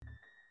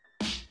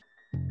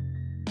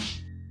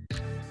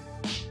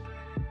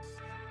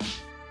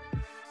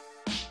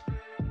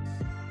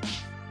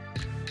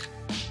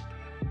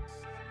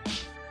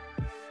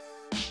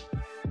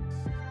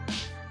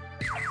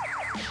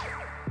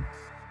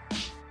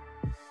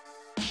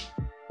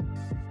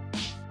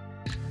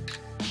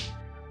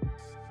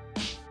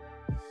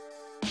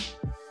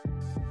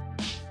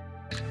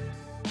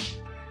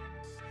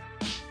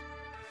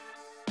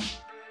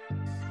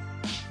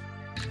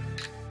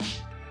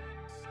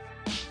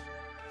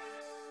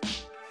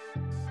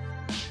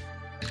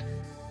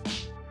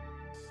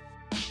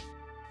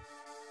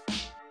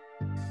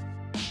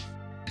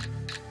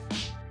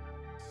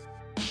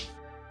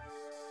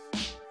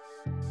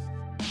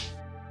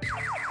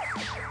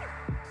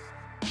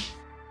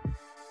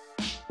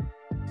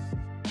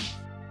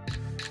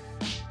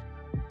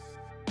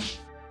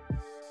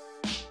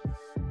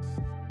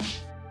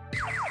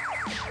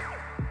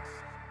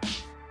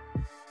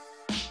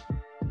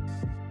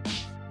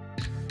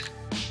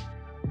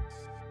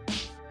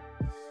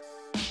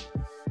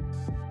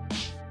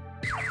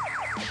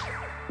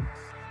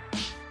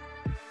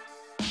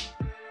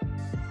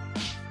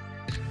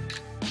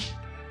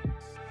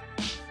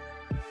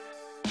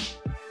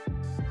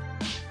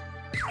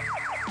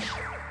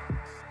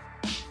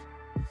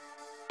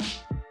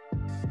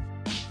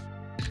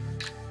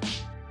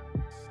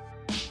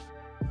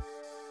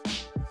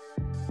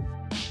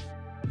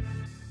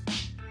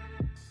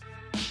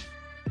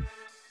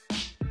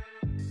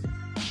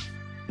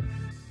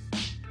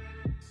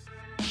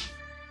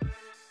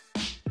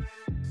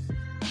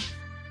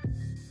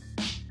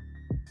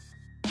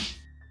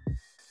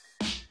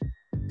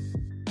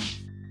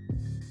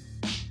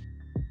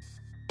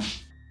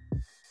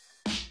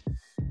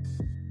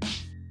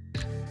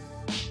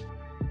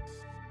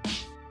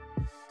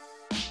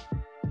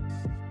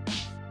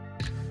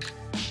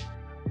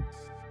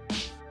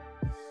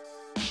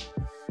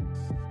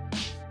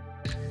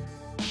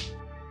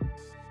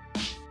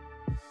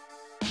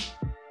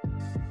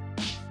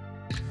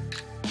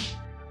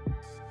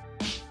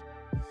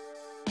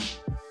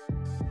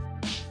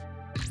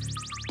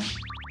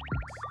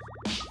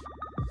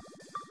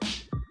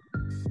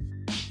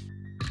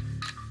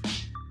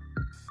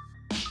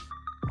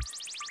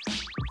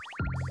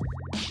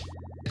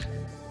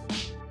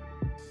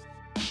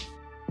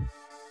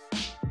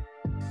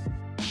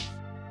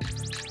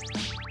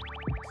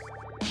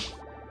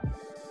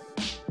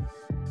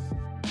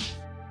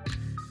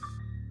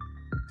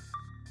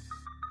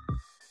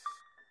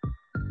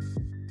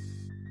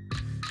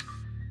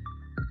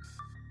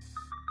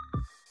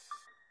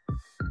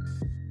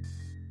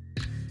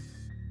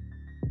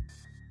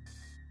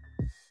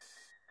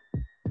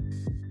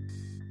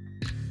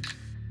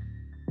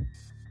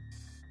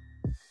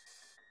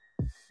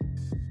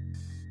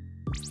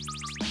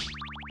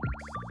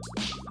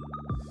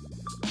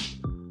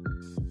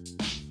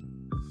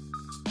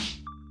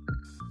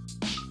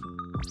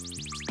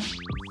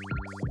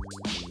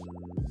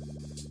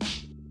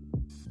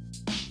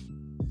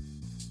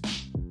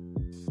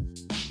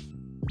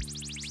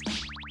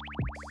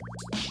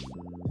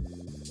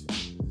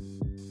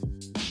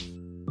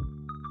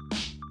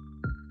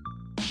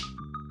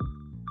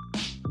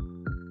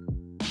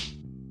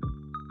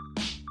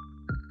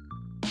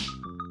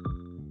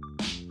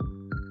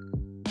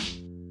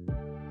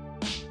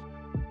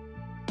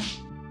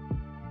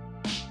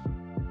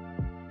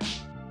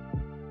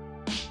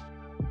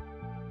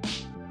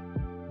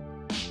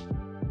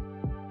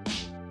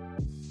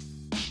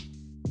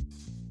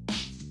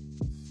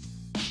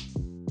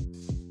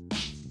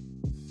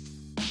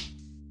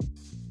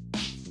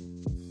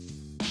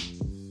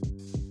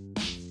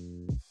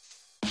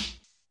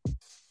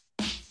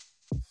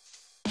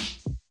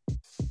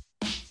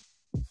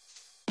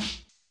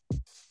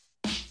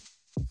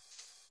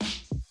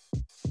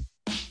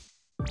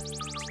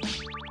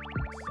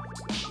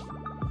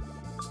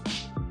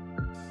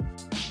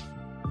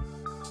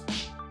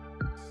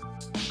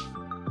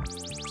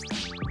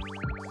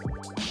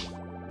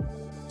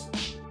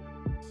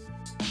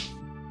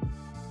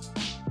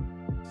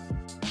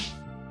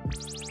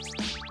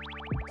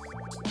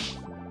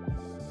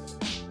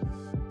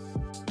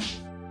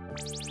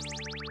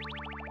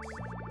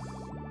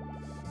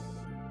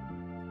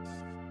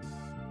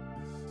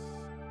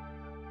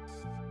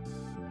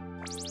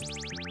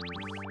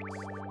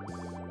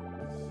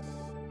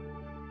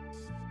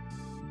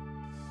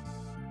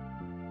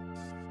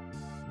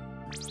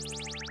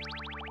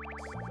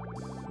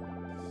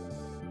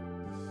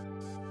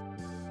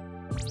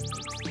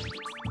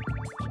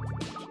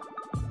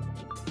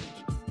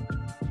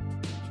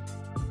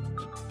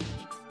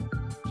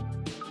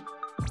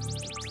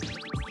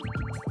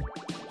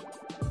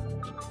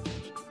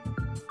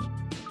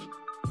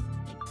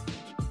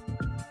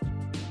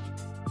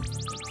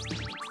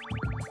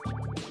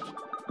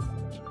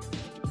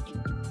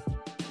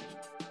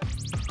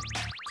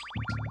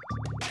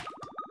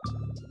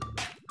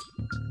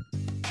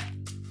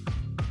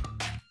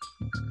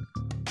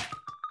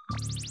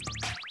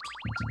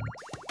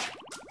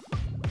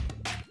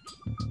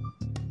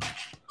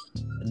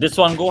This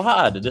one go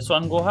hard. This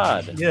one go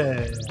hard.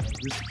 Yeah.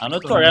 I know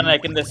Torian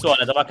liking this one.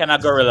 It's about kind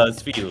of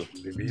gorillas feel.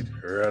 They beat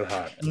real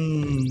hard.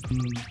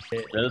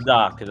 Little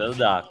dark,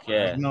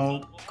 yeah.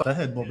 No, that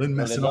head bobbing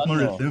messing Well, up they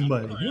my don't rhythm,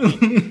 buddy.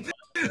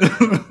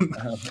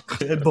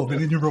 Head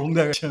bobbing in the wrong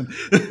direction.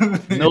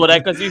 No,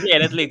 but because you hear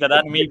it later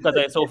than me because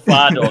I'm so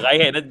far, dog. I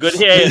hear it good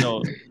here, you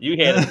know. You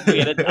hear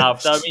it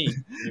after me.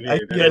 I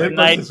Good get it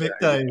night. Pacific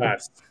time.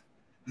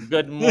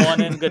 Good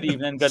morning, good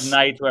evening, good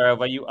night,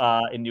 wherever you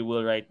are in the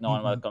world right now,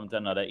 and welcome to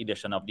another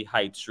edition of the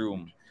Heights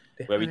Room,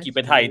 where we keep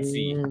it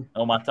heightsy,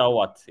 no matter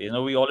what. You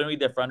know, we all in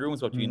different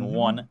rooms between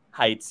one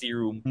heightsy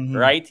room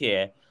right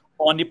here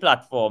on the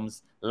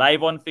platforms,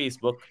 live on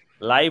Facebook,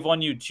 live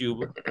on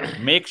YouTube.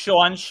 Make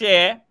sure and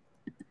share.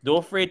 Don't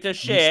afraid to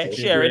share.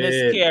 Sharing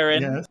is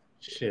caring. Yes.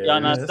 Shit. You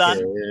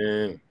understand?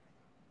 Yeah.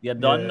 You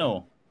don't Yeah.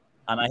 know.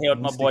 And I heard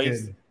my Don't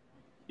boys, stick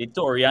the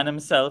Torian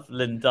himself,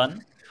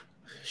 Linton,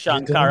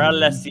 Shankara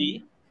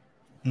Lessie,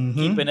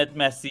 keeping it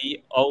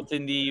messy out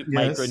in the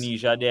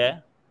Micronesia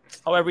there.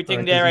 How everything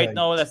Right, there it's right like-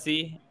 now, let's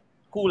see.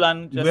 Cool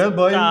and just Well,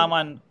 boy. calm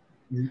and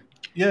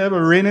Yeah, but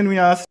raining we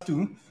asked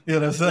too. You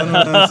understand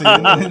what I'm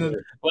saying?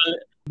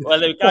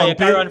 well you can't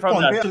run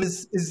from that.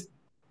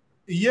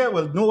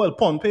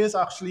 Pohnpei is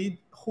actually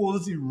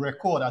holds the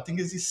record. I think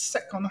it's the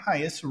second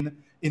highest rain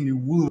in the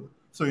world.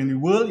 So in the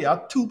world, you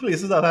have two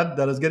places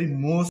that is getting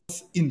most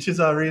inches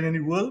of rain in the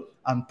world,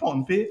 and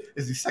Pohnpei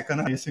is the second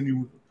highest in the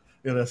world.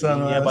 You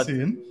understand what I'm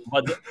saying?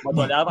 But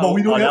But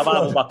we don't have get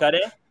Abu flood. Bakr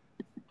there?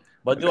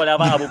 But do you all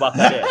have Abu Bakr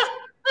there?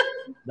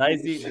 That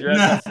is the real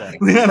question.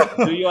 We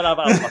are Do you all have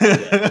Abu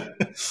Bakr there?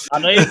 I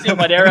know you see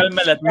over there all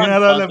militant, We are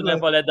not want to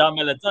militant. let down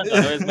militant.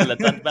 I know it's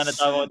militant man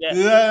that out there.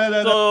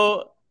 Yeah,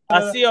 So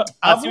I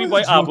see me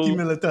boy Abu is Abu.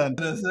 militant.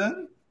 You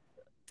understand?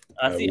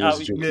 I see was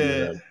Abu. joking, Yeah.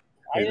 man.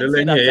 I Hey, didn't the say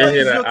link that. here, I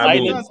here, didn't- Abu. I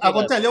didn't say I'm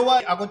gonna that. tell you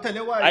why. I'm gonna tell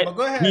you why. I- But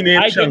go ahead. He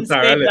named I didn't say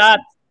Shankara that.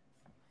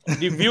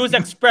 The views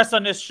expressed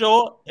on this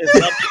show is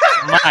not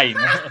mine.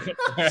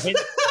 Right?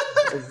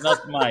 It's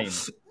not mine.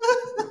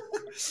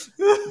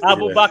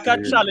 Abu Yeah,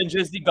 Bakr yeah.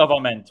 challenges the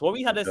government. What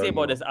we had to say Don't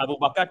about know. this, Abu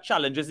Bakr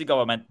challenges the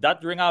government.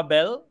 That ring a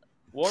bell?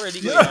 What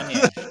already going on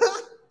here?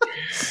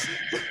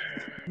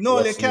 No,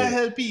 What's they can't new?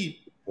 help it.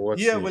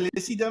 What's Yeah, new? well,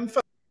 you see them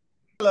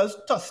fellas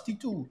thirsty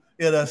too.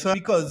 Yeah, that's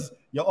because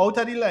you're out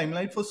of the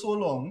limelight for so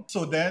long.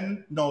 So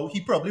then, no,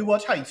 he probably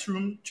watched Heights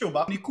Room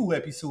throwback the cool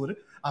episode.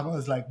 And I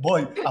was like,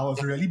 boy, I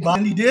was really bad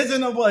in the days, you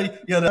know, boy.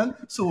 You know?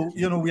 So,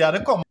 you know, we had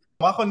to come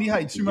back on the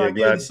Heights Room Yeah, again.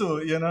 glad.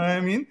 So, you know what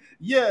I mean?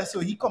 Yeah, so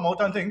he come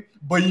out and think,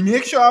 but he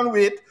make sure and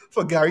wait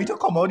for Gary to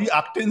come out the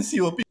acting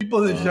COP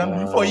position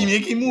before he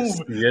make him move.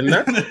 You seeing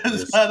that?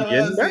 That's You what I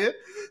seeing that?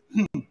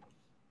 say.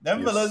 Them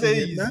You fellas are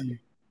seeing that? easy.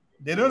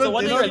 They don't So know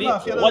what they they don't really,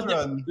 laugh, what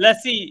run.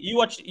 let's see, you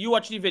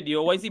watch the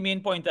video. What is the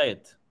main point of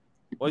it?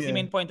 What is the Yeah.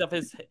 main point of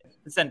his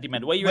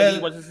sentiment? What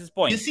Well, what is his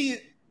point? You see,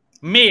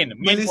 Main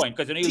well, point,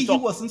 because you know see, you he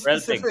talk wasn't real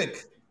thing.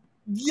 specific.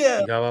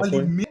 Yeah, You have a well, the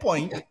point? main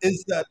point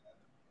is that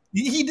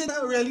he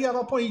didn't really have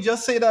a point. He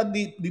just said that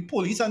the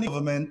police and the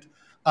government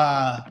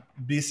are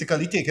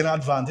basically taking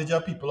advantage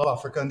of people of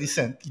African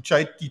descent. He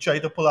tried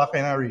to pull a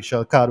kind of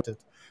racial card with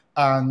it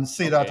and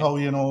say that Okay. how,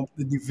 you know,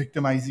 the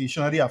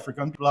victimization of the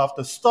African people have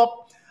to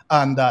stop,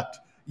 and that,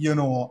 you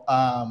know,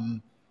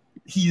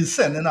 he is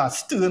sending a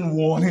stern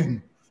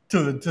warning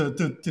to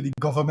the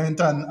government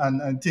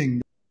and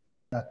thing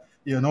that,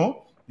 you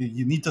know,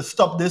 you need to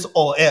stop this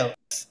or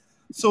else.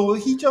 So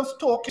he just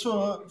talked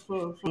for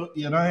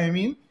you know what I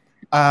mean?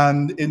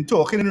 And in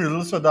talking in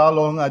riddles for that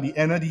long, at the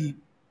end of the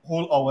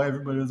whole hour,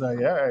 everybody was like,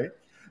 yeah, all right.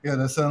 You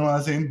understand what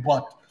I'm saying?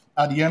 But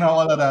at the end of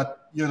all of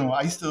that, you know,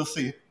 I still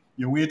say,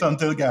 you wait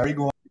until Gary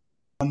go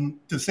on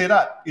to say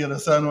that. You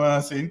understand what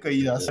I'm saying? Because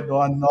he just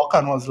go and knock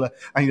and was like,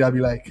 and he'd be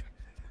like,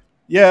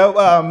 yeah,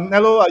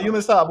 hello, are you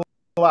Mr. Abu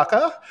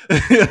Bakr?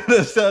 You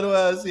understand what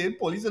I'm saying?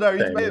 Police would have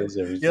reached by him. Time is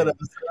everything. You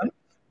understand?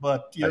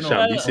 But, you know,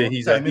 Shambi say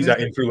he's an timing is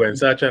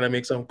influencer trying to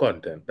make some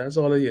content. That's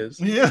all he is.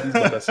 Yeah. He's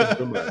not a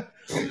simple man.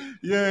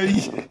 Yeah,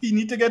 he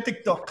need to get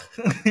TikTok.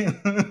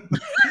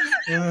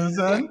 You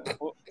understand?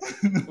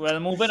 Well,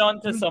 moving on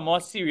to some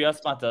more serious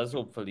matters,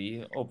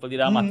 hopefully. Hopefully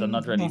that matter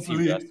not really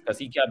hopefully. serious, because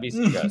he can be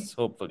serious,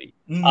 hopefully.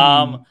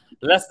 Mm.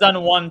 Less than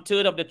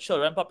 1/3 of the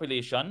children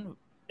population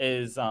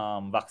is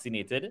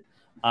vaccinated,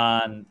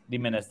 and the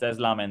minister is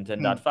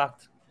lamenting that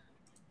fact.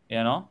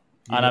 You know?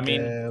 And I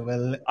mean, Yeah,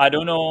 well, I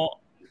don't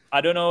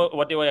know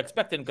what they were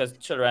expecting, because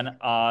children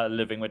are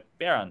living with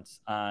parents,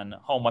 and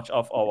how much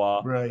of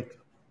our right.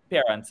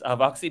 parents are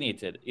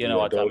vaccinated. You know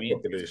what I Adult mean?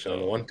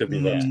 population want to be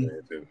Mm.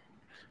 vaccinated.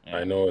 Yeah.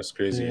 I know it's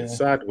crazy. Yeah. It's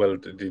sad. Well,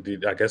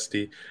 I guess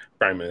the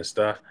prime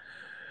minister,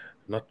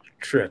 not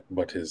threat,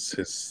 but his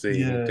saying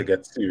to Yeah.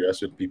 get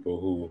serious with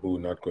people who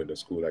not going to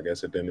school. I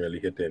guess it didn't really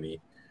hit any.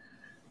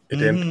 It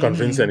didn't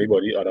convince Mm-hmm.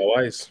 anybody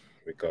otherwise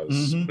because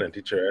Mm-hmm.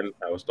 plenty children.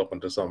 I was talking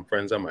to some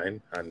friends of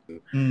mine, and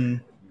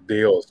Mm.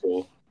 they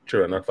also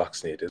children not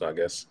vaccinated. So I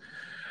guess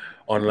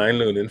online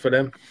learning for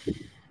them.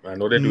 I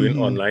know they're doing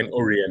Mm-hmm. online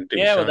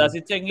Yeah, well, that's orientation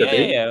the thing. Yeah, yeah,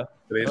 today. yeah.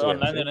 Today's Well,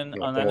 Wednesday. No, online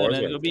tomorrow's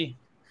learning will Wednesday. be.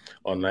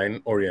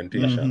 Online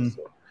orientation. Mm-hmm.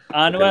 So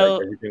And looking like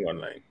well, everything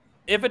online.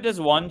 if it is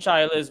one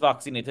child is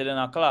vaccinated in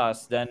a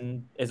class,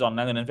 then it's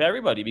online learning for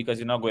everybody because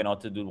you're not going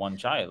out to do one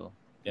child.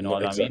 You know No,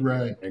 what I mean? exactly.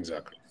 Right.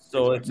 Exactly.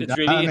 So Exactly. it's That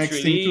really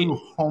next thing too,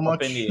 how up in much?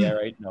 the air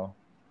right now.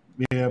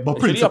 Yeah, but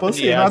It's really up principal in the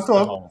saying air at as to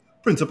all. how.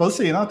 Principal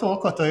saying at all,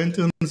 Qatar, in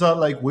terms of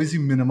like what is the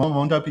minimum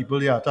amount of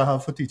people you have to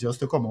have for teachers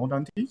to come out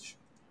and teach?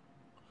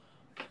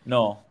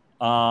 No.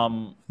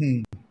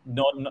 Hmm.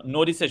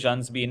 No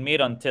decisions being made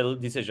until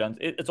decisions.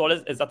 It's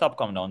a top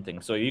come down thing.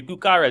 So you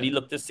can't really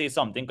look to say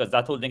something because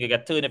that whole thing can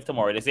get turned if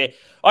tomorrow they say,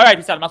 all right,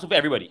 we start massive for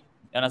everybody. You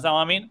understand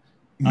what I mean?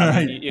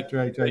 Right.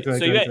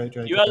 So you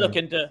are Right.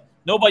 looking to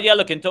nobody are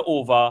looking to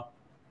over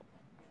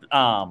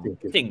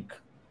think.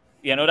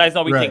 You know, that's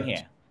not we think Right.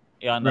 here.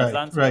 You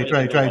understand? So nobody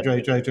think Right.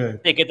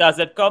 take it as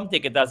it come,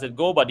 take it as it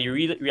go. But the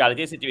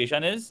reality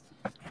situation is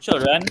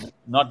children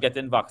not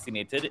getting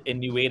vaccinated in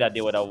the way that they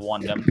would have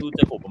wanted them to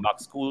open back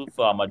school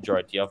for a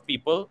majority of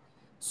people.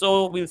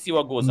 So we'll see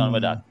what goes on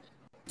with that.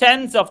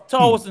 Tens of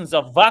thousands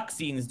of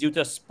vaccines due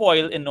to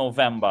spoil in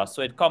November.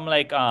 So it come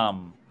like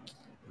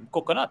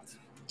coconut.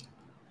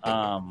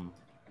 Tens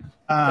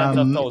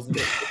of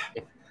thousands.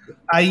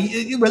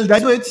 Well,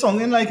 that's why it's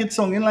singing like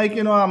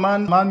you know, a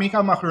man make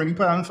a macaroni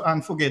pan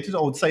and forget it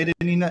outside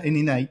in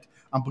the night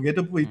and forget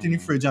to put it in the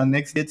fridge and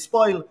next day it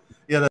spoil.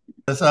 Yeah,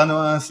 that's what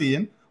I'm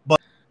saying. But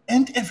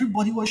and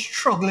everybody was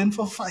struggling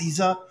for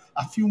Pfizer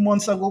a few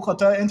months ago,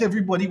 Qatar, and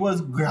everybody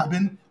was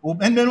grabbing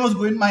and then was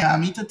going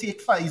Miami to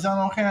take Pfizer and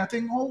all kind of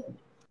thing. Oh.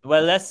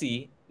 Well, let's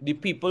see. The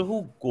people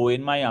who go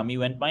in Miami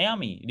went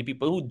Miami. The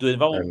people who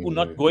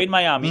not go in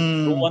Miami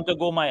don't want to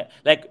go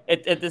like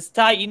it is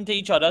tied into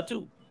each other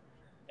too.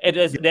 It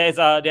is there's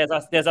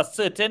a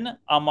certain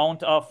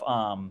amount of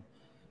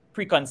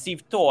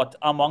preconceived thought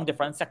among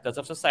different sectors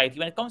of society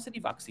when it comes to the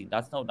vaccine.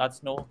 That's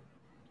no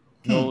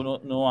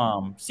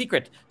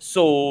secret.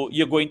 So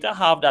you're going to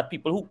have that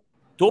people who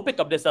don't pick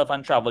up themselves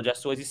and travel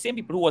just so it's the same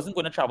people who wasn't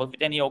going to travel with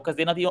anyhow because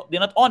they're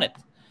not on it.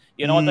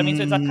 You know what I mean?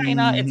 So it's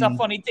a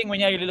funny thing when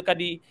you really look at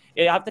you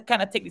have to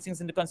kind of take these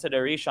things into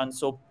consideration.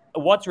 So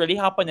what's really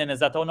happening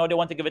is that now they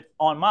want to give it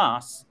en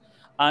masse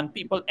and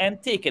people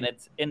ain't taking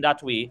it in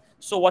that way.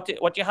 So what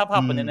you have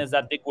happening is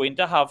that they're going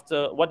to have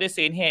to, what they're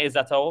saying here is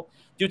that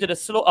due to the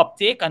slow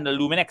uptake and the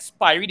looming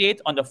expiry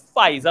date on the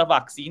Pfizer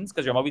vaccines,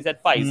 because remember we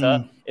said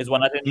Pfizer is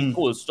one that's in the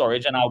cold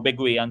storage and how big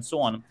way and so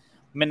on.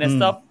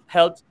 Minister of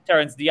Health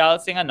Terence Dial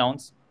Singh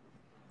announced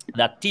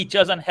that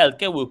teachers and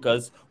healthcare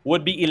workers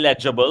would be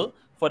eligible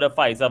for the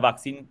Pfizer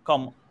vaccine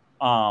come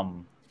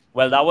well,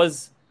 that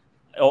was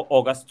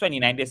August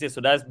 29th, they say.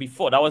 So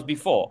that was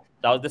before.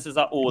 This is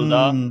an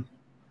older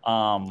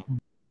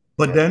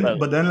But then let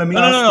me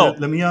ask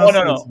this.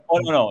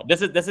 No.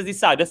 This is the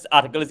saga. This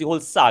article is the whole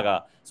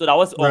saga. So that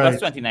was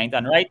August 29th,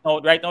 and right now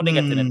they're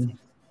getting it.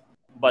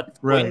 But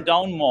going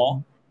down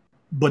more.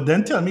 But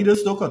then tell me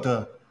this,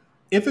 Dokota.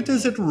 If it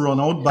is run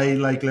out by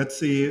like let's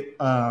say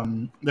let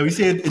me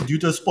say it due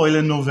to spoil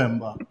in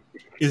November,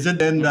 is it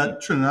then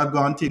that Trinidad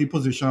going to take the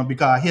position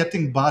because I hear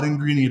things bad in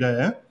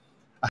Grenada,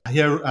 I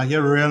hear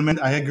Realment,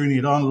 I hear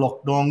Grenada on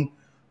lockdown,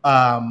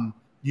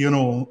 they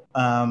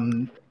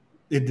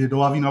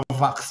don't have enough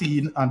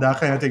vaccine and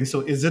that kind of thing. So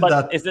is it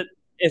that the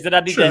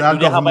Trinidad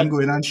government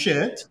going and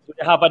share it? Do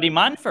they have a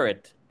demand for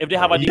it? If they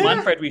have a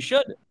demand for it, we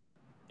should.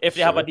 If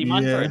they have a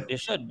demand for it,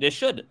 they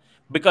should.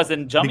 Because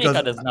in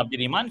Jamaica doesn't have the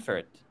demand for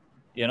it.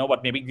 You know,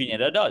 but maybe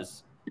Grenada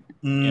does.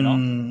 You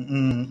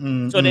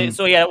know? So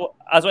yeah,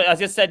 as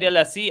you said there,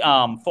 let's see,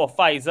 for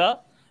Pfizer,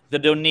 they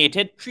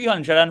donated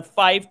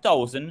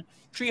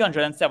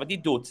 305,370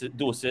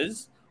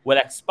 doses will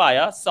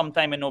expire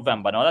sometime in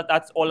November. Now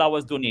that's all that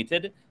was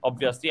donated.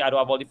 Obviously, I don't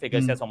have all the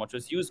figures here, how much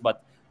was used,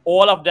 but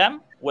all of them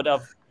would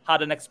have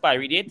had an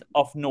expiry date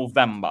of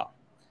November,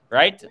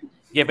 right?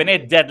 Given a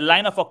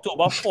deadline of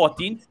October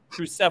 14th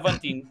through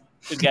 17th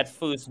to get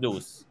first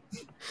dose.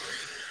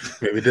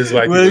 Maybe this is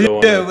why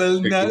people don't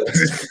want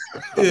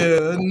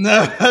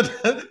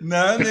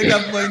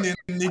nigga point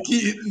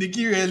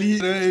Nikki really, you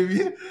know what I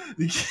mean?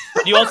 Did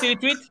you all see the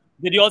tweet?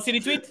 I see the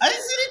tweet.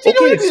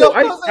 Okay, so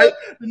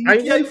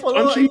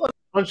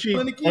on she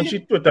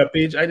Twitter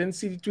page, I didn't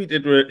see the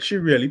tweet. She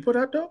really put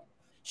that up?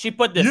 She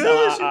put this.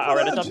 I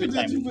read it a few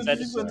times.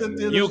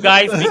 You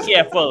guys be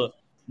careful.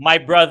 My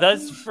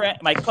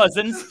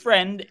cousin's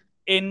friend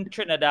in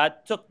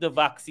Trinidad took the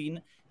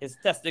vaccine. His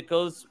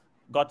testicles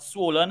got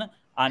swollen,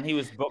 and he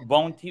was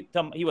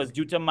he was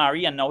due to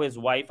marry, and now his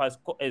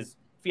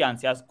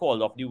fiance has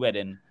called off the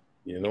wedding.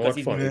 You know what's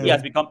funny? He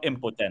has become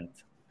impotent.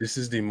 This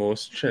is the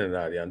most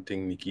Trinidadian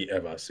thing Nikki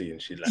ever seen.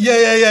 She like,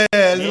 Yeah.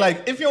 It's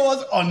like if you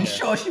was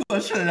unsure she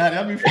was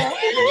Trinidadian before,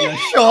 you're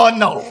sure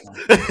now.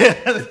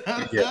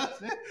 Yeah.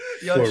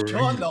 You're For sure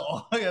real.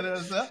 now. You know,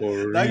 sir?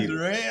 For That's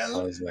real. I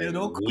real. was like, You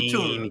know, "Nee,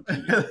 couture.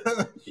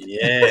 Nikki."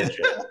 Yeah,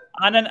 Trin.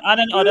 And then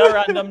other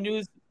random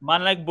news,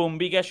 man like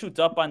Bumbi get shoot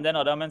up and then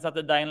other men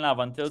started dying love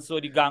until so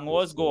the gang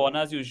wars go on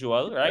as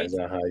usual, right? That's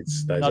a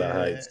heights. That's Not, a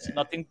heights.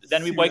 nothing.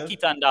 Then we boy Serious.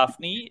 Keith and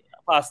Daphne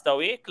passed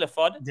away.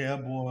 Clifford, Yeah,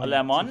 boy. a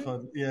lemon.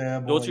 Clifford. Yeah,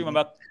 boy. Don't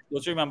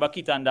you remember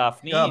Keith and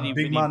Daphne? Yeah, the,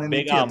 big man in the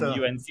big theater.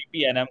 UNC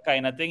PNM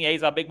kind of thing. Yeah,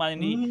 he's a big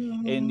man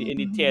in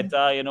the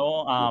theater. You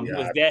know, he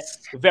was there,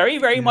 Yes.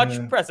 very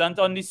much present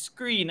on the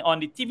screen, on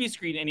the TV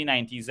screen in the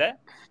 90s.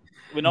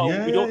 We don't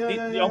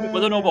the young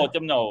people don't know about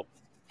him now.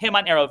 Him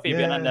and Errol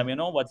Fabian and them, you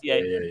know, but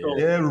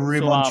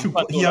Raymond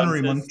he and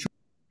Raymond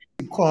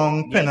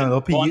Kong,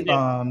 Penelope,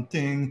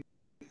 thing,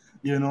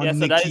 you know, yeah,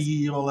 so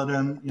Nikki, all of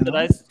them, you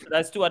know.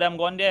 That's two of them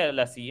going there.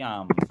 Let's see,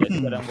 there's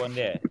two of them going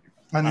there.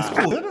 And it's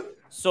good.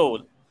 So,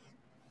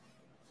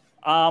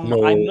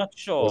 No, I'm not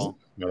sure.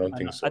 I don't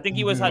think so. I think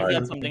he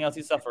had something else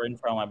he's suffering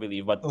from, I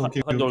believe. But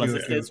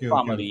condolences to his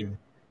family.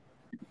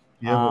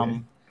 Yeah,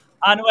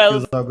 and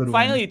well,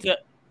 finally,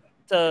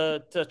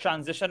 to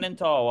transition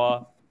into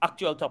our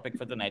actual topic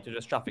for tonight, which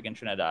is traffic in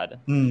Trinidad.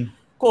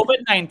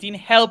 COVID-19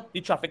 helped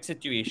the traffic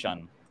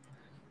situation.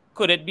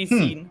 Could it be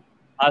seen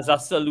as a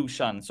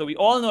solution? So we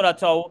all know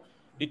that how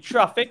the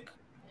traffic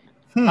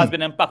has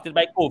been impacted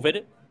by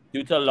COVID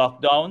due to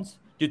lockdowns,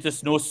 due to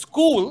no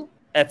school,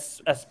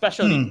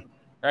 especially,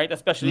 right?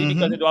 Especially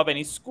because you don't have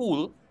any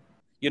school.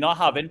 You're not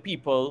having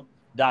people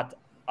that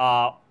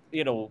are,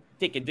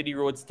 taking to the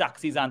roads.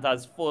 Taxis aren't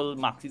as full,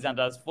 maxis aren't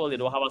as full. They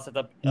don't have a set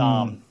of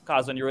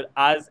cars on the road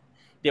as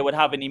they would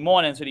have in the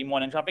morning. So the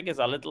morning traffic is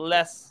a little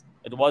less.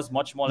 It was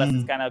much more less.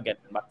 It's kind of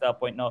getting back to that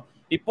point now.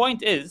 The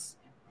point is,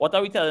 what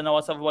are we telling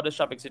ourselves about the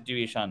traffic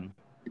situation?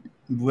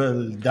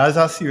 Well, that's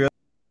a serious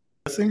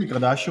thing because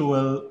that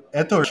show,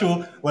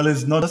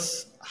 it's not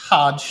just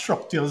hard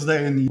structures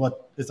there,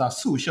 but it's a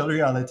social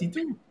reality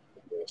too.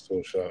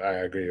 Social, I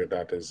agree with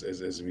that.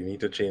 Is we need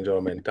to change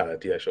our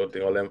mentality. I should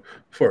think all them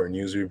foreign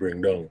news we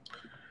bring down.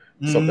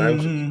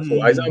 Sometimes,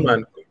 so as a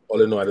man,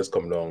 all I know I just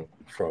come down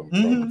from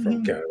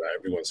Canada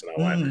every once in a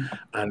while,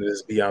 and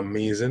it's be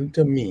amazing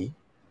to me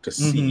to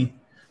see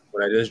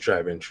when I just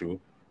driving through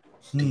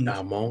the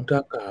amount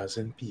of cars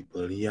and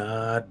people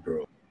yard,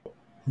 bro.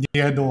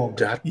 Yeah, dog.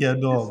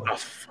 Dog.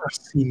 Is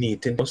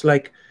fascinating. It's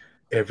like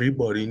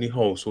everybody in the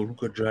household who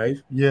could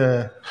drive,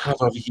 have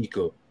a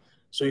vehicle.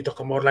 So you're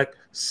talking about like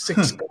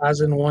 6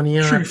 cars in 1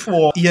 yard. 3,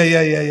 4.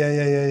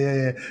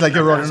 Yeah. Like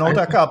you're running out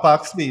of car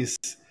park space.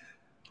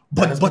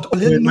 But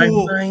all you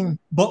know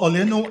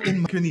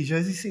in Micronesia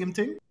is the same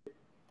thing.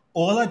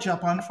 All of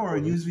Japan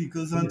foreign use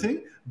vehicles and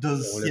thing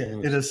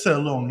it is sell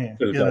long here.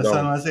 You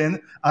understand what I'm saying?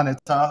 And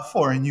it's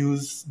foreign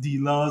use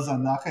dealers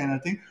and that kind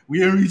of thing.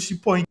 We ain't reached the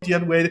point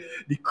yet where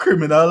the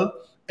criminal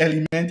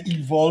element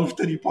evolved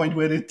to the point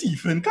where the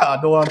thief in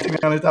car door and thing,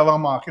 and it have a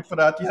market for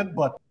that yet.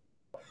 But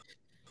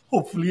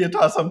hopefully it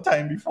has some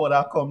time before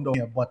that come down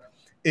here. But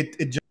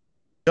it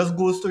just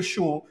goes to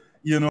show,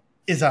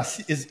 it's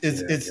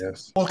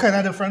all kind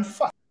of different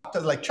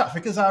factors. Like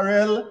traffic is a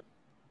real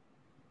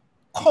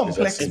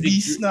complex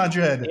beast,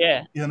 Dread.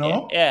 Yeah. You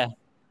know? Yeah.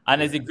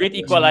 And it's a great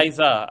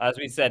equalizer, as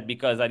we said,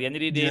 because at the end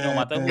of the day, no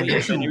matter who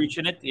you're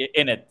reaching it, you're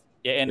in it.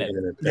 You're in it.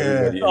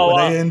 Yeah. So,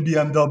 whether you're in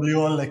BMW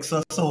or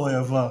Lexus or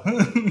whatever.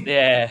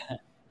 Yeah.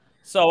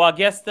 So our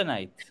guest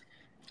tonight.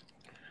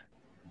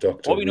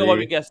 Dr. What we know about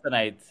our guest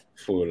tonight?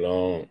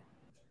 Furlong.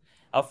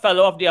 A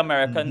fellow of the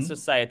American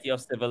Society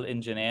of Civil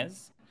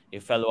Engineers, a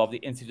fellow of the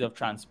Institute of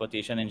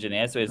Transportation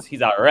Engineers. So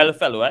he's a real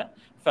fellow,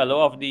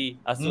 fellow of the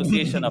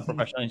Association of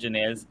Professional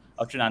Engineers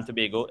of Trinidad and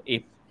Tobago,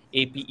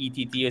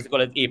 APETT, is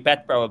called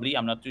APET probably,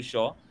 I'm not too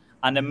sure,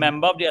 and a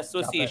member of the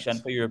Association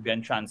for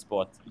European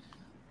Transport.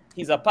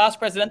 He's a past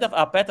president of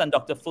APET, and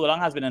Dr. Furlong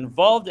has been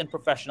involved in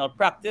professional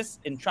practice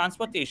in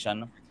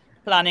transportation,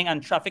 planning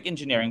and traffic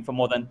engineering for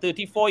more than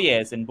 34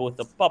 years in both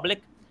the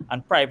public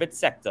and private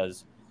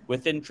sectors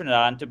within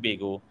Trinidad and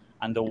Tobago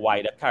and the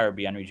wider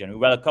Caribbean region. We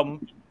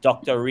welcome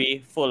Dr. Ray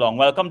Furlong.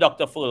 Welcome,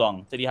 Dr.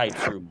 Furlong, to the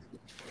Heights Room.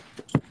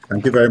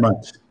 Thank you very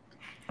much.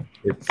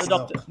 It's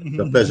a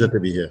pleasure to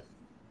be here.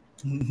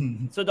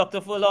 So, Dr.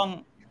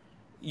 Furlong,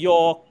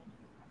 your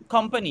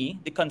company,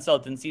 the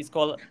consultancy, is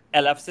called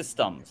LF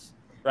Systems,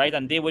 right?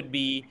 And they would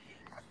be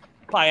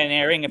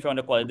pioneering, if you want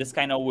to call it, this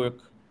kind of work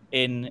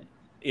in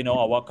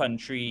our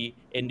country,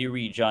 in the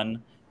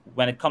region,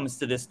 when it comes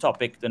to this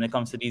topic, when it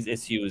comes to these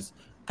issues.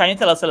 Can you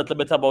tell us a little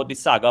bit about the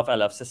saga of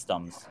LF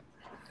Systems?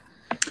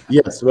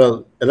 Yes,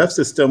 well, LF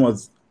System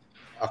was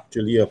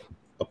actually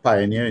a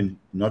pioneer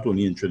not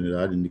only in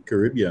Trinidad, in the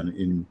Caribbean,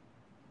 in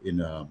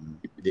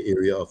the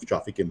area of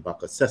traffic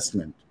impact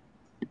assessment.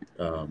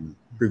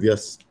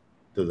 Previous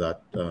to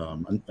that,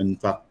 and in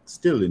fact,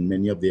 still in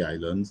many of the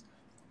islands,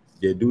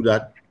 they do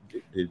that.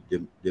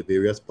 The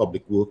various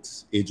public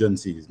works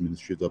agencies,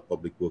 ministries of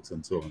public works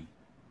and so on,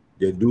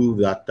 they do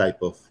that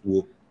type of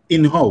work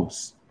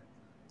in-house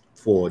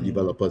for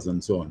developers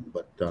and so on.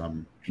 But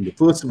in the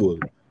first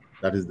world,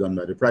 that is done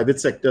by the private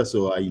sector.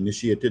 So I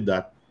initiated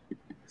that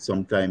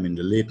sometime in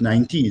the late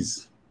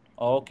 90s.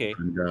 Okay.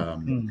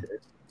 And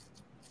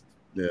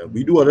yeah,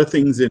 we do other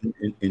things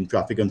in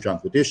traffic and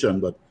transportation,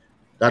 but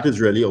that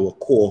is really our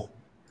core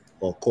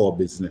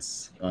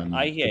business. And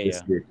I hear you.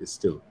 Is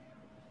still.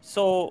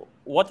 So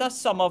what are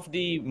some of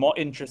the more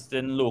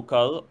interesting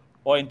local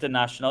or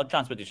international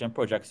transportation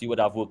projects you would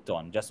have worked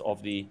on, just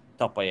off the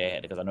top of your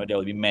head? Because I know there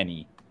will be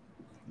many.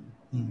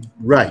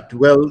 Right.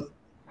 Well,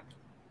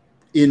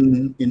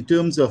 in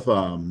terms of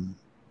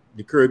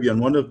the Caribbean,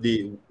 one of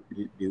the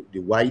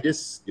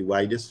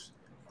widest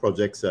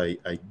projects I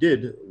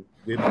did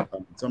with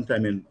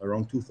sometime in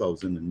around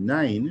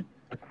 2009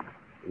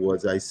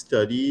 was we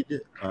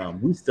studied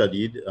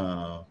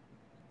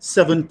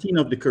 17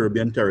 of the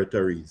Caribbean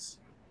territories,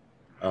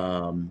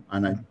 and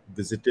I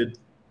visited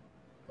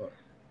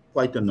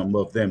quite a number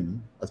of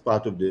them as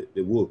part of the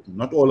work.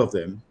 Not all of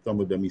them. Some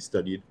of them we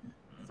studied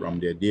from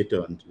their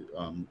data and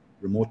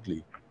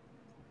remotely,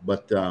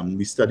 but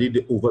we studied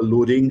the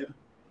overloading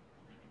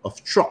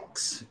of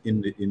trucks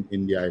in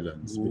the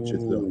islands, which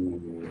is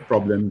the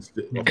problems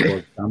of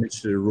course,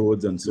 damage to the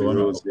roads and so on.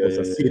 Of course,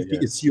 a safety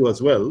issue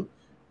as well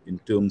in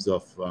terms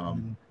of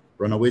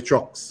runaway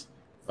trucks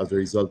as a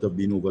result of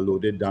being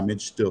overloaded,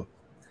 damage to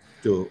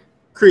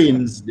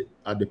cranes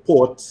at the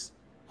ports,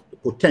 the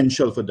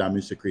potential for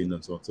damage to cranes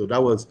and so on. So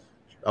that was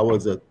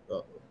a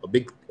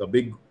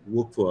big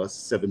work for us.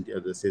 70,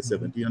 as I say,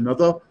 70.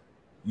 Another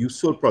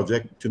useful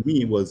project to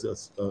me was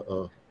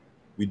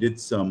we did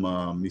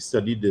some we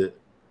studied the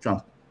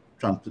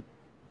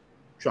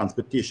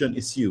transportation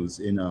issues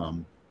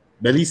in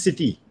Belize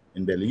City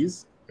in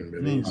Belize.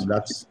 And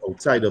that's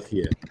outside of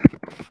here.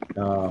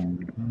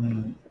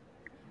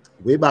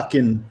 Way back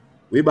in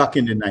the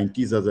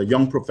 90s, as a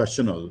young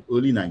professional,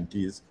 early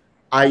 90s,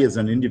 I as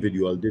an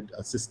individual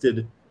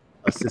assisted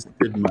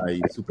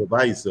my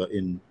supervisor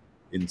in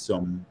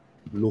some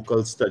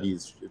local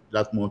studies,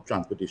 that's more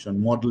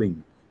transportation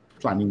modeling,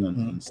 planning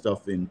and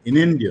stuff in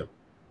India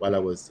while I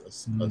was a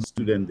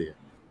student there.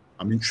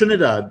 In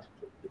Trinidad,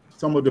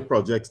 some of the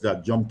projects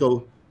that jump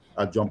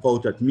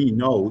out at me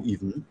now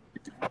even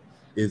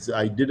is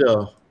I did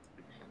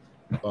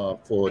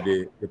for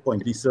the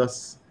Point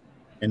Lisas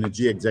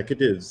energy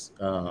executives,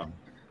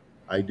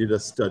 I did a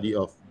study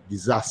of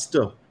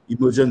disaster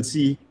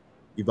emergency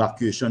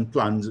evacuation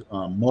plans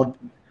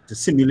to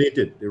simulate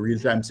it, the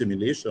real-time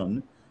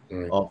simulation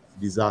of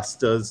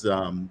disasters.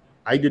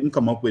 I didn't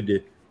come up with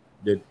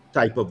the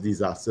type of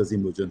disasters,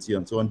 emergency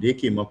and so on. They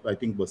came up, I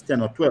think it was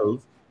 10 or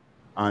 12,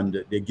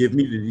 and they gave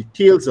me the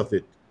details of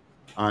it.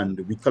 And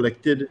we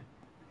collected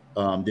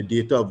the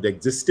data of the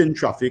existing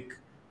traffic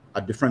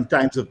at different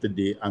times of the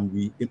day, and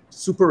we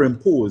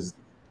superimposed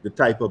the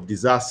type of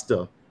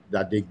disaster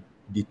that they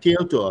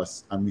detailed to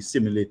us, and we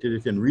simulated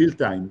it in real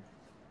time,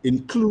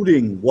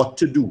 including what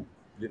to do.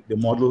 The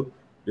model,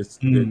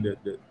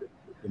 the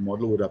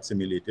model would have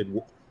simulated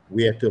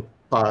where to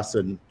pass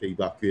and to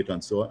evacuate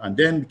and so on, and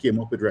then we came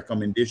up with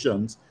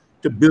recommendations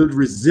to build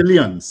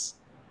resilience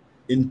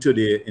into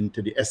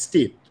the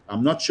estate.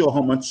 I'm not sure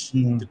how much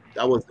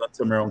that was done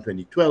somewhere around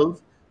 2012.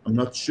 I'm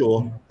not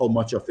sure how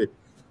much of it,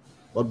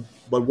 but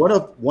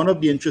one of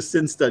the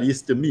interesting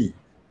studies to me,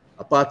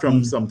 apart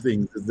from some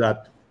things, is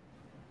that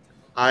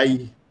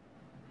I'm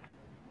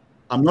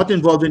not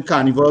involved in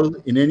Carnival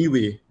in any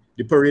way,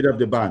 the parade of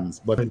the bands,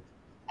 but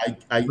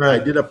I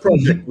did a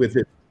project with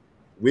it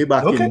way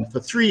back for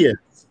 3 years.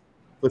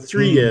 For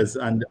 3 years,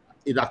 and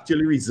it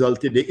actually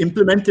resulted, they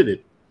implemented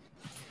it.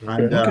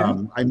 And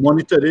I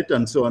monitored it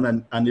and so on,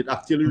 and it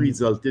actually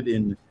resulted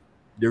in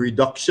the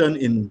reduction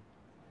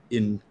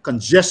in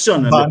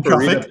congestion and the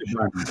parade of the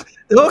band.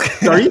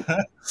 Sorry?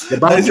 The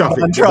band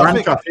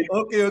traffic.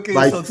 Okay.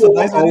 By so 4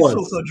 that's hours. when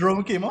the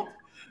Socodrome came up?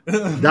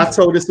 That's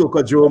how the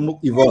Socodrome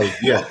evolved,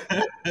 yeah.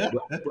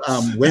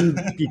 When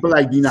people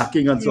like Dean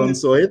Hacking and so on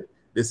saw it,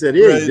 they said,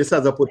 hey, this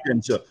has a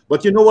potential.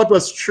 But you know what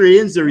was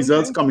strange? The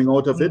results coming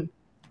out of it.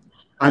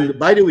 And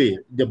by the way,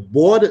 the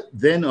board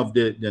then of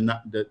the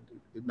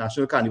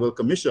National Carnival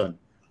Commission,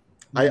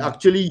 I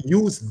actually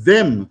used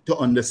them to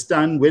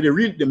understand where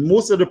the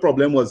most of the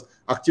problem was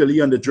actually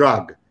on the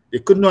drag. They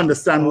couldn't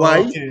understand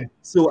why.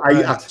 So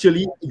I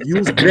actually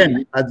used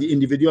them as the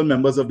individual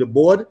members of the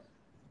board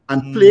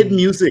and played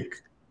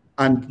music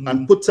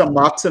and put some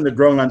marks on the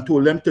ground and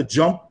told them to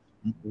jump,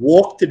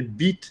 walk to the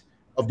beat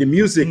of the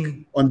music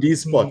on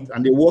these spots.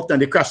 And they walked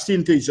and they crashed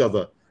into each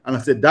other. And I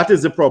said, that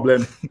is the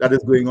problem that is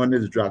going on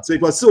in the drag. So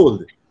it was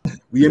sold.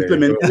 We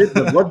implemented it,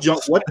 but what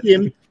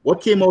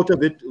came out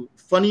of it,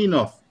 funny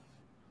enough,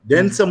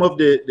 then some of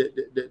the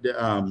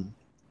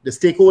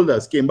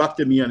stakeholders came back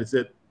to me and they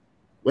said,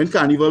 when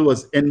Carnival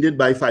was ended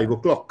by 5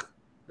 o'clock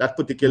that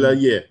particular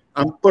year,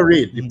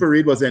 the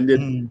parade was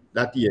ended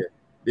that year.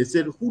 They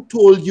said, who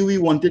told you we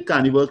wanted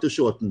Carnival to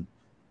shorten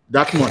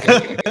that much?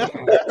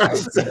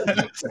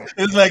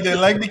 It's like they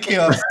like the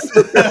chaos.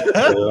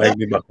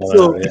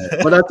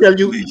 But I tell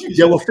you,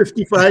 there were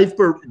 55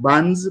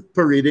 bands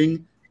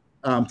parading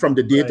from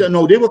the data. Right.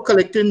 No, they were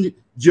collecting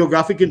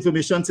geographic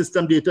information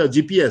system data,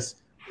 GPS,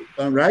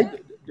 right?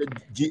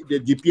 The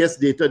GPS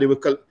data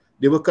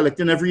they were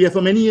collecting every year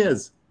for many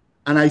years.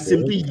 And I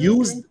simply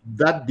used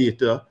that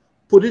data,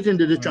 put it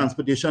into the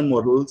transportation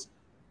models,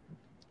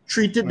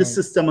 treated the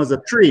system as a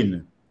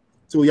train.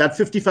 So we had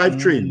 55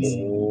 trains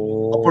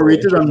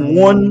operated on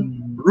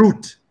one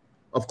route.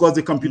 Of course,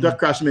 the computer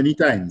crashed many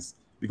times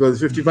because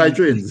 55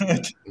 trains for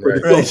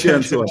the software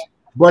and so on.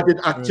 But it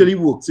actually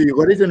worked. So you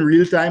got it in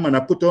real time, and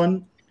I put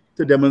on,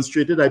 to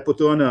demonstrate it, I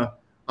put on a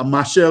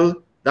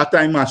Marshall. That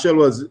time Marshall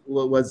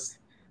was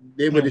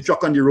they were the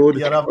truck on the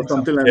road or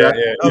something like that.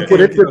 You put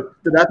it to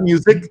that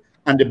music,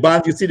 and the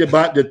band, you see the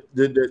band,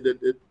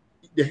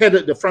 the head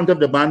at the front of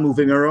the band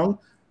moving around.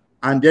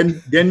 And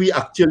then we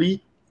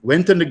actually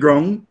went on the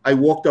ground. I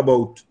walked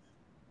about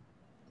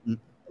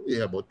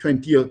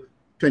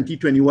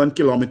 21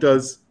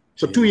 kilometers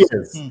for 2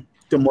 years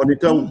to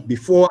monitor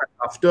before and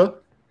after.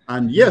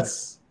 And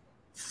yes,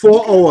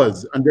 4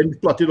 hours. And then we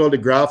plotted all the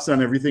graphs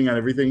and everything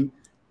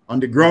on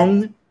the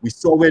ground. We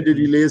saw where the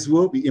delays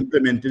were. We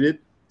implemented it.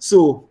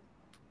 So,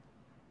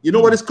 you know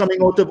what is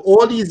coming out of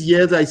all these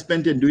years I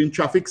spent in doing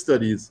traffic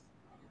studies?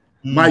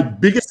 My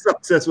biggest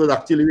success was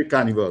actually with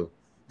Carnival.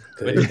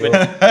 With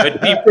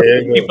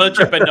people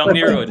tripping down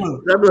the road.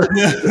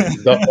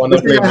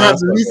 I have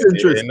the least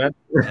interest.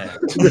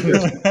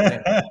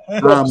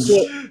 So,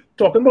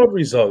 talking about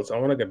results, I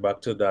want to get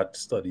back to that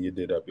study you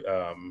did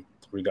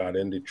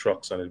regarding the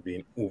trucks and it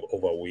being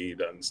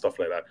overweight and stuff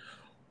like that.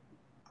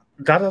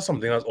 That is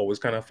something that's always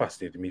kind of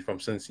fascinated me from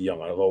since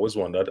young. I've always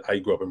wondered. I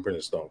grew up in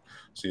Princeton,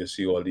 so you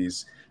see all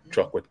these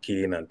truck with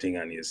cane and thing,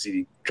 and you see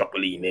the truck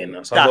leaning.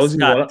 And so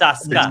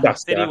Tasca.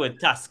 City with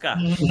Tasca.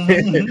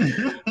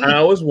 And I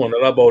always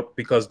wondered about,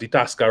 because the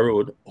Tasca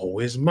road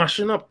always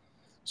mashing up.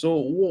 So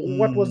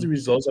what was the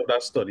results of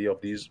that study of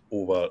these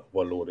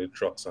overloaded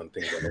trucks and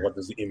things? And what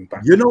is the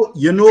impact? You know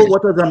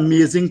what was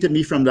amazing to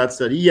me from that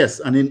study? Yes,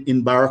 and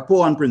in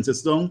Barrackpore and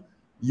Princeton,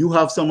 you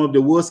have some of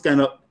the worst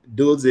kind of,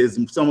 those is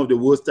some of the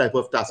worst type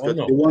of Tasca,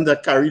 the ones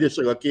that carry the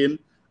sugarcane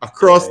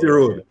across the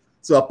road.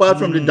 So apart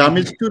from the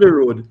damage to the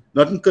road,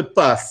 nothing could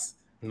pass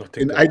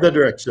in either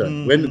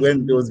direction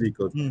when those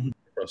vehicles.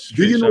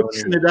 Do you know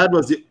Trinidad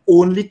was the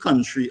only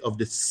country of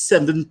the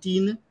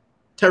 17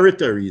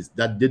 territories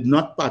that did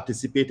not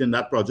participate in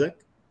that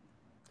project?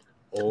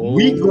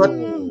 We got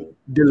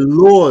the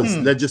laws,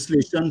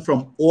 legislation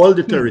from all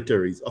the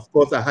territories. Of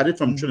course, I had it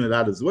from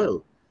Trinidad as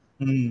well.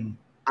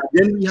 And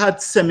then we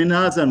had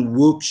seminars and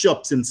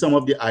workshops in some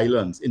of the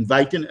islands,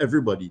 inviting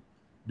everybody.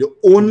 The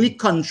only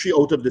country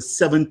out of the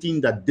 17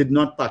 that did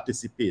not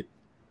participate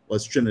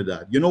was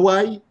Trinidad. You know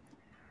why?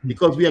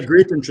 Because we are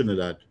great in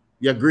Trinidad.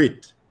 We are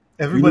great.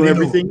 Everybody we know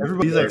everything.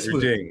 Everybody's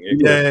expert.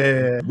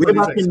 Way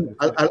back in,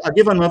 I'll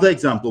give another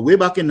example. Way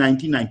back in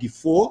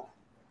 1994,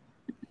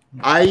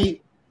 I,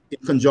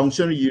 in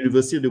conjunction with the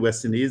University of the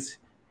West Indies,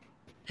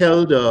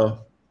 held a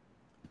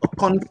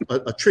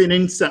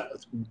training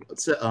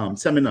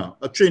seminar,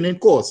 a training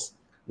course,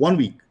 1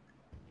 week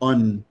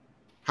on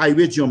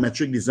highway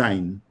geometric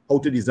design, how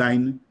to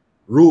design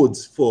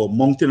roads for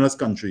mountainous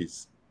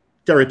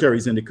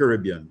territories in the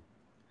Caribbean.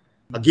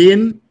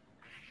 Again,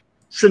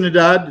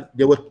 Trinidad,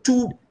 there were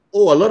a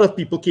lot of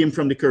people came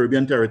from the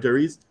Caribbean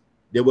territories.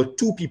 There were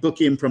 2 people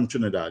came from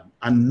Trinidad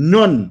and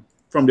none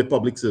from the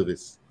public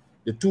service.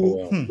 The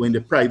 2 were in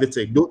the private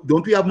sector.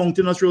 Don't we have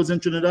mountainous roads in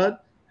Trinidad?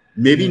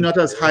 Maybe not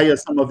as high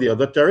as some of the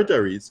other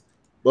territories,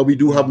 but we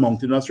do have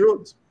mountainous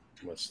roads,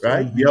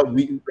 right? We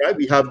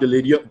have the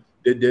lady,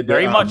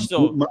 very much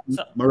so.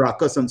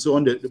 Maracas and so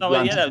on,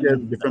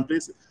 different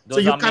places. So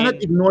you cannot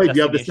ignore it.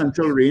 You have the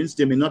Central Range;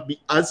 they may not be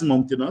as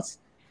mountainous.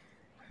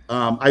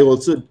 I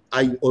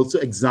also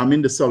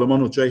examined the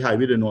Solomon Ochoa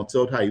Highway, the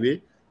North-South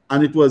Highway,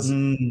 and it was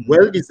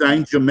well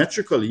designed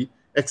geometrically,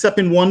 except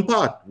in one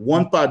part.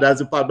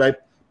 That's a part by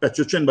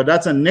Petrotrin, but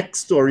that's a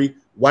next story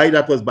why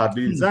that was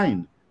badly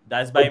designed.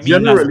 That's by me,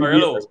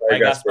 Gasparillo.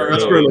 That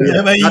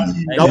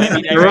was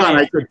an error, and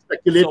I could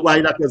speculate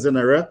why that was an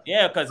error.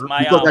 Yeah, because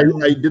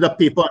I did a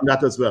paper on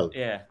that as well.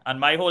 Yeah, and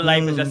my whole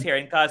life is just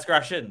hearing cars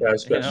crashing.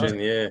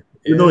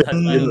 You know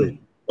it.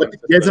 But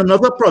there's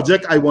another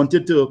project I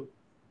wanted to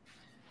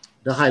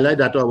highlight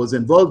that I was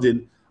involved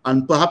in,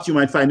 and perhaps you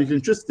might find it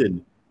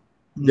interesting.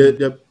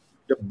 The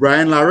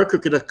Brian Lara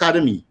Cricket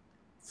Academy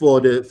for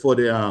the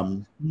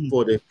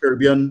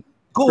Caribbean.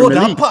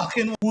 That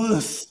fucking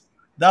worse.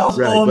 That was,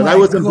 right. But I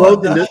was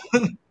involved in this.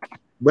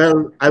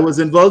 Well, I was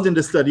involved in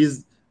the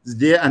studies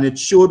there, and it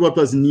showed what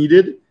was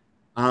needed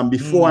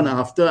before and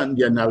after, and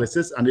the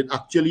analysis, and it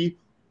actually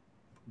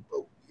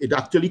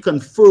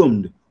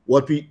confirmed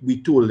what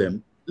we told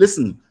them.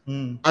 Listen,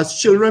 as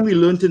children, we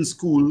learned in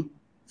school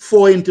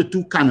 4 into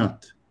 2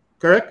 cannot,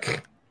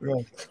 correct?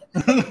 Right.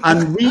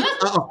 And we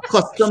are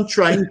accustomed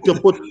trying to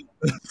put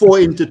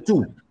 4 into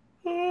 2,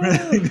 3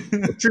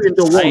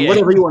 into 1,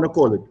 whatever you want to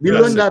call it. We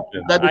learned that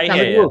it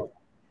cannot work.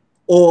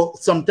 Or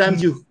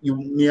sometimes you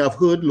may have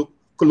heard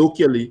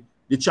colloquially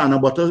the China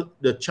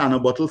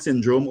bottle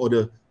syndrome or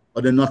the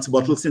nuts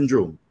bottle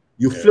syndrome.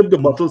 You flip the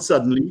bottle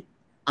suddenly,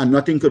 and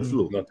nothing could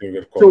flow. Nothing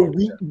could So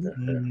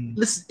come.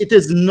 listen, it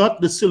is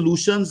not the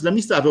solutions. Let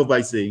me start off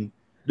by saying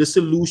the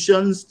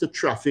solutions to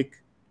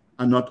traffic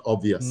are not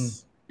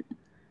obvious.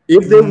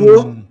 If they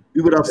were,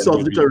 we would have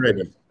solved it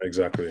already.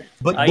 Exactly.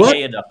 But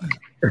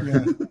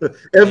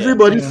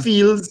everybody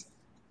feels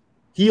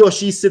he or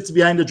she sits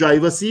behind the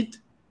driver's seat.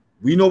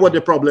 We know what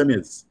the problem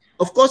is.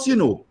 Of course you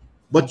know,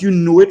 but you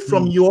know it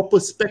from your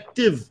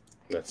perspective.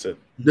 That's it.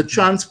 The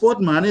transport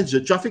manager,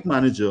 traffic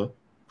manager,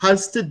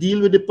 has to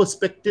deal with the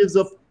perspectives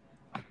of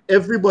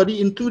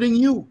everybody, including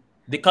you.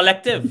 The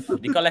collective.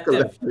 The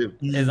collective.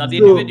 It's not the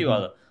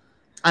individual.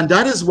 And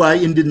that is why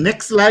in the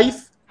next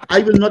life, I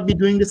will not be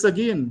doing this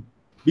again.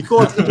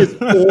 Because it is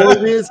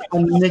always a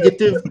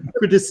negative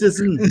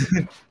criticism,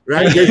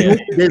 right?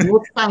 There's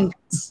no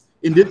thanks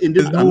in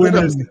this.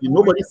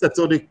 Nobody sets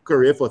out a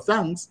career for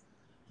thanks.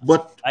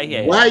 But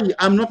why?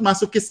 I'm not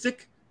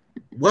masochistic.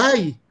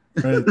 Why?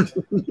 Right.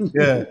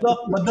 Yeah.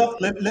 Doc,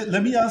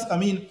 let me ask. I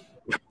mean,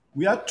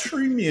 we have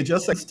three major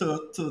things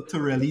to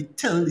really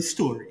tell the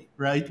story,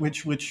 right?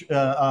 Which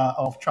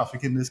of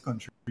traffic in this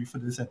country for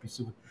this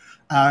episode.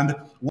 And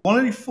one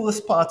of the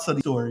first parts of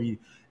the story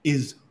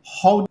is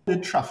how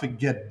did traffic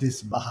get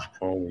this bad,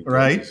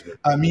 right?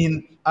 I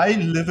mean, I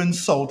live in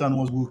South and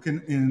was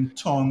working in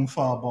town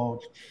for about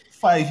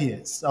 5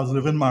 years. I was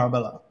living in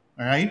Marabella,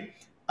 all right?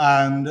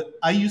 And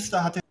I used to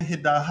have to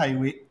hit that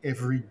highway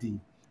every day.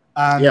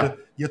 And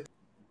you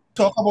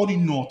talk about the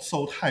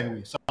north-south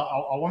highway. So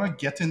I want to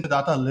get into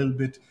that a little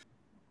bit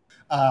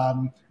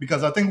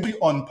because I think we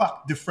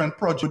unpack different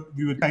projects.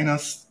 We would kind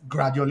of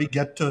gradually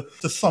get to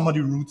some of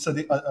the roots of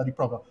the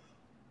problem.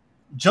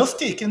 Just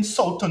taking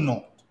south to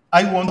north.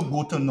 I want to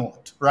go to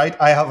north, right?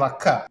 I have a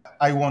car.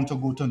 I want to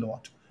go to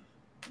north.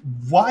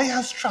 Why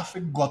has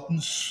traffic gotten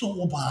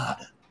so bad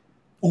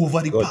over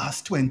the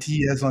past 20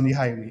 years on the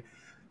highway?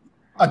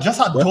 I just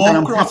had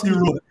dog cross the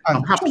road.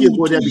 I'm happy you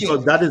go there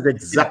because that is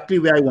exactly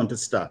where I want to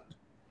start,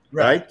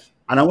 right?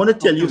 And I want to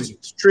tell you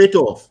straight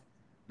off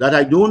that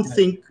I don't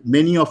think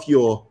many of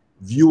your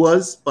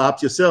viewers,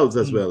 perhaps yourselves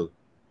as well,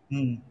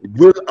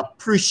 will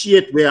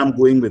appreciate where I'm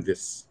going with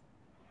this.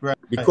 Right.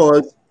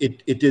 Because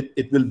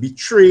it will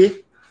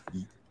betray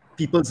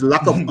people's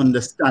lack of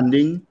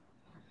understanding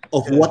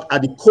of what are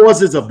the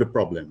causes of the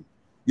problem.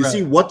 You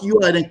see, what you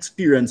are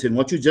experiencing,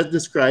 what you just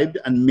described,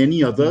 and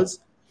many others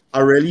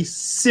are really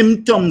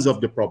symptoms of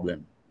the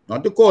problem,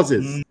 not the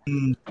causes.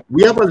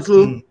 We have a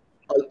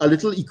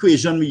little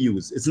equation we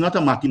use. It's not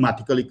a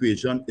mathematical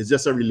equation, it's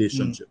just a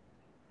relationship.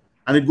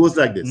 And it goes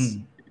like this.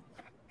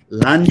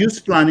 Land use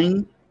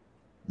planning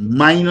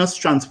minus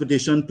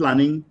transportation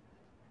planning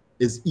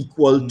is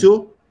equal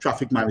to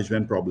traffic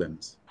management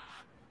problems.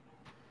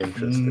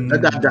 Interesting.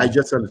 Let that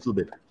digest a little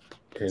bit.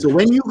 So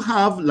when you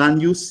have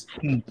land use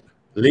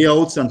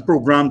layouts and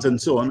programs and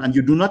so on, and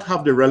you do not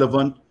have the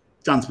relevant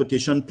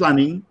transportation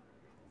planning,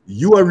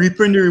 you are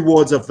reaping the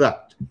rewards of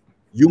that.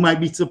 You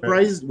might be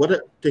surprised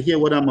to hear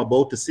what I'm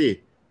about to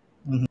say.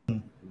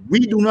 We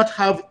do not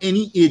have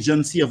any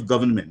agency of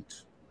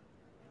government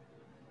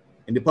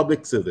in the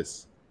public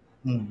service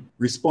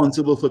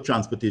responsible for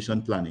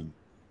transportation planning.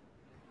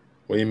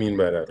 What do you mean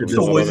by that?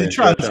 So is the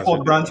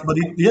transport branch, but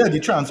the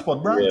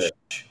transport branch.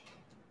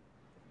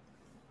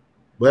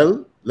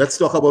 Well, let's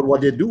talk about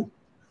what they do.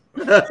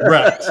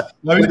 Right.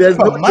 My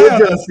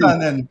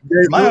understanding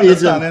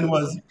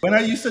was when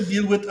I used to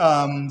deal with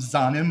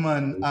Zanim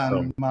and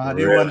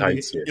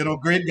Mahadev,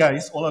 great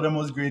guys. All of them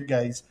was great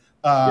guys.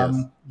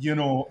 And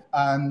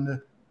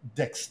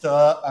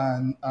Dexter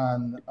and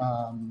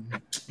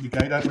the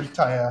guy that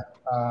retired,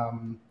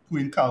 who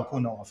in Calco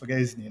now, I forget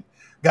his name,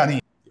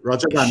 Ganesh.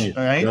 Roger Ganesh.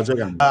 All right. Roger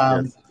Ganesh.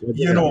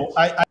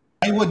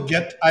 I would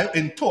get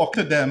and talk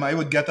to them. I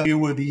would get away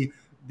with the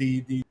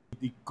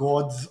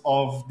gods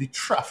of the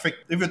traffic.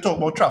 If you talk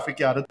about traffic,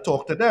 you had to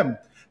talk to them.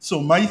 So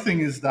my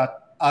thing is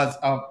that as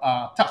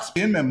a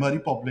taxpaying member of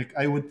the public,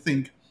 I would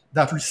think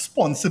that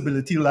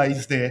responsibility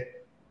lies there.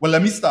 Well,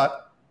 let me start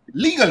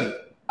legally.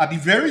 At the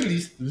very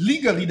least,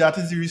 legally, that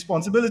is the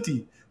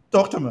responsibility.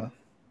 Talk to me.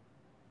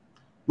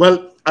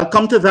 Well, I'll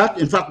come to that.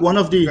 In fact, one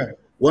of your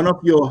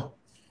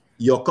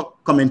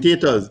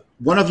commentators,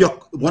 one of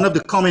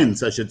the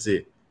comments, I should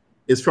say,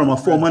 is from a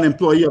former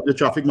employee of the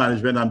traffic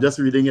management. I'm just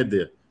reading it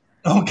there.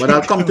 Okay. But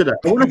I'll come to that.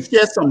 I want to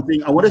share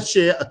something. I want to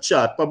share a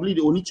chart, probably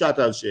the only chart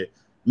I'll share.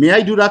 May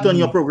I do that on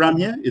your program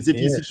here? Is it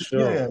easy? Sure.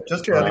 Yeah,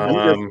 just share.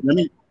 Let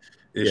me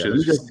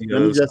just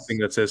thing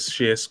that says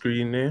share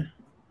screen there,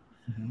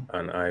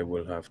 and I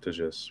will have to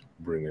just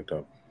bring it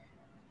up.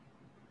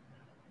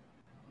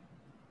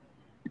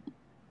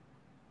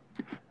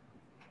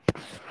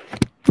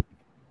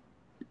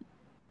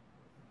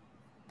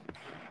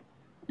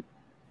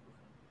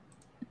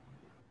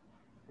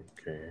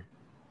 Okay.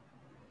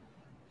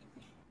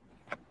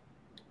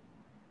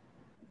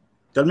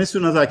 Tell me as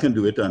soon as I can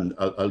do it, and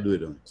I'll do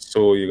it.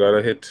 So you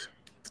gotta hit.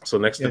 So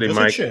next to the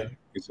mic,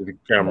 is the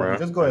camera.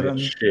 Just go ahead and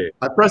share.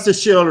 I pressed the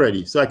share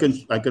already, so I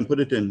can put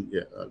it in.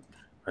 Yeah.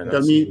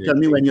 Tell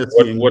me when you're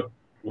seeing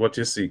what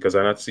you see, because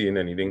I'm not seeing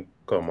anything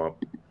come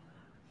up.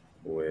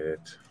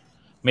 Wait.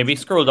 Maybe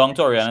scroll down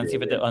to Orion and see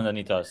if it's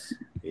underneath us.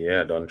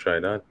 Yeah, don't try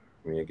that.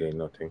 Me again,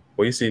 nothing.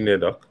 What you seeing there,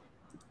 Doc?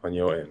 On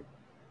your end?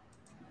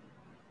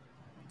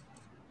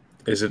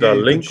 Is it a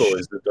link or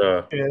is it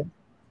a...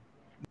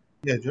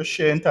 Yeah, just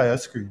share entire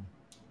screen.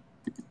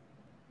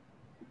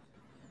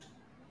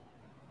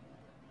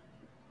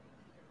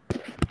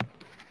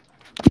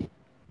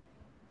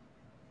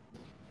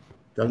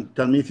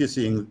 Tell me if you're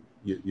seeing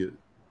you.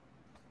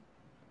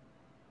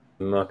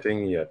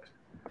 Nothing yet.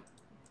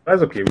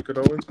 That's okay. We could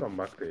always come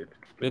back to it.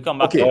 We'll come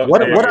back. Okay.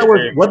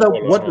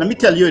 Let me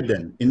tell you it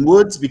then in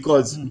words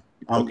because.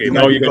 Okay.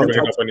 Now you can bring it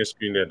up on your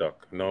screen there,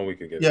 Doc. Now we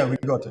can get. Yeah, we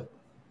got it.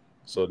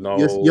 So now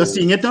you're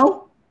seeing it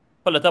now.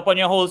 Pull it up on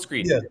your whole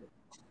screen. Yeah.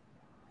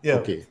 Yeah.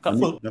 Okay.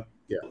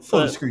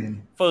 Full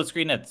screen. Full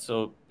screen it.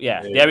 So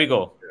yeah, there we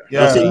go.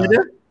 Yeah. You're seeing it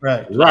there?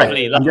 Right.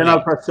 Lovely. And then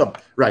I'll press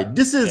stop. Right.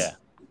 This is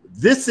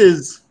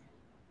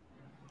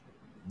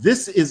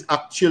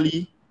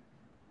actually.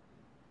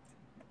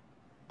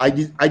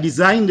 I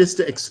designed this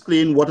to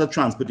explain what a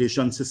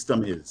transportation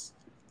system is.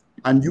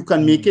 And you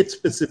can make it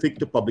specific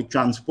to public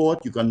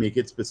transport. You can make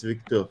it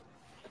specific to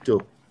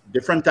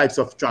different types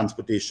of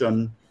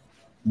transportation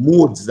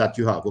modes that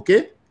you have,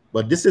 okay?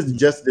 But this is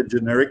just the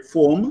generic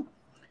form.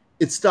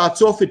 It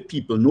starts off with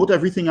people. Note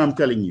everything I'm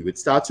telling you. It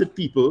starts with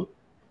people.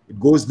 It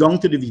goes down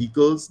to the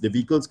vehicles. The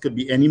vehicles could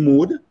be any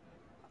mode.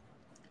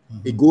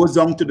 It goes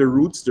down to the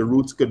routes. The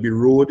routes could be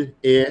road,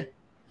 air,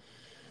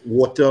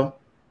 water,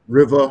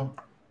 river,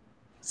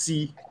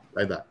 sea,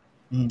 like that.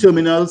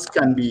 Terminals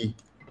can be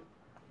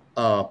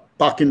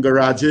parking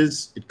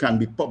garages. It can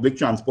be public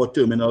transport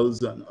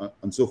terminals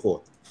and so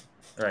forth.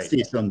 Right.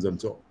 Stations and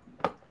so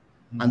on.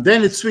 And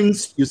then it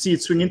swings, you see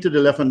it swinging to the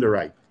left and the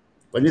right.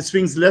 When it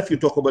swings left, you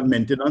talk about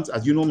maintenance.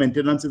 As you know,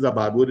 maintenance is a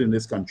bad word in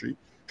this country.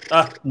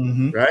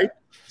 Right?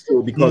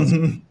 So because,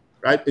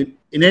 right,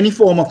 in any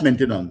form of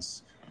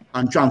maintenance,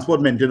 and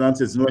transport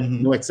maintenance is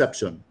no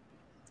exception.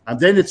 And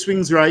then it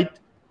swings right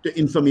to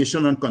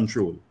information and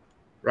control.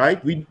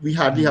 Right? We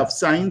hardly have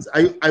signs.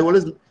 I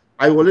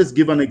always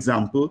give an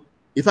example.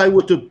 If I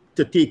were to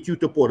take you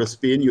to Port of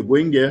Spain, you're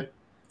going there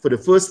for the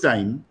first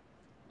time,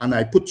 and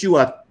I put you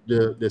at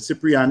the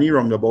Cipriani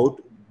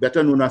roundabout,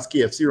 better known as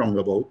KFC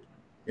roundabout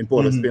in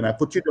Port of Spain. I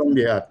put you down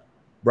there at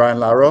Brian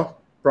Lara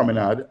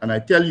Promenade, and I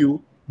tell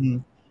you,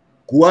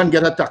 go and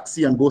get a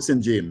taxi and go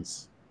St.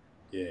 James.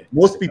 Yeah.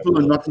 Most people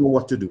will not know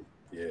what to do.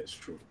 Yeah, it's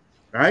true.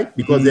 Right?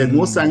 Because there's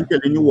no sign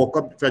telling you walk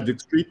up Frederick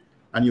Street,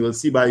 and you will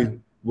see by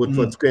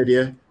Woodford Square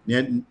there,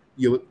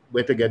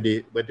 where to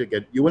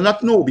get. You will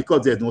not know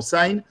because there's no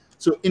sign.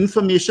 So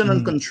information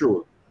and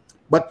control.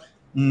 But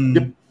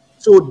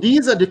so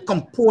these are the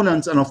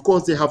components, and of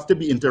course they have to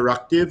be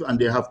interactive and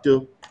they have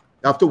to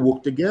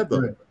work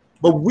together. Right.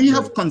 But we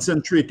have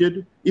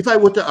concentrated. If I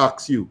were to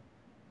ask you,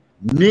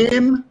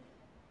 name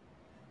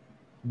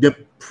the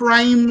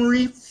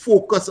primary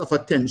focus of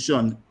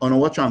attention on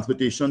our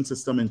transportation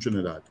system in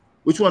Trinidad,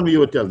 which one will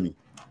you tell me?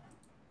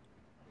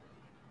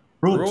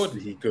 Road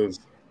vehicles.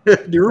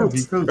 The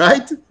routes,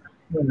 right?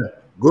 Yeah.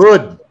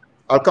 Good.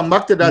 I'll come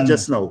back to that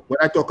just now when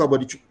I talk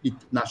about the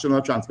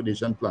National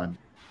Transportation Plan.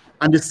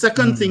 And the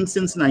second thing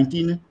since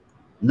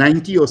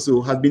 1990 or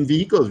so has been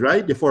vehicles,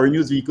 right? The foreign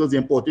use vehicles, the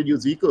imported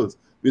use vehicles.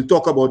 We'll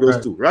talk about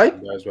those too, right?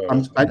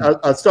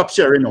 I'll stop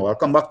sharing now. I'll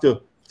come back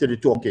to the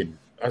talking.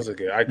 That's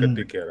okay. I can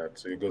take care of that.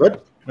 So you go.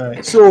 Good.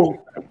 Right.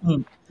 So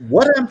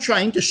what I'm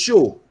trying to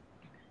show,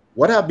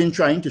 what I've been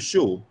trying to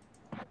show,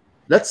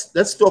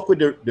 let's talk with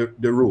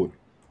the road.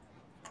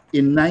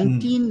 In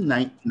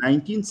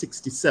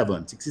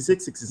 1967,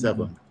 66,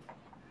 67,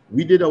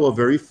 we did our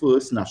very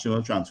first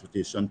national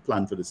transportation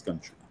plan for this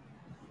country,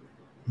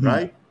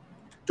 right?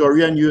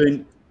 Tori and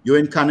you're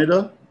in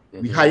Canada.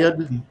 We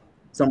hired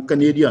some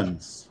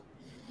Canadians.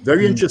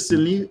 Very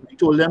interestingly, we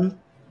told them,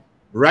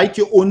 write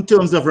your own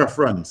terms of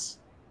reference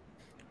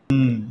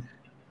to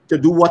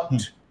do what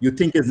you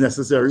think is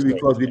necessary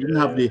because we didn't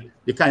have the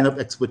kind of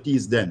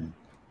expertise then.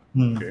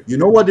 You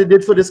know what they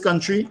did for this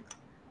country?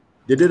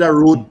 They did a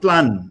road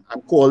plan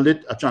and called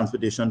it a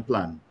transportation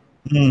plan.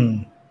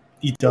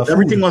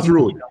 Everything was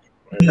road.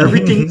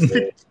 Everything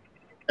fit.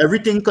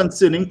 Everything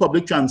concerning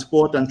public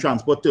transport and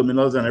transport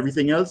terminals and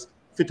everything else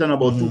fit on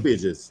about 2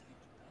 pages.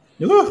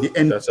 The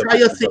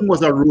entire thing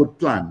was a road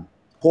plan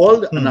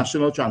called a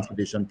National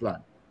Transportation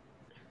Plan.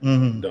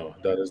 No,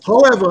 that is.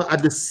 However,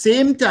 at the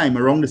same time,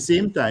 around the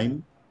same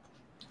time,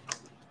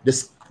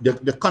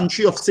 the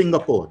country of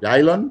Singapore, the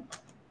island,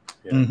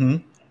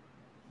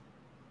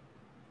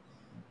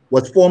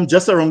 was formed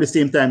just around the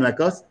same time like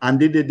us, and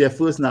they did their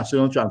first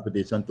national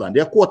transportation plan.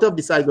 They're a quarter of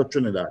the size of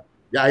Trinidad.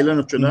 The island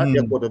of Trinidad,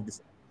 they're a quarter of the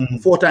size.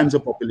 4 times the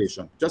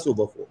population, just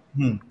over 4.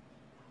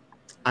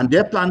 And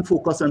their plan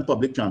focused on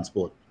public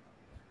transport.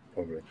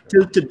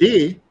 Till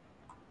today,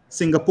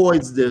 Singapore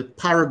is the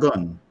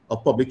paragon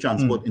of public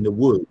transport in the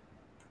world.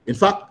 In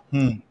fact,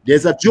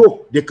 there's a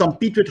joke. They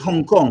compete with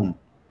Hong Kong.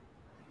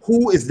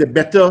 Who is the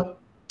better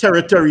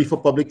territory for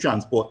public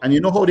transport? And you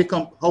know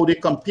how they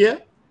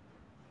compare?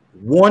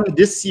 One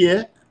this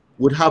year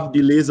would have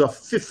delays of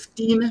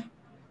 15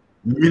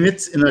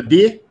 minutes in a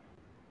day,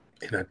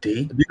 In a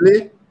day?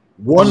 Delay.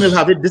 One will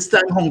have it. This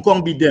time Hong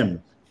Kong beat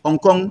them. Hong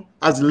Kong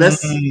has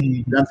less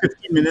than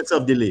 15 minutes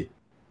of delay.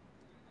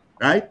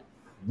 Right?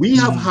 We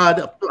have had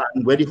a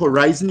plan where the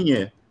horizon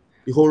year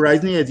is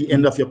the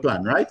end of your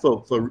plan, right?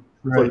 For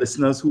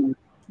listeners who are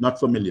not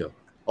familiar.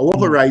 Our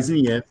horizon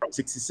year from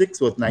 66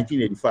 was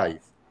 1985.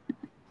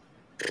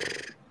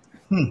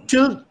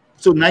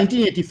 So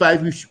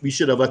 1985, we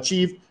should have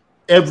achieved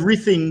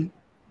everything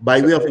by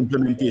way of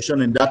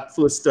implementation in that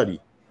first study.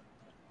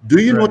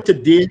 Do you know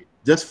today,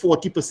 just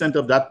 40%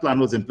 of that plan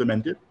was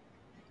implemented?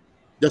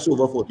 Just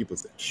over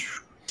 40%.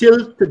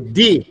 Till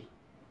today,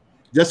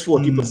 just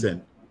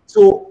 40%.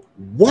 So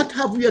what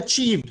have we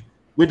achieved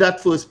with that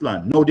first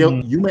plan? Now,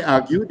 you may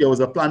argue there was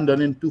a plan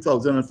done in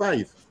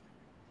 2005.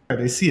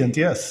 I see it,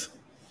 yes.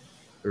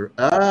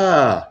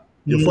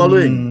 You're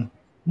following.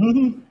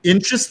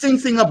 Interesting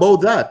thing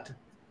about that,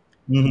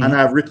 and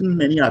I've written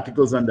many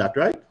articles on that,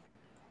 right?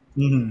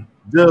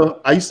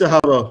 I used to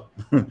have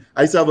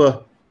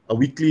a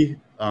weekly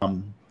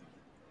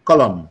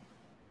column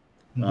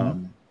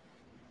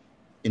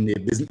in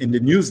the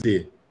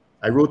Newsday.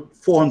 I wrote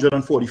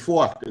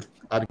 444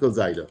 articles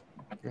either.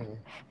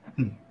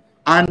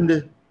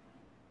 And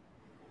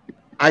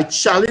I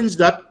challenged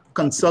that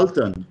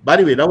consultant. By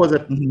the way, that was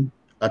a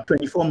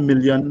 24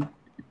 million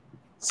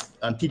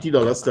TT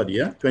dollar study,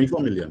 yeah?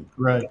 24 million.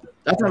 Right.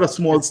 That's not a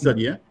small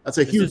study, yeah? That's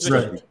a huge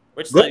study.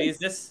 Which study is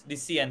this? The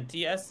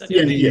CNTS study?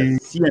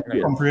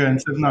 CNTS.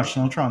 Comprehensive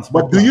National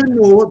Transport. But do you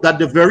know that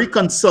the very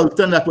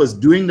consultant that was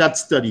doing that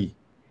study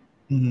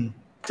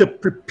to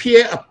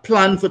prepare a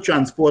plan for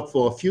transport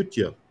for a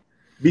future,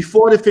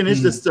 before they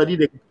finished the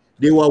study,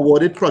 they were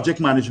awarded project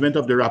management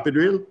of the Rapid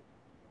Rail?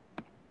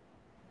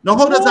 Now,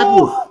 how does that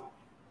work?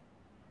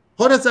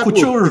 How does that work?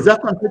 Is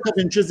that conflict of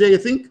interest there, you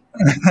think?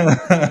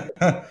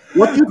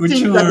 What do you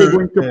think that they're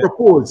going to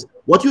propose?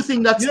 What do you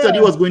think that study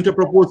was going to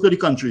propose to the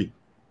country?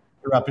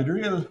 Rapid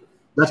Rail.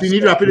 That we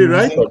need Rapid Rail,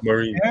 right?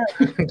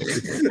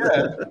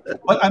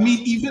 But I mean,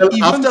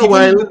 even after a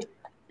while,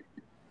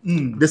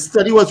 the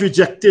study was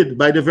rejected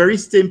by the very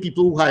same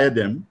people who hired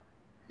them.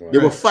 They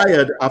were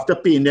fired after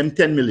paying them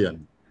 10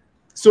 million.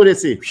 So they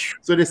say.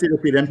 So they say they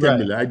pay them 10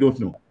 million. I don't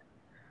know.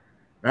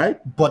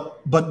 Right? But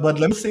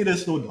let me say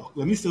this though, Doc.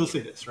 Let me still say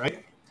this,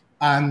 right?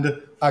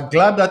 And I'm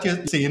glad that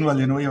you're saying, well,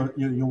 you know,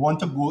 you want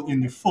to go in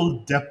the full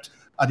depth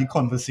of the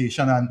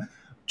conversation. And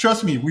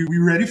trust me,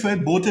 we're ready for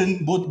it, both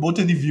in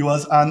the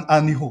viewers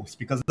and the host,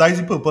 because that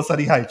is the purpose of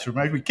the Heights Room,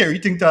 right? We carry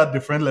things to a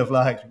different level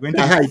of height. We're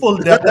going to full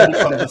depth of the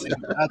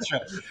conversation. That's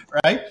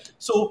right.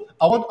 So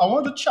I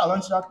want to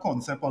challenge that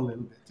concept a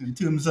little bit in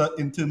terms of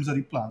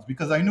the plans,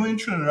 because I know in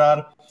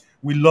Trinidad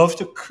we love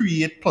to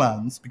create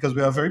plans because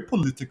we are a very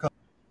political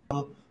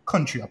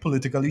country, a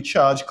politically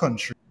charged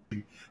country.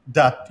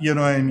 That, you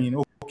know what I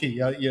mean? Okay,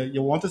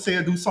 you want to say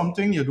you do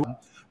something, you do.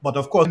 But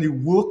of course, when the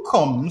work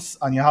comes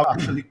and you have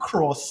actually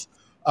cross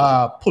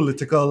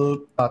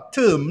political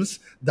terms,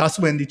 that's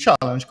when the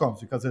challenge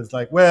comes, because it's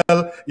like, well,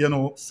 you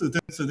know,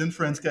 certain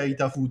friends can eat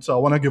our food, so I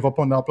want to give up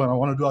on that plan. I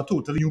want to do a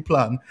totally new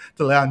plan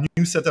to let a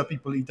new set of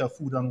people eat our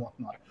food and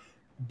whatnot.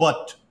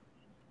 But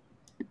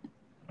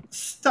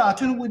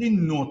starting with the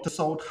North to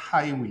South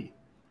Highway,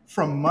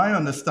 from my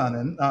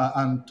understanding,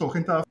 and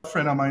talking to a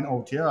friend of mine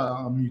out here,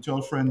 a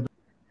mutual friend,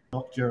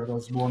 Dr. Jared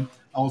Osborne,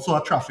 also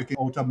a trafficking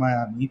out of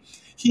Miami,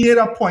 he had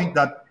a point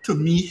that to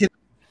me hit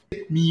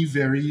me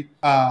very,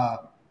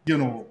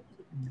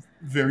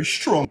 very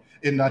strong,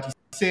 in that he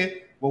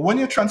said, well, when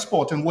you're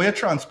transporting, where you're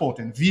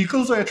transporting,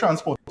 vehicles or you're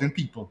transporting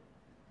people?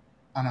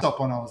 And I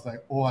stopped and I was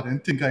like, oh, I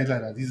didn't think I'd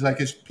like that. He's like,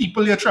 it's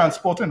people you're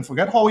transporting.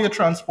 Forget how you're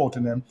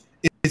transporting them.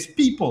 It's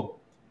people.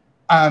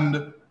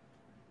 And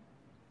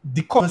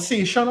the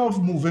conversation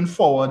of moving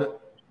forward,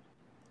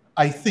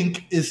 I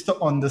think, is to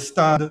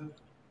understand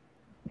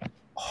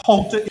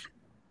how to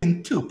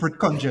interpret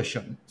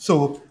congestion.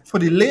 So for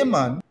the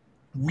layman,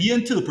 we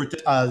interpret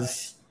it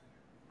as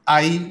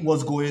I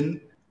was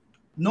going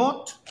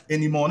north in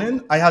the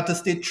morning. I had to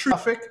stay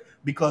traffic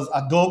because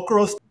a dog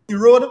crossed the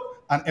road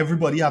and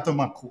everybody had to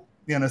macro.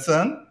 You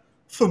understand?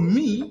 For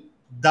me,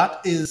 that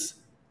is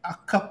a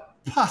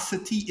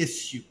capacity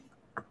issue.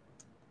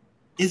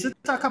 Is it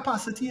a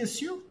capacity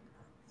issue?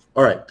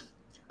 All right,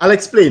 I'll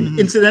explain.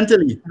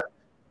 Incidentally,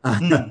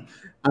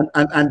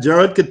 and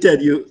Gerard could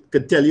tell you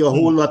a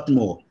whole lot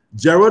more.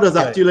 Gerard was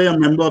actually a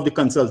member of the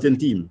consulting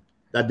team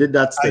that did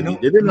that study.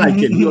 They didn't like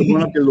it. He was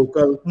one of the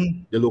local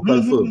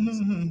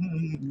firms,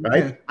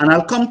 right? And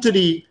I'll come to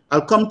the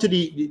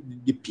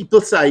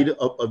people side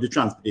of the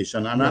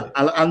transportation, and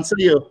I'll answer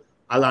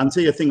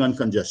your thing on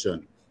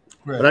congestion.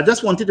 Right. But I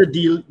just wanted to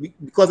deal,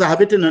 because I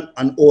have it in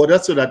an order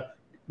so that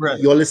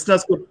your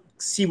listeners could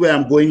see where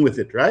I'm going with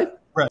it, right?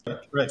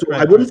 So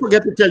I wouldn't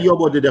forget to tell you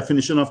about the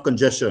definition of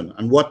congestion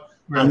and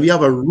and we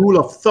have a rule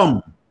of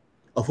thumb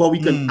of how we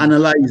can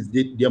analyze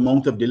the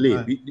amount of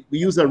delay. We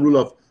use a rule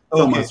of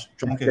thumb as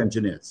traffic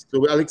engineers.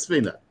 So I'll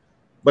explain that.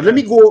 But let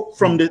me go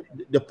from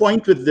the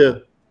point with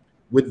the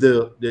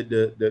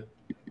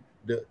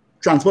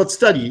transport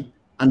study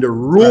and the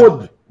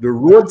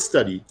road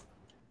study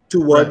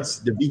towards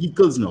the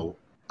vehicles now.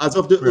 as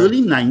of the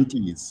early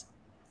 90s,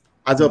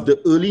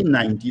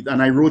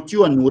 and I wrote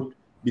you a note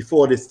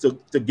before this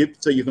to give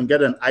so you can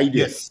get an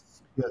idea.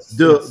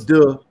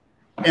 The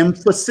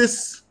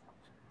emphasis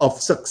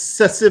of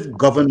successive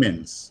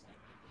governments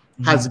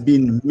has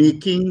been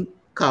making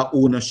car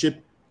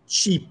ownership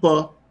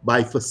cheaper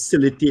by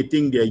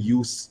facilitating their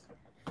use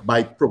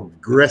by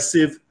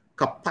progressive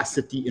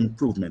capacity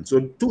improvement.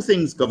 So two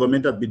things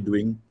government have been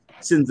doing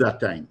since that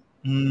time.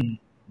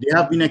 They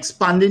have been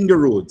expanding the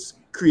roads,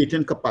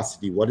 creating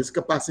capacity. What is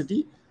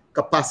capacity?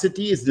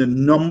 Capacity is the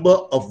number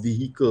of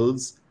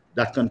vehicles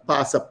that can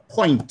pass a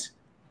point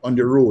on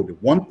the road.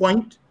 One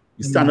point,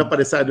 you stand up at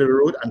the side of the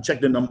road and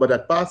check the number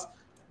that pass,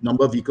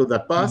 number of vehicles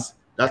that pass.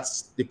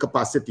 That's the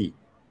capacity.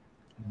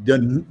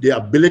 The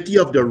ability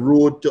of the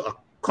road to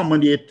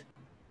accommodate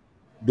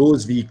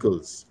those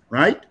vehicles,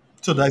 right?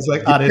 So that's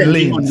like added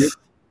lanes.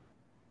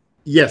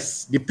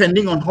 Yes,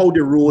 depending on how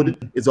the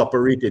road is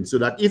operated. So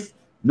that if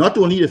not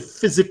only the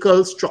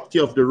physical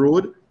structure of the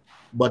road,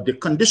 but the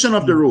condition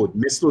of the road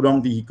may slow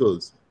down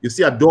vehicles. You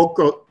see a dog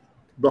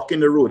blocking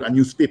the road, a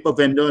newspaper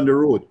vendor on the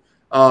road,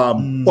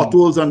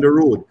 potholes on the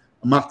road,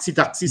 a maxi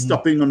taxi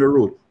stopping on the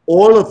road.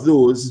 All of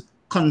those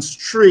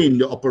constrain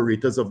the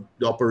operations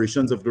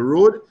of the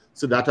road,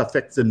 so that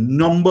affects the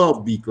number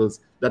of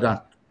vehicles that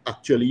are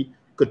actually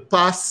could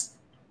pass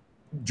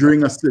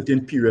during a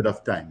certain period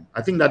of time.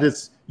 I think that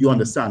is, you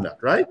understand that,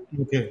 right?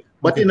 Okay.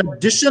 But in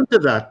addition to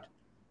that,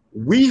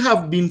 we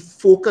have been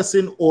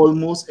focusing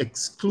almost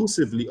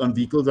exclusively on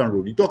vehicles on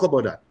road. We talk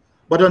about that.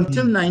 But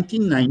until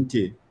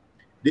 1990,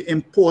 the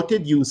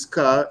imported used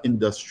car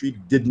industry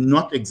did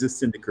not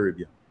exist in the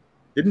Caribbean.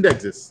 Didn't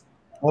exist.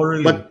 Oh,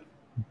 really? But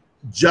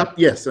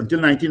yes,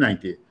 until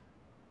 1990.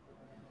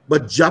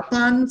 But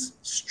Japan's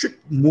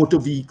strict motor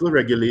vehicle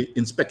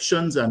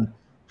inspections and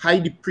high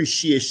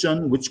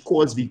depreciation, which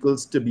caused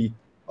vehicles to be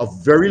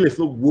of very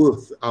little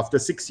worth after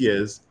 6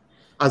 years,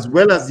 as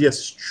well as their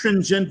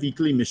stringent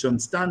vehicle emission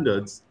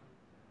standards,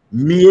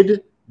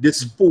 made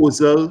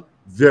disposal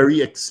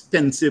very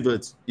expensive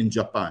in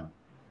Japan.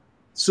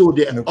 So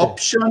the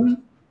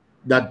option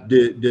that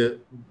the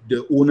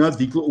owners,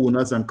 vehicle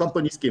owners and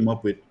companies came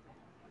up with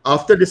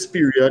after this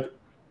period,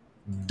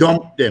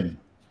 dumped them.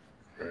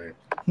 Right.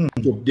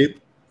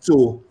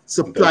 So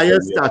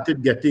suppliers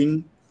started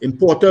getting,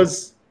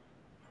 importers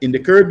in the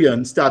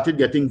Caribbean started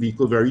getting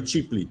vehicles very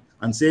cheaply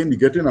and saying, we're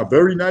getting a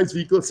very nice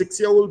vehicle,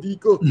 6-year-old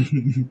vehicle.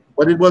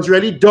 But it was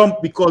really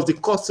dumped because the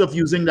cost of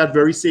using that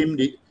very same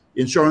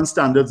insurance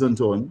standards and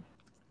so on,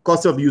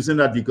 cost of using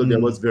that vehicle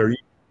there was very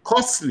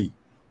costly,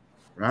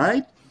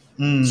 right?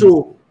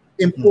 So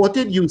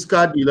imported used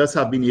car dealers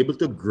have been able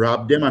to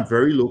grab them at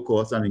very low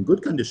cost and in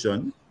good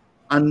condition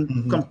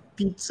and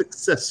compete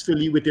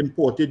successfully with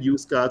imported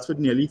used cars for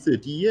nearly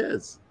 30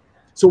 years.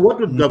 So what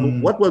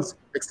was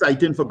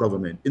exciting for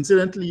government?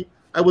 Incidentally,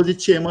 I was the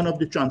chairman of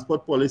the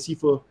transport policy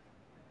for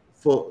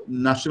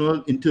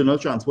National Internal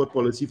Transport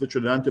Policy for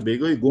Trinidad and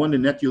Tobago. You go on the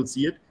net, you'll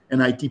see it,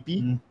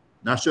 NITP,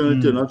 National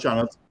Internal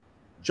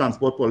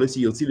Transport Policy,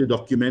 you'll see the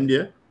document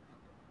there.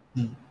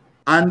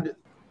 And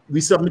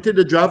we submitted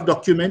the draft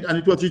document and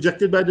it was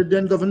rejected by the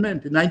then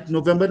government in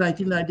November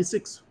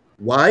 1996.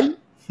 Why?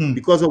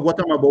 Because of what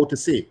I'm about to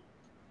say.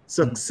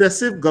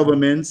 Successive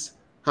governments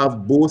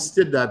have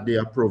boasted that they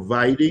are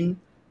providing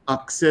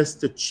access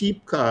to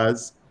cheap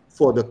cars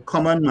for the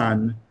common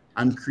man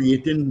and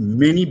creating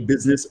many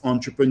business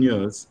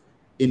entrepreneurs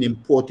in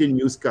importing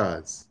used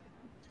cars,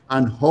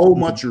 and how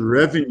much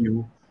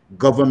revenue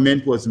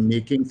government was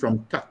making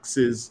from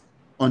taxes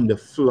on the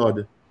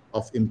flood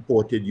of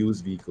imported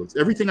used vehicles.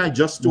 Everything I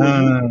just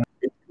told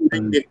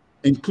you,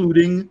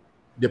 including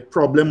the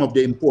problem of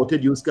the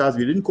imported used cars.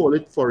 We didn't call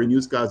it foreign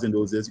used cars in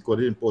those days. We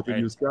called it imported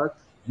used cars.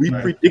 We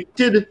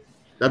predicted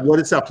that what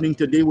is happening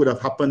today would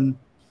have happened,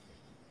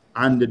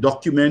 and the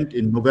document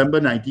in November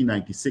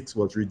 1996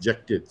 was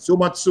rejected. So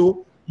much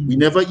so, we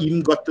never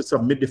even got to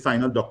submit the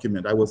final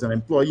document. I was an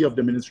employee of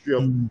the Ministry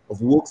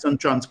of Works and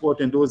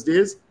Transport in those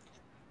days.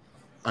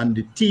 And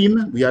the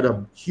team, we had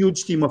a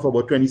huge team of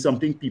about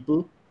 20-something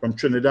people from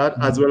Trinidad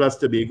as well as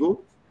Tobago.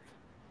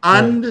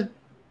 And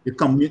the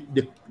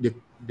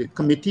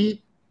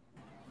committee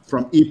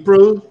from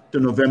April to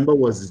November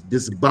was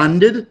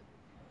disbanded,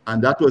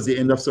 and that was the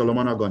end of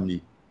Solomon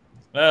Agondi.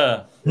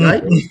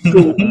 Right?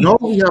 So now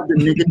we have the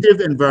negative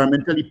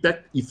environmental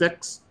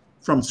effects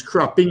from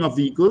scrapping of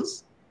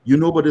vehicles. You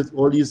know about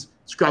all these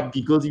scrap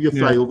vehicles. If you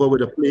fly over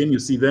with a plane, you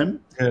see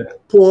them.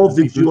 Poor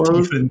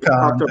visual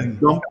part of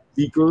dump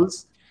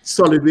vehicles.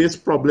 Solid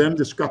waste problems,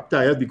 the scrap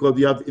tires, because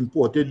we have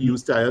imported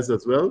used tires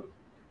as well.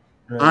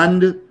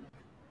 And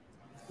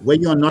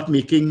when you're not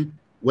making,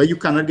 where you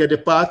cannot get the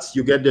parts,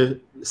 you get the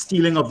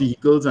stealing of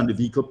vehicles and the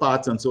vehicle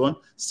parts and so on,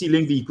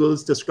 stealing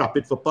vehicles to scrap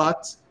it for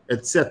parts,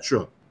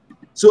 etc.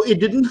 So it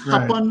didn't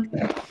happen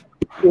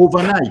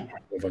overnight.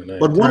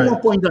 But one more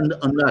point on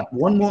that,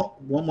 one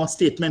more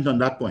statement on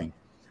that point.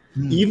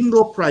 Even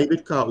though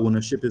private car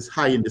ownership is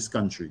high in this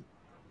country,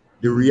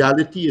 the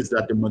reality is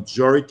that the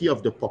majority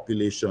of the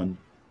population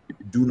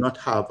do not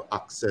have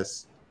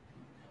access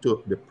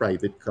to the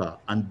private car.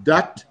 And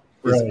that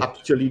is Right.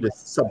 actually the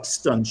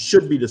substance,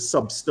 should be the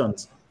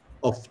substance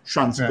of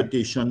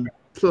transportation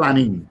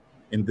planning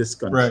in this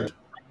country. Right.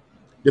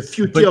 The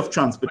future of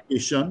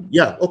transportation.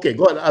 Yeah, okay,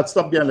 go ahead. I'll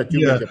stop there and let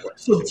you make your point.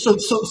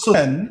 So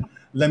then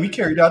let me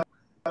carry that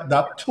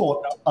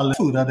thought a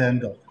little further then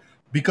though.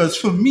 Because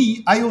for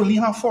me, I only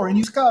have foreign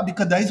use car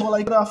because that is all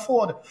I could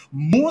afford.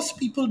 Most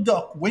people,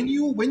 Doc, when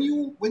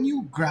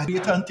you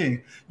graduate and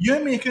thing,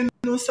 you're making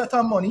no set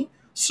of money.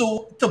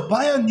 So to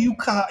buy a new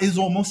car is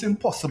almost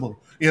impossible.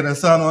 You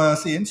understand what I'm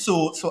saying?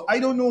 So I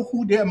don't know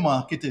who their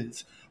market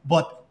is,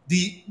 but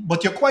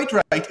you're quite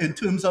right in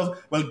terms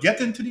of, well, get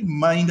into the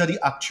mind of the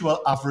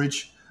actual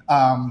average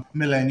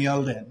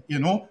millennial then. You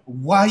know,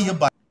 why you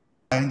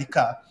buying the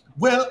car?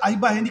 Well, I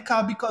buy in the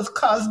car because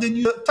cars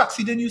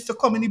taxi then used to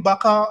come in the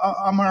back of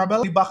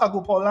Marabel, the back of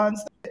Gopolands.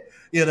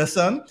 You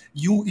understand?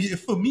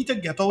 For me to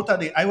get out of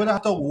there, I would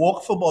have to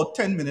walk for about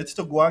 10 minutes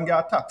to go and get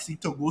a taxi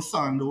to go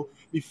Sando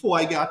before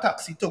I get a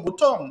taxi to go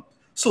town.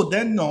 So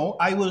then now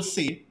I will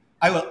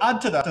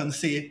add to that and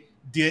say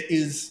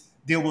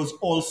there was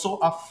also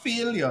a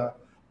failure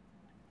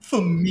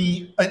for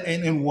me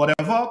in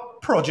whatever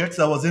projects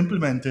that was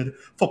implemented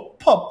for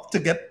pub to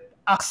get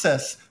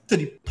access to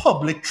the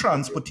public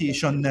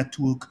transportation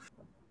network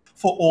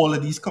for all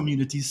of these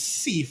communities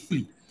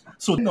safely.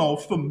 So now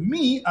for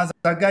me, as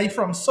a guy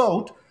from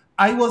South,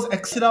 I was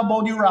excited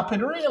about the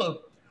rapid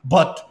rail.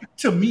 But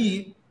to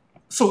me,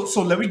 so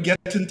let me get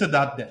into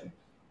that then.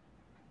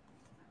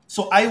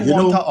 So I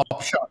want an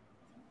option.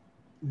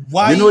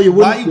 Why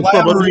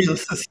rail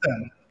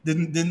system?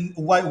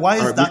 Why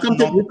is that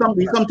not?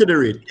 We come to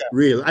the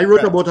rail. I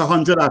wrote about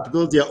 100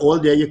 articles. They're all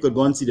there. You could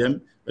go and see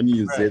them and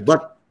use it.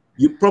 But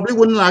you probably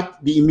wouldn't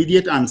like the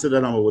immediate answer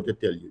that I'm about to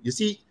tell you. You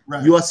see,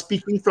 you are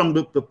speaking from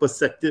the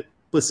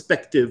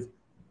perspective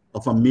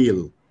of a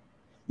male.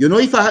 You know,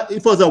 if I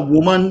was a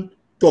woman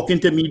talking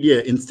to me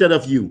there instead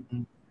of you,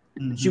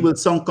 she will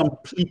sound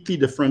completely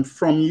different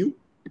from you.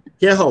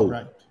 Hear how?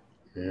 Right.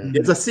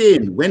 There's a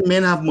saying: when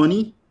men have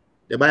money,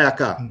 they buy a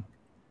car.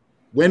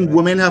 When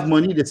women have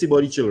money, they see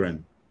body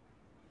children.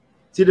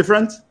 See the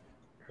difference?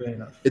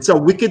 It's a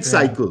wicked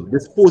cycle.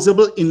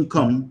 Disposable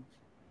income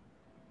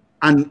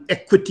and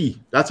equity.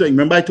 That's why,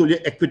 remember I told you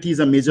equity is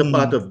a major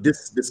part of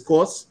this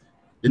discourse.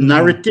 The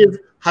narrative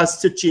has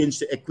to change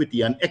to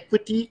equity. And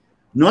equity,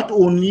 not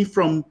only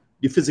from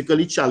the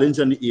physically challenged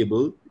and the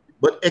able,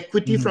 but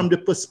equity from the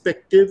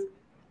perspective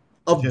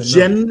of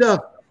gender.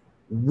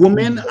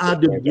 Women are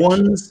the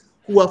ones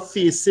who are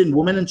facing,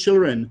 women and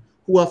children,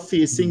 who are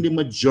facing the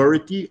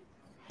majority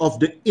of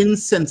the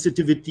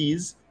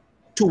insensitivities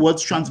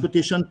towards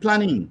transportation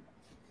planning.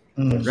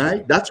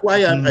 Right? That's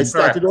why I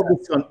started off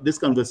this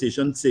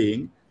conversation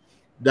saying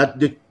that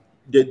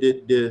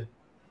the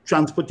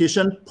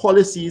transportation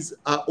policies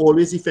are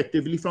always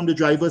effectively from the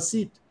driver's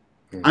seat.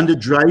 And the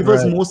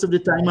drivers most of the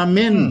time are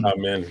men.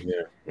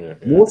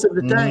 Most of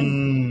the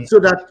time. So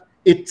that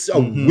it's a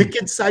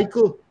wicked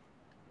cycle.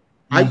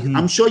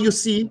 I'm sure you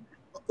see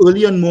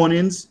early on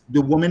mornings,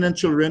 the women and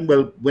children,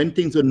 well, when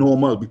things were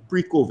normal,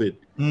 pre-COVID,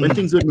 when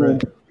things were normal,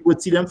 you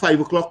would see them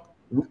 5 o'clock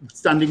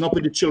standing up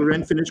with the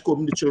children, finish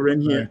combing the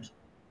children here.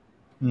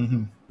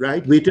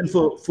 Right? Waiting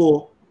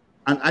for,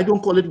 and I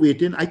don't call it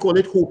waiting, I call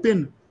it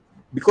hoping.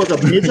 Because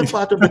a major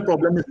part of the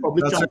problem is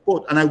public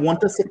transport. And I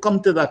want us to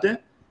come to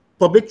that.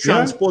 Public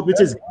transport,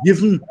 which is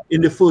given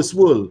in the first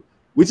world,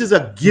 which is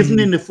a given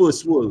in the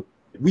first world.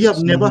 We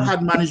have never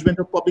had management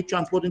of public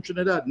transport in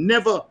Trinidad.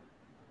 Never.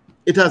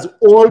 It has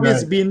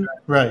always been.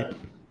 Right.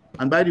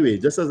 And by the way,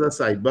 just as a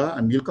sidebar,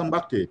 and we'll come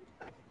back to it.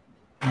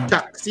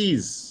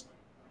 Taxis.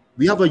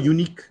 We have a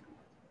unique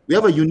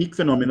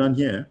phenomenon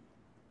here.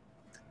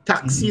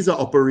 Taxis are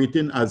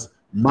operating as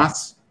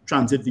mass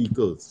transit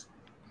vehicles.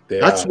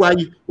 That's why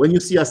when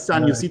you see a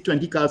stand, you see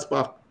 20 cars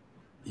parked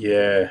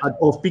at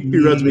off-peak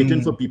periods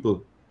waiting for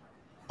people.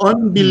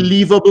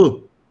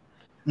 Unbelievable.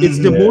 It's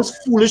the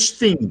most foolish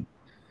thing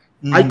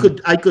I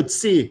could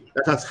say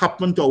that has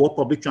happened to our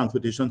public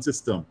transportation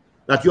system.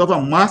 That you have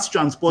a mass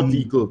transport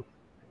vehicle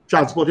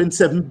transporting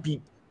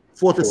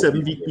 4 to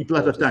 7 people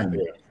at a time.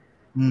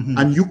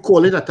 And you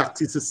call it a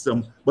taxi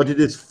system, but it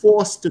is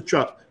forced to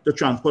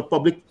transport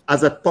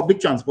as a public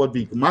transport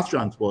vehicle, mass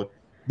transport,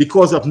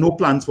 because of no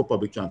plans for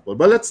public transport.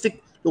 But let's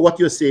stick to what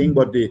you're saying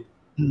about the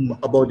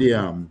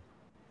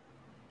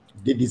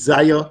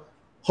desire.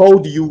 How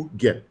do you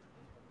get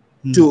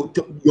to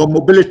your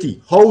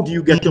mobility? How do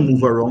you get to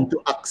move around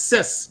to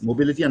access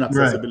mobility and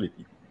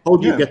accessibility? How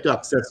do you get to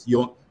access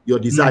your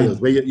desires,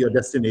 where your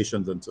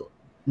destinations and so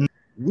on?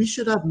 We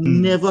should have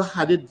never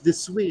had it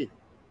this way.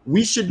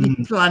 We should be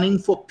planning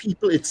for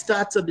people. It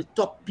starts at the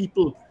top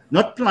people,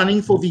 not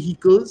planning for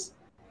vehicles,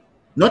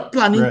 not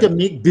planning to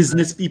make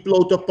business people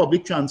out of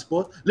public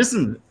transport.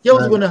 Listen, here's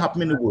what's going to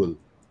happen in the world.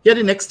 Here's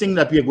the next thing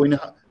that we are going to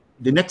have,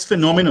 the next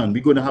phenomenon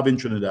we're going to have in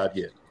Trinidad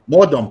here.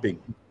 More dumping.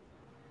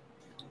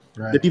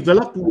 The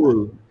developed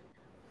world,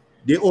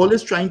 they're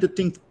always trying to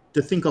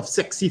think of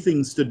sexy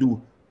things to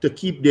do to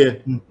keep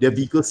their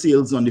vehicle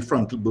sales on the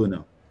front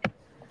burner.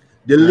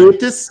 The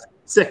latest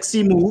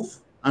sexy move,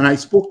 and I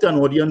spoke to an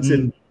audience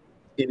in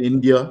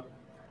India,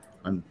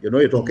 And you know,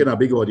 you're talking a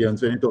big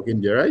audience when you talk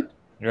India, right?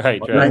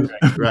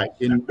 Right.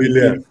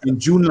 In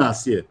June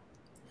last year.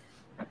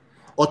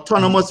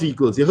 Autonomous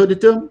vehicles. You heard the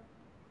term?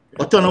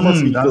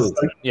 Autonomous vehicles.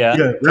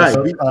 Right.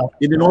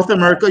 In North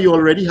America, you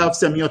already have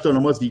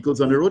semi-autonomous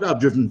vehicles on the road. I've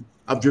driven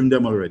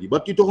them already.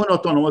 But you're talking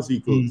autonomous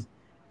vehicles.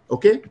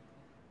 Okay?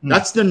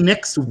 That's the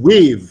next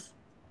wave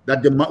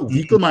that the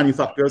vehicle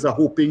manufacturers are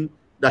hoping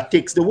that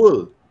takes the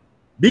world.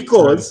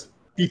 Because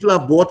people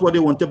have bought what they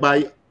want to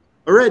buy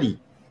already.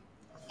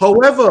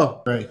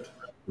 However,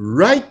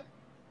 right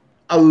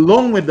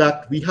along with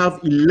that, we have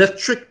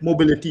electric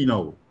mobility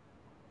now.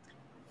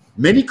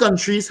 Many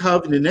countries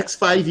have, in the next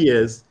 5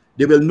 years,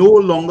 they will no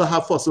longer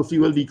have fossil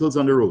fuel vehicles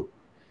on the road.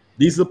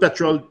 Diesel,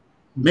 petrol,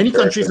 many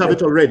countries have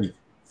it already.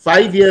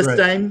 5 years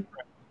time,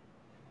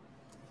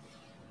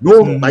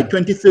 by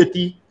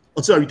 2030,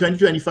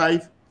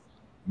 2025,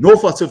 no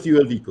fossil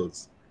fuel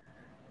vehicles.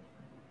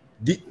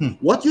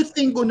 What do you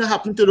think going to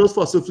happen to those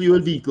fossil fuel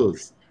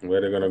vehicles?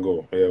 Where they're going to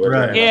go?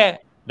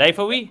 Die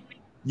for we.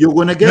 You're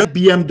going to get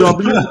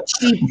BMW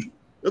cheap.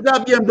 You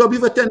got BMW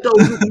for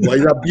 10,000. Why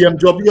is that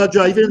BMW you're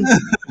driving?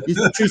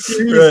 It's 3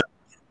 Series.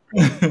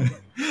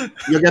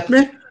 You get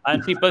me?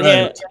 And people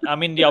here, I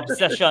mean, the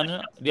obsession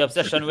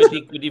with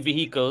the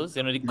vehicles,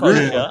 you know, the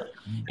culture,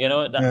 you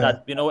know,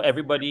 that you know,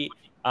 everybody,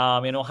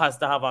 you know, has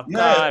to have a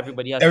car.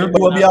 Everybody has to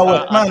be a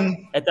wet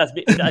man.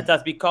 It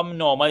has become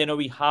normal. You know,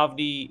 we have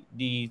these.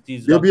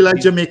 They'll be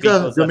like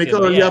Jamaica. Jamaica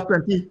already have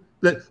plenty.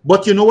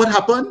 But you know what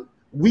happened?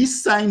 We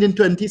signed in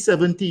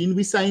 2017.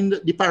 We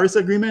signed the Paris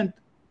Agreement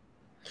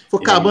for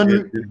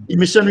carbon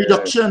emission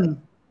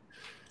reduction.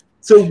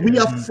 So we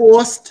are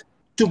forced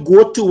to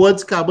go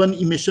towards carbon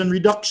emission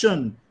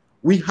reduction.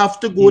 We have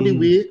to go the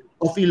way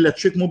of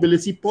electric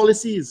mobility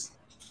policies.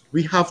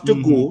 We have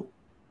to go.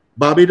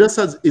 Barbados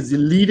is the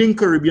leading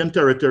Caribbean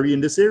territory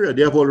in this area.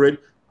 They have already,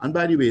 and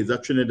by the way,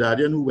 that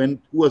Trinidadian who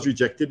was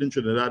rejected in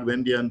Trinidad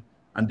went there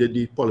and did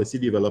the policy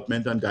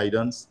development and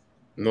guidance.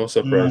 No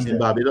surprise. In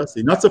Barbados.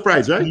 You're not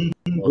surprised, right?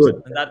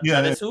 Good. And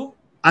that is who?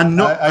 And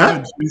no,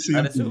 that is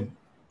who?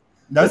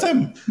 That's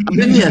him.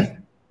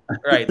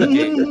 Right.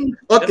 Okay.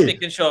 Just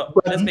making sure.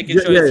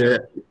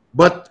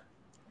 But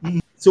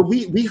so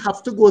we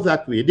have to go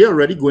that way. They're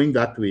already going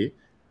that way.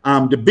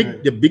 The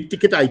big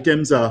ticket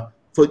items are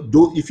for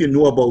those, if you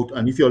know about,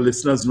 and if your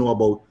listeners know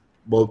about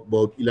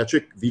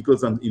electric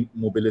vehicles and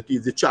mobility,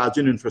 the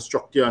charging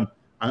infrastructure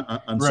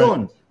and so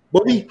on.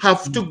 But we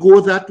have to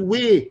go that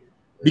way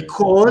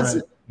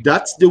because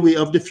that's the way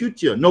of the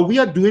future. Now we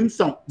are doing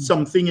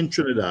something in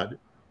Trinidad.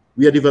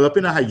 We are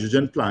developing a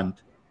hydrogen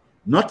plant,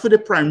 not for the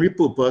primary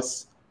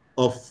purpose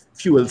of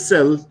fuel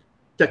cell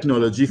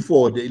technology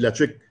for the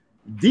electric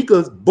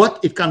vehicles, but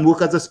it can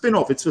work as a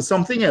spin-off. It's for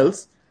something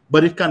else,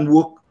 but it can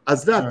work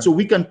as that. So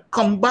we can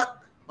come back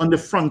on the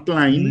front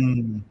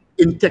line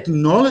in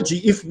technology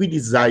if we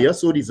desire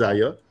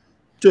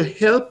to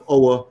help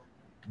our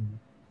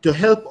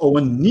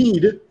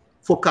need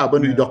for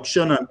carbon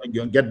reduction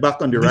and get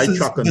back on the right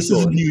track. And this so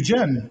is on. new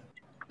gen.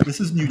 This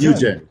is new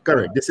gen.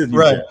 Correct. This is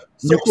new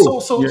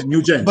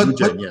gen. New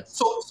gen.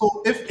 Yes.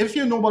 So if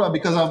you know about that,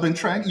 because I've been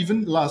trying,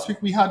 even last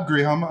week we had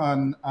Graham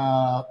and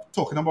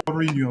talking about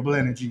renewable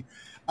energy.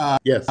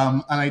 Yes.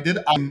 And I did,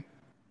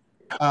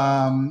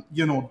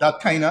 you know, that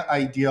kind of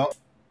idea of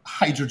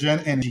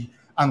hydrogen energy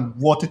and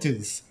what it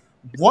is.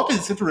 What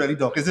is it really,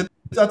 Doc? Is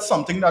that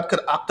something that could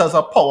act as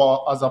a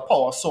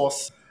power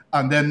source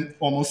and then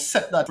almost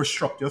set that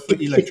infrastructure for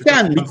electric? It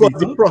can, because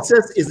the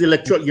process is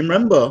electric. You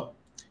remember,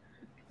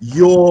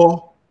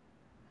 your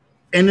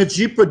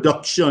energy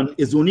production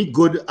is only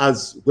good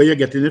as where you're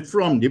getting it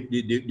from,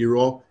 the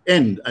raw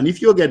end. And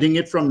if you're getting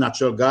it from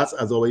natural gas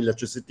as our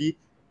electricity,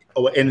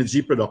 our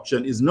energy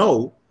production is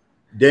now,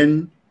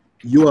 then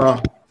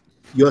you're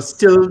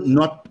still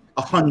not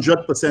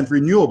 100%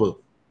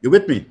 renewable. You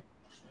with me?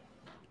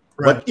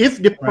 But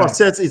if the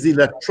process is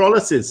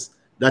electrolysis,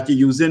 that you're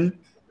using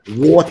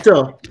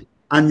water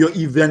and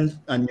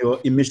your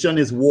emission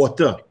is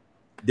water,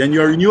 then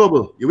you're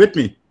renewable. You with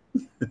me?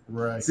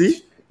 Right.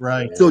 See?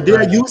 Right. So they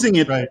are using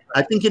it,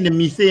 I think, in the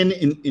methane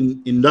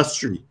in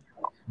industry.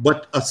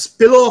 But a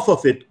spill-off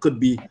of it could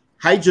be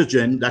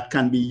hydrogen that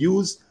can be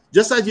used,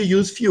 just as you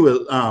use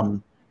fuel,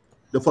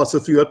 the fossil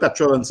fuel,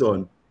 petrol, and so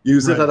on. You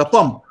use it at a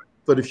pump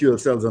for the fuel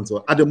cells and so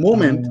on. At the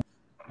moment,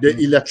 the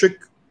electric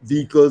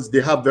vehicles,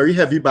 they have very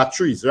heavy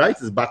batteries, right?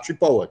 It's battery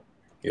powered,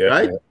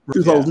 right?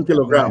 2,000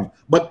 kilograms.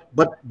 But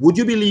would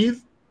you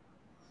believe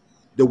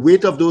the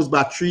weight of those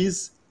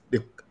batteries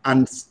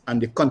and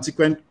the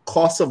consequent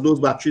cost of those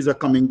batteries are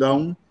coming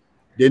down?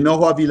 They now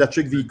have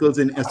electric vehicles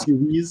in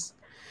SUVs.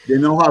 They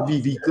now have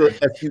vehicles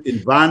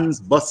in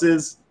vans,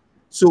 buses.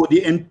 So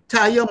the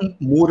entire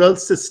modal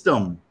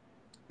system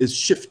is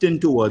shifting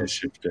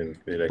towards.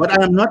 But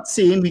I am not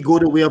saying we go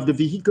the way of the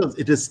vehicles.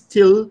 It is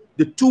still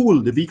the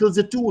tool. The vehicle is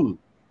a tool.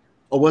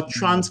 Our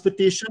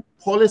transportation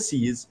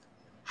policies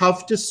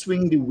have to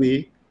swing the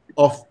way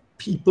of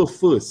people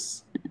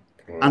first.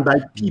 And by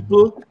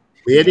people,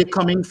 where they're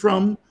coming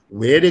from,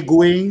 where they're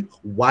going,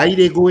 why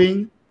they're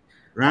going,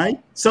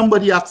 right?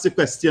 Somebody asked the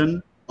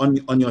question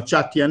on your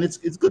chat here, and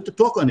it's good to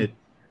talk on it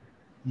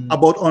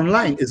about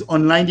online. Is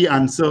online the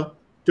answer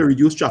to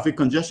reduce traffic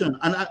congestion?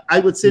 And I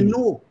would say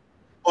no.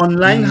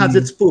 Online has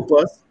its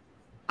purpose,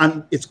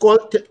 and it's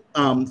called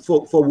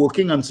for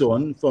working and so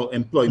on, for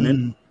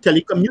employment,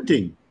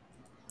 telecommuting.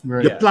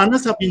 Right. The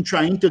planners have been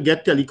trying to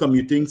get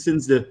telecommuting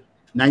since the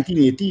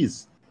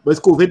 1980s, but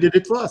COVID did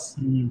it first,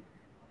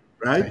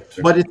 right?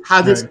 But it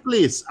has its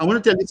place. I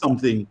want to tell you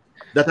something,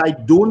 that I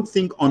don't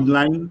think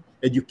online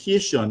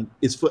education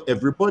is for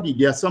everybody.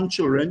 There are some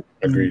children.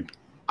 Agreed.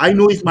 I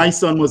know if my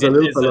son was a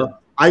little fella,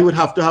 I would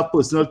have to have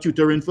personal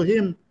tutoring for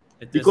him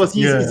because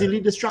he's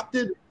easily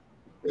distracted.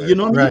 You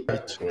know what I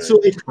mean? So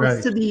it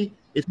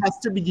has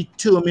to be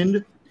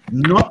determined,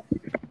 not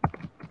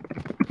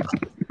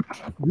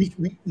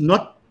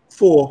not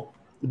for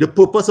the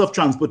purpose of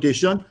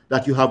transportation,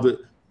 that you have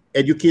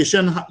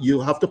education, you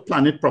have to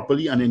plan it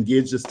properly and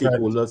engage the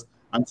stakeholders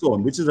and so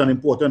on, which is an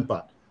important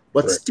part.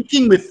 But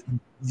sticking with,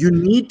 you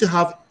need to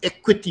have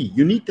equity.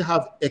 You need to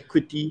have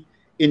equity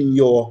in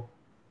your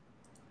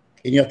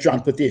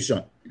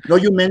transportation. Now,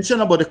 you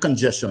mentioned about the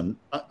congestion,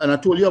 and I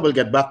told you I'll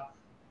get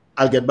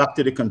back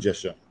to the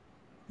congestion.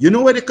 You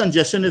know where the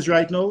congestion is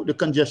right now? The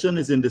congestion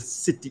is in the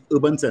city,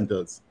 urban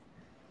centers.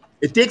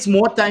 It takes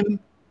more time.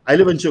 I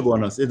live in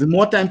Chaguanas. It's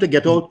more time to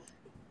get out,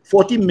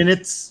 40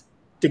 minutes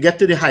to get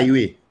to the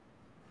highway.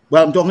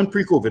 Well, I'm talking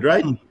pre-COVID,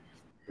 right?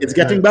 It's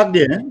getting back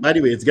there. By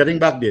the way, it's getting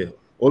back there.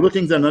 Although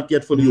things are not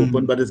yet fully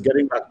open, but it's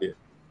getting back there.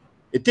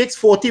 It takes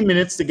 40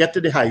 minutes to get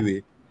to the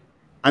highway,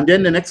 and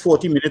then the next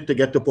 40 minutes to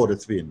get to Port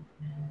of Spain.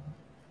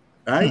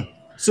 Right?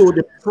 So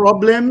the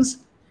problems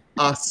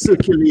are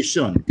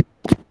circulation,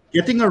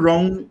 getting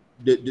around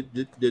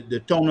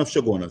the town of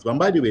Chaguanas. And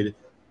by the way,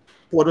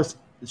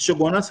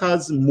 Chaguanas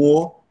has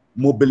more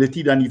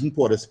mobility than even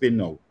Port of Spain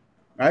now.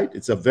 Right?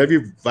 It's a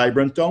very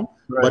vibrant town,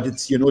 but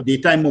it's,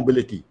 daytime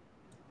mobility.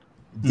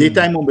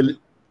 Daytime mobility.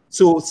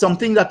 So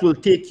something that will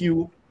take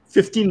you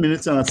 15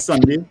 minutes on a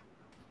Sunday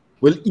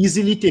will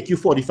easily take you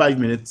 45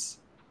 minutes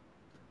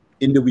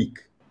in the week.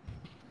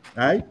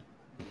 Right?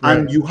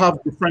 And you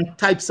have different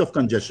types of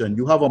congestion.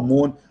 You have a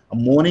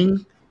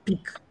morning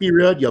peak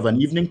period, you have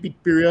an evening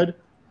peak period,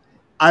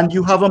 and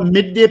you have a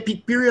midday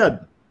peak period.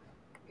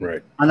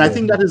 Right. And I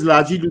think that is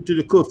largely due to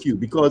the curfew,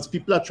 because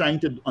people are trying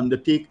to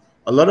undertake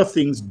a lot of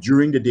things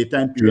during the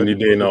daytime period. During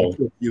the day now.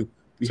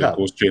 So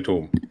go straight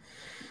home.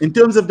 In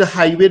terms of the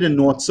highway, the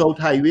north-south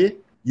highway,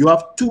 you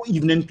have 2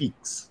 evening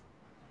peaks.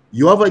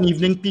 You have an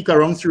evening peak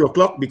around 3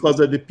 o'clock because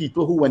of the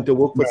people who went to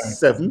work for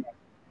 7.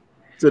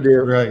 So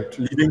they're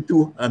leaving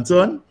 2 and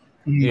so on.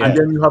 And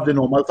then you have the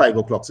normal 5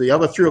 o'clock. So you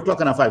have a 3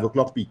 o'clock and a 5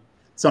 o'clock peak.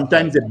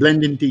 Sometimes they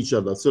blend into each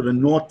other. So the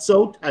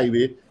north-south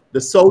highway, the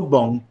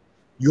southbound,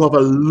 you have a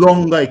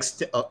longer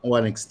or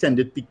an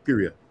extended peak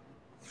period.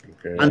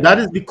 Okay. And that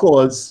is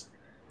because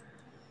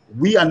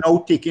we are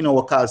now taking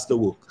our cars to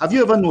work. Have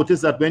you ever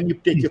noticed that when you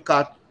take your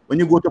car, when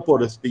you go to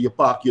Port of Spain, you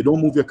park, you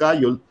don't move your car,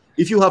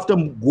 if you have to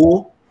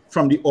go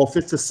from the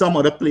office to some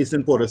other place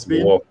in Port of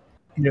Spain,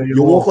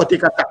 you walk or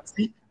take a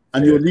taxi,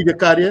 and you leave your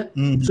car there.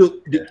 So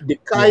the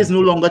car is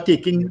no longer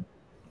taking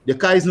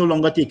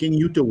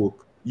you to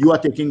work. You are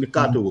taking the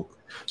car to work.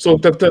 So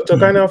to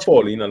kind of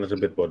fall in a little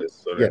bit about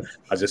this, so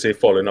as you say,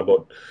 falling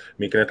about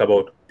making it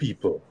about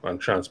people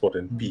and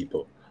transporting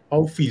people.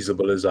 How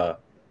feasible is a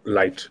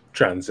light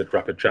transit,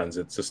 rapid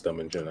transit system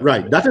in general?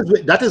 Right.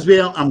 That is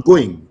where I'm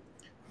going.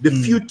 The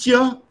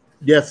future,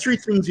 there are 3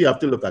 things you have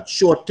to look at: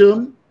 short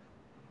term,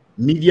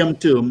 medium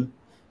term,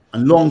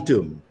 and long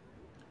term.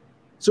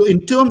 So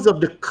in terms of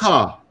the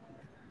car,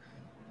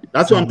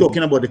 that's what I'm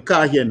talking about, the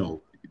car here now.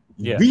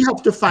 We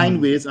have to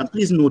find ways, and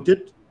please note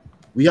it,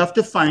 we have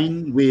to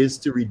find ways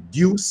to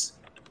reduce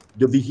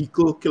the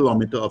vehicle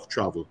kilometer of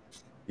travel.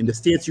 In the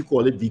States, you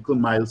call it vehicle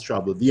miles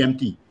travel,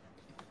 VMT.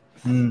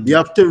 We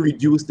have to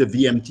reduce the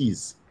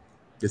VMTs.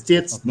 The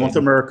States, North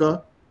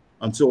America,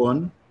 and so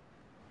on.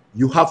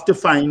 You have to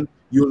find,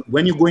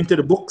 when you go into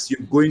the books, you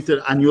go into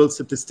the annual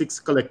statistics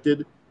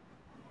collected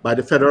by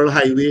the Federal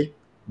Highway,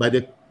 by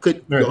the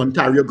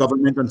Ontario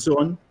government, and so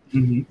on.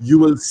 You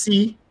will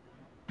see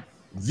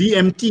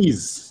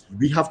VMTs.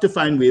 We have to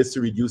find ways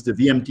to reduce the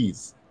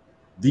VMTs,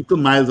 vehicle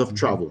miles of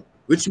travel,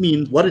 which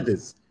means what it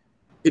is.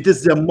 It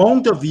is the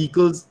amount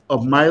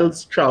of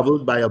miles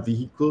traveled by a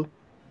vehicle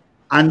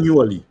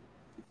annually.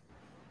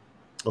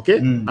 Okay?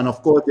 And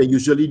of course, they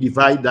usually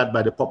divide that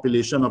by the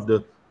population of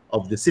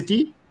the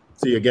city.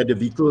 So you get the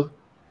vehicle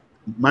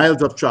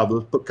miles of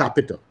travel per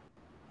capita.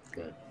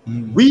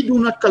 We do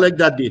not collect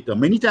that data.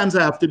 Many times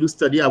I have to do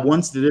study. I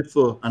once did it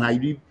for an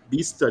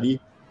IDB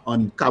study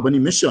on carbon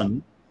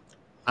emission,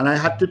 and I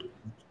had to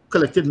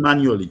collect it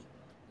manually.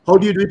 How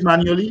do you do it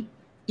manually?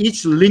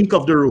 Each link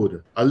of the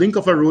road. A link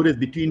of a road is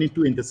between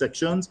 2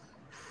 intersections.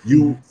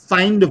 You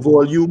find the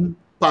volume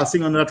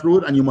passing on that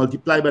road, and you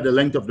multiply by the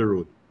length of the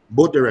road,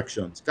 both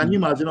directions. Can you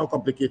imagine how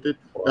complicated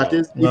that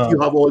is if you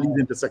have all these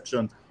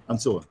intersections and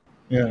so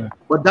on?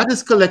 But that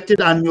is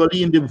collected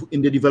annually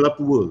in the developed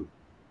world.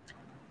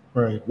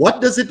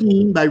 What does it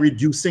mean by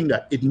reducing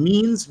that? It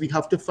means we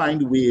have to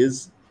find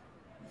ways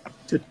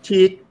to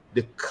take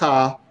the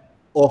car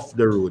off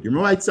the road.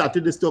 Remember I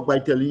started this talk by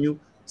telling you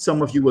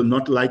some of you will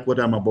not like what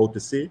I'm about to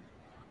say.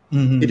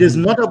 It is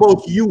not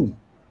about you.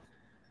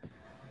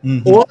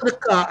 All the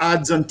car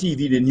ads on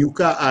TV, the new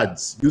car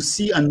ads, you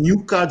see a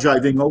new car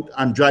driving out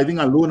and driving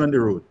alone on the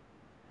road.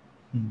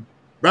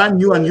 Brand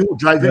new and you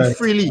driving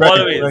freely.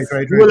 Always.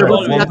 You will ever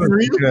see that in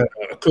real?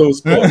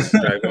 Close course.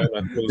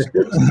 Close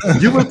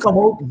course. You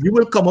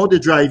will come out the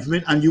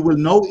driving and you will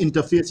now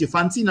interface your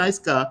fancy nice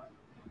car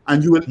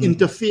and you will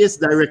interface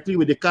directly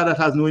with the car that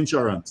has no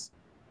insurance.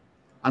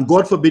 And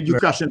God forbid you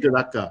crash into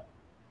that car.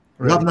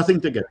 You have nothing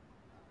to get.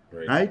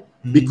 Right?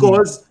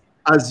 Because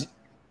as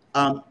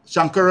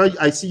Shankara,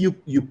 I see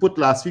you put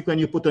last week when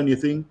you put on your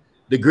thing,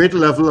 the great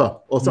leveler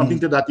or something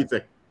to that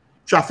effect.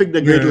 Traffic,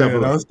 the great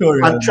leveler.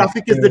 And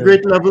traffic is the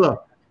great leveler.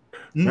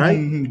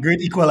 Right?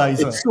 Great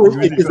equalizer.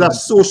 It is a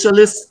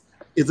socialist.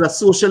 It's a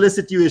socialist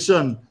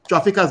situation.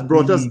 Traffic has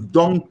brought us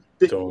down.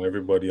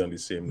 Everybody on the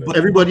same level.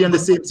 Everybody on the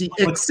same seat,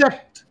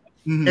 except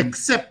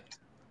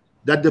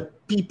that the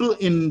people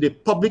in the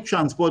public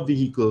transport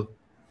vehicle,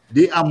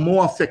 they are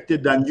more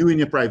affected than you in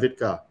your private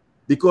car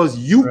because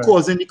you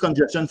causing the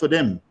congestion for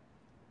them.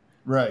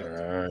 Right.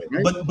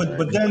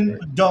 But then,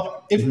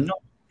 Doc,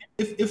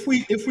 if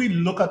we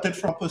look at it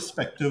from a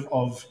perspective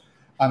of,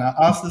 and I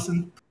asked this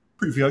in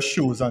previous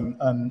shows and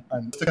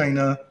to kind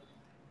of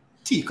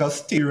take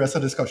us to the rest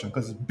of the discussion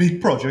because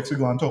big projects we're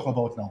going to talk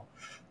about now.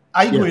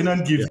 I go in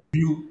and give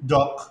you,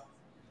 Doc,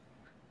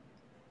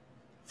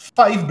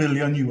 $5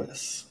 billion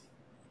US,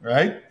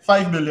 right?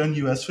 $5 billion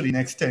US for the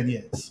next 10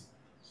 years.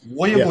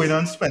 What are you going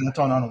and spend it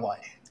on and why?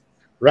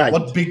 Right.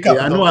 What big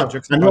capital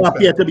projects? I know I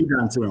appear to be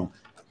dancing around.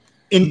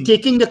 In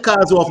taking the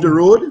cars off the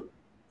road,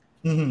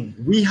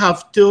 we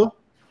have to,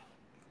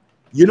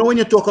 you know, when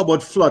you talk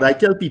about flood, I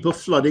tell people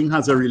flooding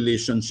has a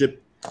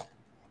relationship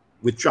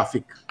with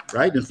traffic,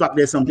 right? In fact,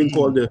 there's something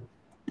called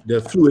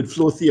the fluid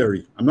flow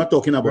theory. I'm not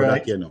talking about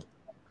that here now.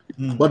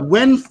 But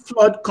when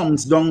flood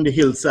comes down the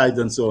hillsides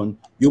and so on,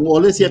 you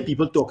always hear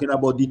people talking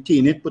about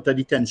detain it, put a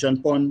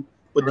detention pond,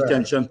 put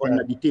detention pond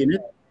and detain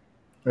it.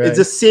 It's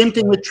the same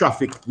thing with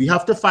traffic. We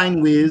have to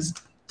find ways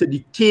to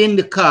detain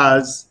the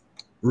cars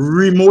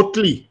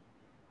remotely.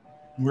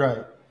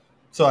 Right.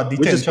 So a detention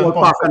which is called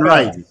park and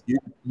ride.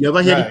 You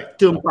ever hear the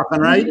term park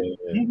and ride?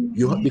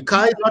 The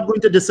car is not going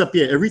to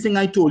disappear. Everything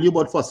I told you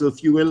about fossil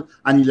fuel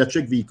and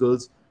electric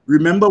vehicles,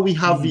 remember we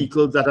have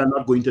vehicles that are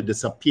not going to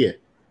disappear.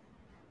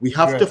 We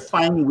have to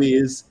find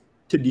ways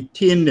to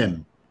detain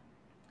them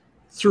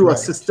through a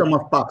system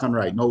of park and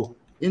ride. Now,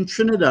 in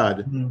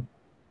Trinidad,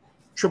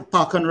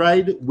 park and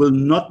ride will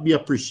not be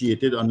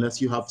appreciated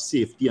unless you have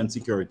safety and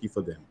security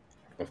for them.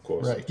 Of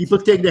course. People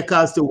take their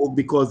cars to work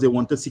because they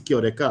want to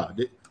secure their car.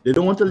 They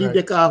don't want to leave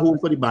their car home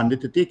for the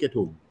bandit to take it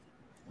home.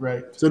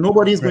 So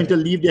nobody is going to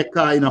leave their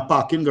car in a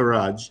parking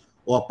garage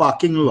or a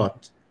parking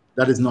lot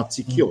that is not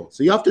secure.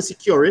 So you have to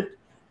secure it.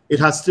 It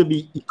has to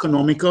be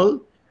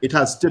economical. It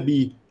has to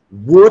be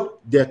worth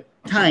their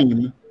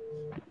time.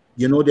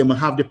 You know, they will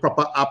have the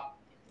proper app.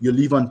 You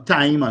leave on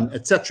time and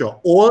etc.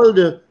 All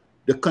the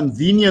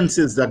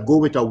conveniences that go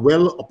with a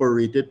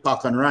well-operated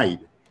park and ride.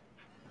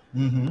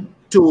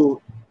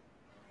 To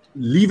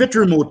leave it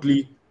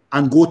remotely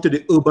and go to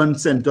the urban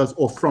centers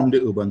or from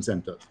the urban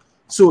centers.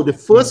 So the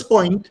first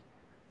point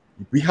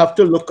we have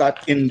to look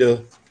at in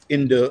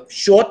the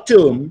short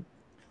term,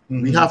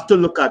 we have to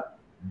look at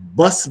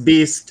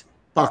bus-based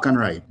park and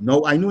ride.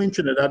 Now, I know in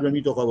Trinidad when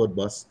we talk about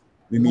bus,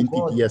 we mean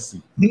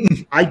PTSC.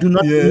 I do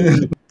not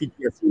mean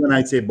PTSC when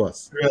I say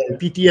bus.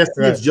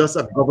 PTSC is just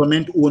a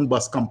government-owned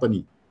bus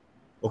company.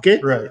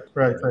 Okay? Right.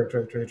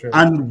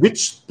 And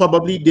which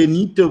probably they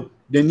need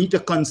to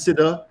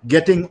consider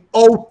getting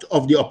out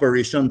of the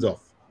operations of,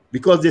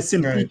 because they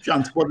simply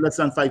transport less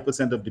than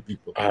 5% of the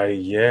people.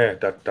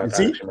 That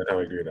actually might have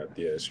agreed that.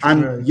 Yes.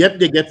 And yet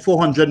they get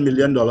 $400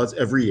 million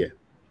every year.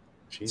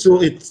 Jesus.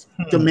 So it's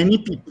to many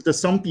people, to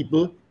some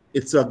people,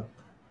 it's a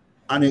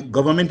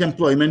government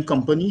employment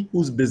company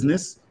whose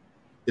business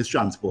is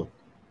transport.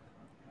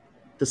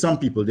 To some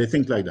people, they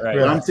think like that.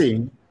 But I'm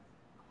saying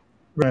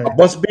a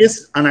bus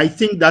base, and I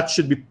think that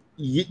should be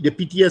the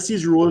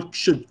PTSC's role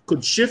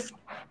could shift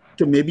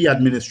to maybe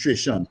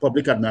administration,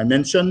 public admin. I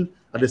mentioned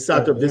at the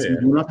start of this, we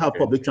do not have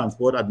public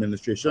transport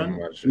administration.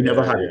 We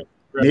never had it.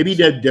 Maybe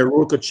their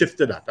role could shift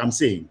to that, I'm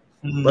saying.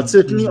 But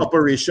certainly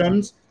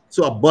operations,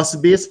 so a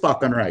bus-based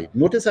park and ride.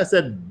 Notice I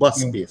said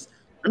bus-based.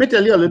 Let me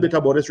tell you a little bit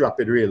about this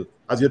rapid rail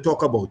as you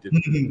talk about it.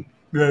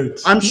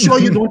 I'm sure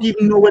you don't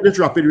even know where this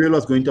rapid rail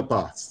was going to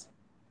pass.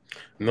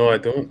 No, I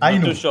don't.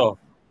 I'm too sure.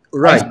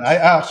 Right. I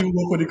actually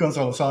work with the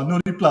consultant, so I know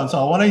the plan. So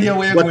I want to hear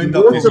where you're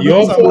going. It's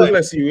your fault,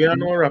 Leslie. We are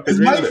no rapid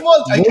rail. It's my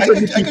fault. I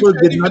can people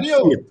did not see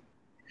it.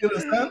 You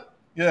understand?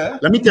 Yeah.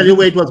 Let me tell you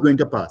where it was going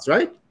to pass,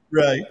 right?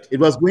 Right. It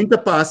was going to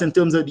pass in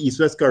terms of the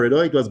East-West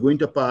corridor. It was going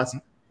to pass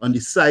on the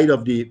side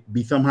of the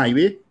Beetham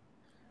Highway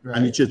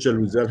and the Churchill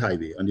Roosevelt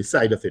Highway, on the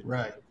side of it.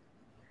 Right.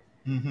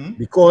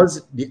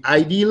 Because the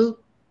ideal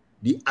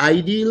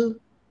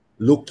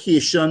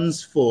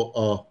locations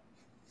for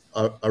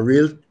a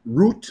rail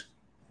route,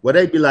 whether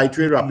it be light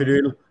rail, rapid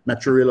rail,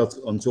 metro rail,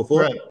 and so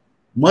forth,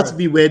 must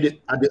be where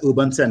at the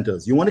urban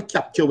centers. You want to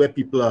capture where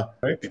people are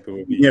people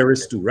will be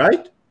nearest to,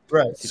 right?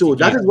 Right. So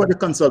that is what the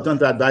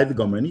consultant advised the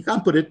government. You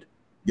can't put it,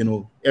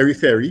 airy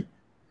fairy.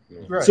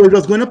 Right. So it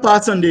was going to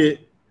pass and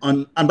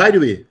by the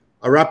way,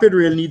 a rapid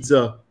rail needs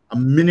a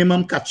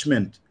minimum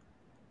catchment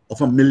of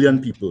 1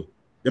 million people.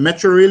 The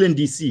Metro Rail in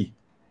DC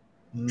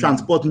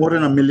transport more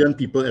than 1 million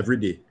people every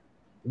day.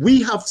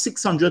 We have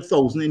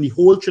 600,000 in the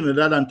whole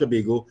Trinidad and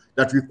Tobago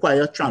that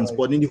require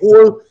transport in the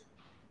whole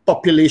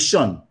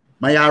population.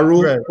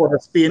 Mayaro, for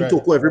Spain,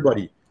 Toco,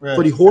 everybody.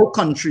 For the whole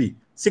country,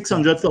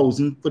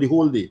 600,000 for the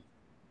whole day.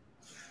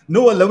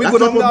 No, let me go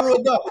down that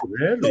road, Doc.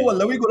 Really? No,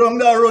 let me go down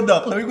that road,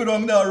 Doc. Let me go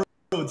down that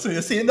road. So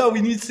you're saying that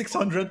we need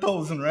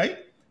 600,000, right?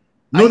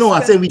 No,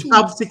 I say we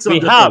have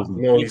 600,000.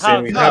 No, he's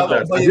saying we have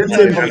that. But We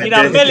need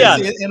a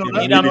million. We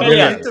need a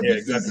million.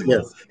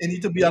 It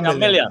need to be a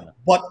million.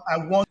 But I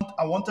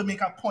want to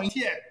make a point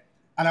here.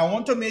 And I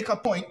want to make a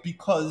point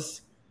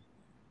because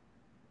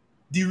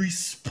the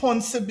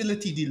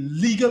responsibility, the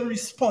legal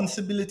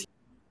responsibility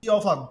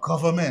of our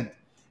government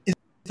is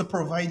to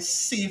provide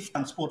safe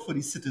transport for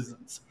the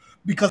citizens.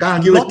 Because a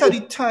lot of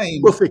the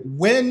time,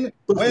 when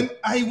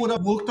I would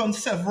have worked on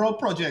several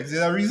projects,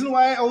 there's a reason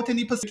why I'm out in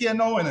the Pacific here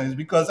now, is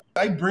because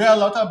I bray a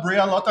lot,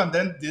 and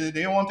then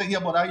they want to hear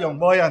about that young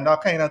boy and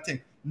that kind of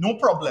thing. No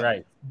problem.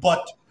 Right.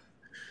 But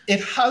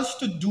it has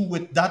to do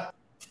with that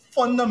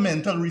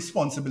fundamental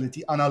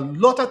responsibility. And a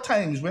lot of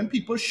times when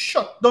people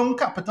shut down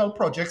capital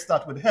projects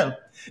that would help,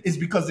 is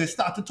because they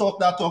start to talk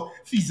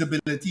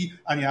feasibility,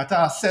 and you have to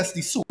assess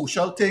the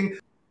social thing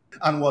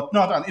and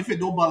whatnot. And if it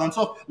don't balance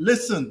up,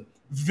 listen,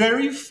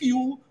 very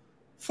few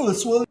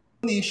first world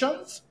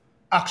nations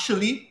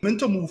actually meant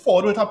to move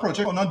forward with a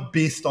project or not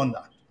based on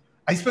that.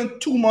 I spent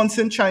 2 months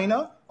in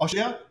China,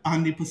 Australia,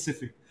 and the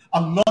Pacific.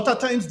 A lot of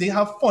times they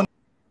have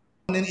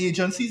funding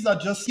agencies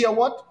that just hear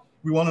what?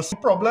 We want to see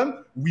a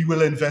problem, we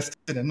will invest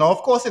in it. Now,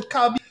 of course, it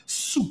can't be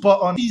super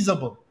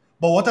unfeasible.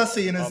 But what I'm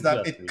saying is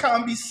that it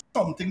can be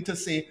something to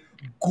say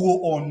go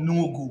or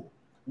no go.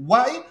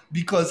 Why?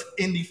 Because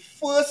in the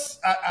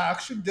first, I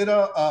actually did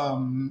a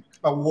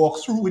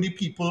walkthrough with the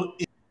people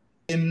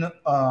in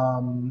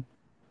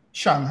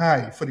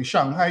Shanghai for the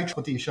Shanghai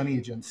Transportation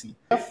Agency.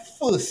 Their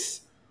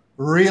first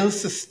rail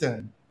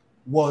system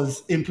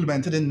was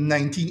implemented in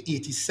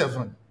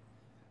 1987.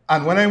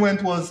 And when I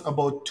went was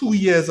about 2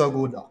 years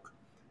ago, Doc.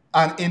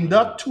 And in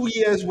that 2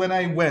 years when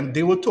I went,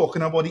 they were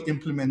talking about the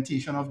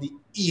implementation of the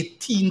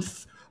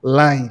 18th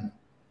line,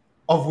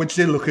 of which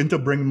they're looking to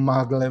bring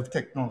maglev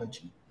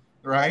technology.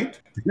 Right?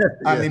 Yes.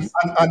 And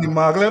the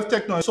maglev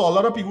technology. So a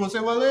lot of people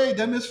say, well, hey,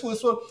 them is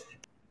first world.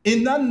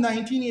 In that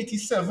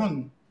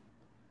 1987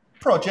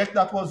 project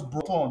that was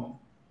brought on,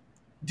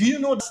 do you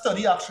know the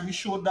study actually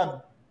showed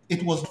that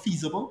it was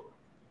feasible?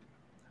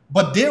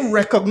 But they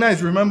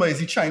recognize, remember, it's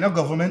the China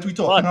government we're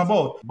talking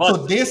about. So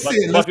they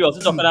say, but we're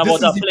also talking about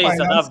a place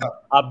that have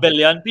 1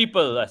 billion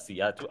people, I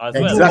see, as well.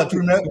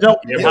 Exactly.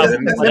 They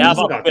have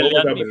 1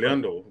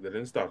 billion though. They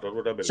didn't start out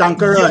with 1 billion.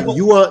 Shankara,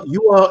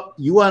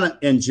 you are an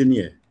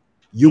engineer.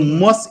 You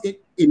must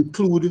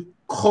include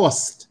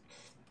cost,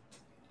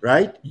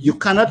 right? You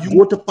cannot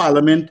go to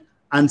Parliament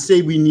and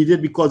say we need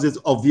it because it's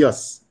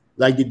obvious,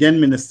 like the then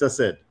minister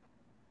said.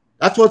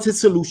 That's what his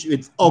solution.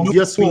 It's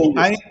obvious.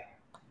 I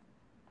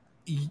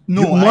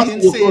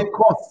didn't say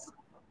cost.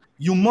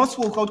 You must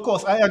work out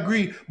cost. I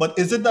agree, but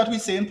is it that we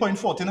say in Point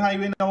Fortin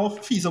Highway now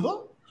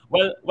feasible?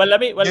 Well,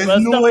 let me.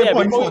 There's no way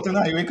Point Fortin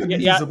Highway could be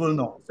feasible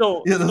now.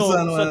 So Doc,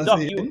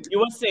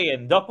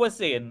 Doc was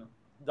saying,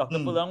 Dr.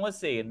 Pulong was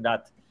saying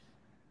that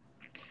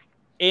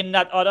in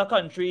that other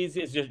countries,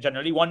 it's just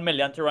generally 1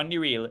 million to run the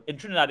rail. In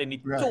Trinidad, in the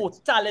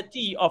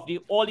totality of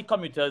all the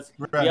commuters,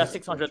 we are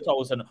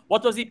 600,000.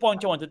 What was the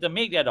point you wanted to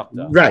make there,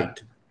 Doctor? Right.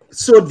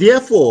 So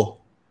therefore,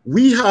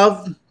 we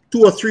have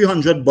 200 or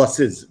 300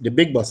 buses, the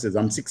big buses,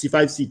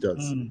 65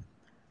 seaters.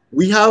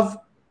 We have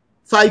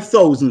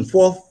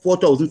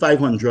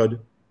 4,500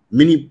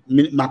 mini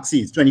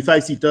maxis,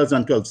 25 seaters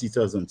and 12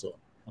 seaters and so on.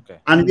 Okay.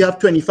 And we have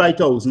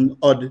 25,000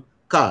 odd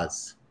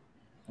cars.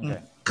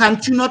 Okay.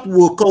 Can't you not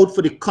work out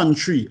for the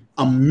country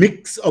a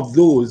mix of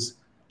those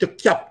to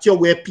capture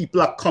where people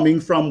are coming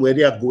from, where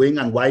they are going,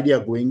 and why they are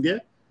going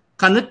there?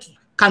 Can't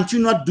you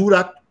not do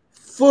that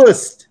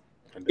first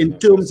in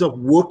terms of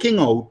working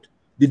out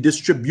the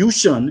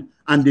distribution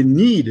and the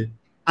need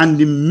and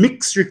the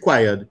mix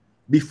required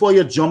before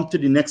you jump to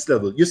the next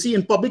level? You see,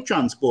 in public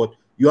transport,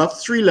 you have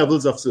 3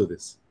 levels of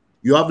service.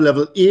 You have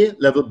level A,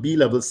 level B,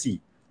 level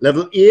C.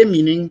 Level A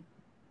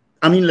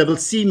level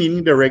C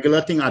meaning the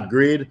regular thing at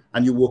grade,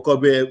 and you work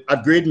out where,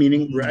 at grade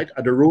meaning right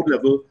at the road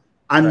level,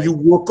 and you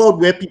work out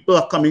where people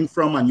are coming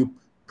from and you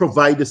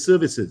provide the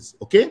services,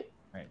 okay?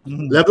 Right.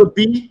 Level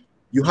B,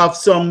 you have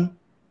some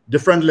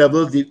different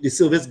levels. The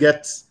service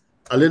gets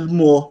a little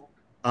more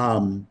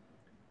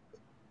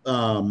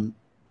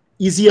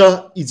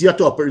easier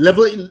to operate.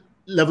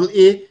 Level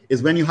A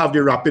is when you have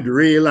the rapid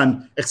rail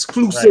and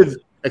exclusivity.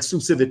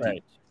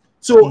 Right.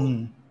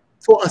 So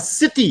for a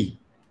city,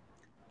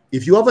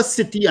 if you have a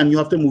city and you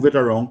have to move it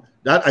around,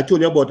 that I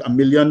told you about 1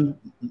 million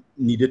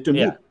needed to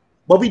move.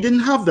 But we didn't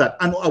have that.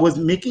 And I was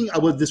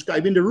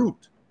describing the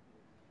route.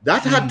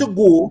 That had to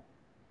go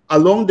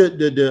along the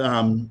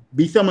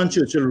Beetham and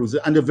Churchill routes.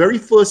 And the very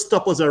first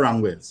stop was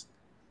Aranguez.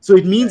 So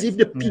it means if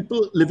the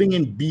people living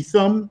in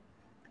Beetham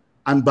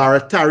and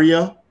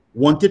Barataria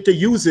wanted to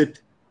use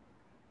it,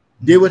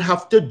 they would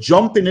have to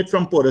jump in it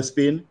from Port of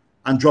Spain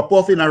and drop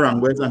off in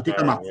Aranguez and take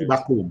a maxi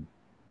back home.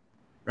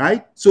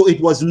 Right? So it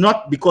was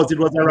not because it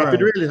was a rapid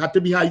rail, it had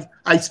to be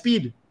high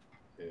speed.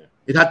 Yeah.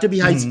 It had to be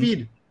high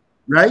speed.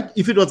 Right?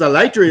 If it was a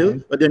light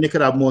rail, but then they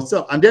could have more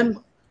stuff. And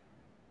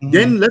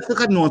then let's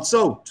look at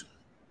north-south.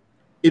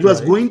 It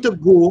was going to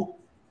go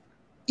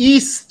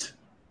east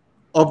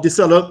of the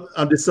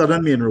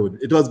southern main road.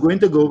 It was going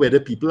to go where the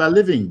people are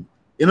living.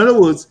 In other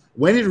words,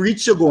 when it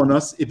reached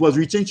Chaguanas, it was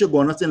reaching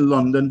Chaguanas in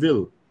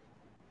Londonville.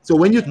 So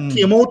when you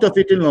came out of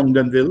it in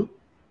Londonville,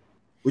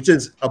 which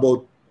is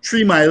about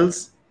 3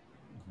 miles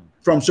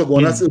from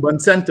Chaguanas urban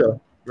center,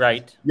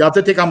 right, you have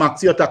to take a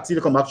maxi or taxi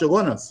to come back to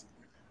Chaguanas.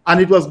 And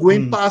it was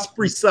going past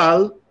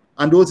Prisal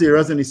and those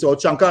areas in the south.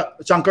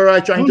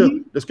 Chankarai trying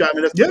to describe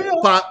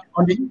it part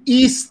on the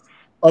east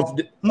of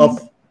the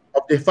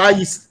far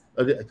east.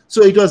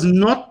 So it was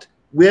not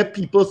where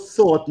people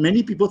thought,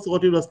 many people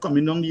thought it was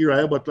coming down the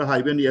Uriah Butler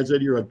Highway on the edge of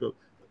the road.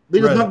 But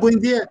it was not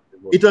going there.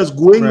 It was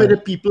going where the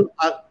people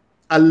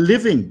are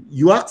living.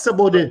 You asked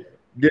about the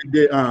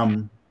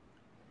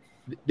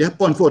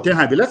Point 14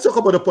 Highway. Let's talk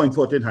about the Point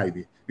 14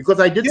 Highway. Because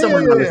I did some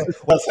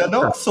analysis.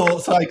 Well,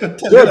 so I could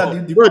tell you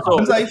that the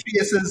problems I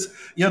face is,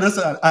 you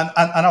understand,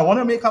 and I want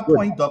to make a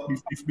point, Doc,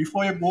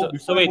 before you go.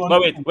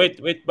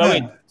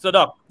 Wait. So,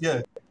 Doc.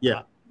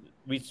 Yeah.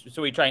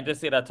 We're trying to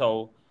say that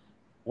how,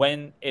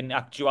 when in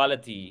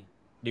actuality,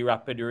 the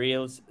rapid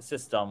rail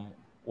system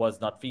was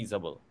not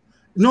feasible.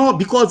 No,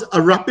 because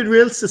a rapid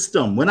rail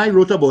system, when I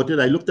wrote about it,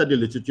 I looked at the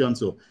literature and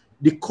so,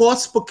 the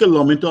cost per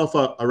kilometer of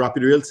a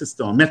rapid rail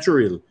system, a metro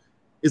rail,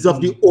 is of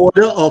the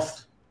order of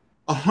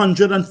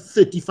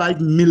 $135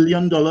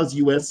 million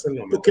US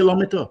per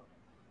kilometer.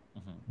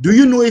 Do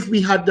you know if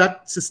we had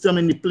that system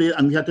in the play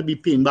and we had to be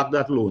paying back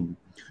that loan?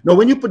 Now,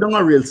 when you put down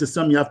a rail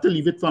system, you have to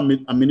leave it for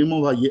a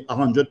minimum of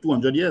 100,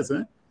 200 years.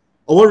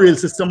 Our rail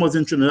system was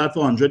in Trinidad for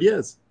 100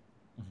 years.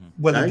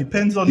 Well, it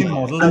depends on the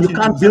model. And you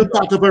can't build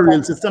part of a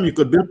rail system. You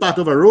could build part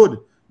of a road.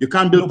 You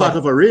can't build part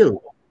of a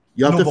rail.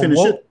 You have to finish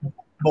it.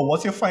 But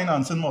what's your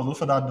financing model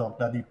for that, Doc?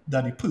 That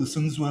the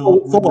persons will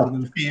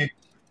pay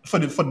for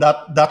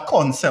that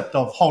concept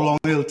of how long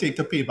it'll take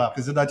to pay back?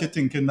 Is it that you're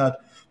thinking that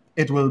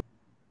it will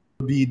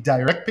be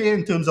direct pay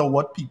in terms of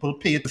what people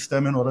pay to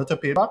them in order to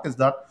pay back? Is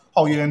that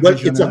how you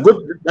envision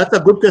that's a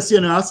good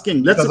question you're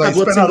asking. Let's look at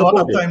what Singapore did. I spend a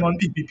lot of did. time on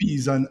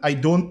PPPs, and I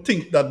don't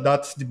think that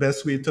that's the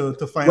best way to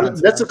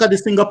finance. Well, let's look at the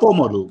Singapore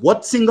model.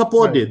 What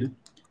Singapore did.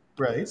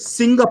 Right.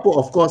 Singapore,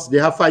 of course, they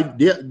have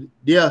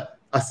they are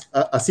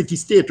a city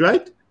state,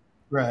 right?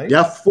 Right. They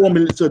have 4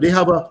 million. So they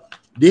have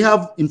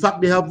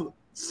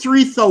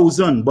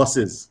 3,000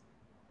 buses.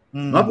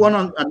 Not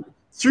 100,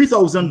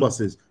 3,000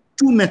 buses,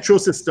 2 metro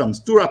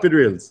systems, 2 rapid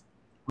rails.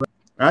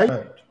 Right?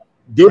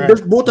 They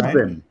built both of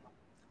them.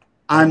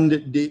 And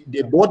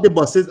they bought the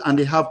buses and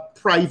they have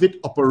private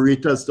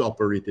operators to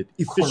operate it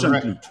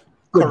efficiently.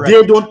 Correct.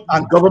 They don't,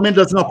 and government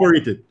doesn't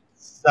operate it.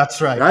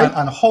 That's right.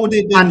 And how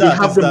they did and that. And they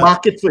have the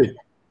market for it.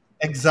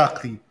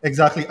 Exactly.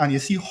 And you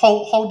see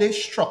how they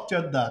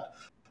structured that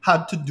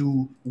had to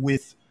do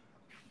with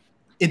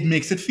it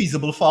makes it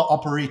feasible for our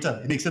operator.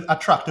 It makes it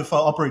attractive for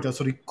our operator.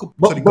 So the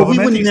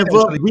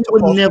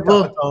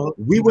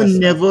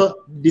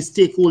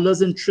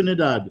stakeholders in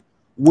Trinidad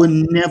were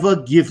never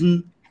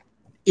given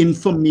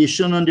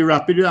information on the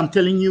rapid rail. I'm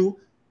telling you,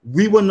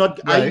 we were not.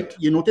 Right.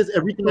 You notice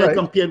everything I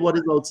compared what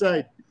is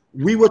outside.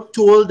 We were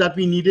told that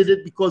we needed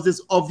it because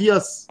it's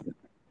obvious.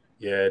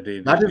 Yeah,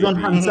 that is on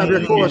Hansard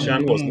record.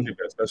 Wasn't the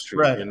best. That's true.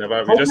 Right. You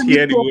never. We just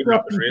hear the word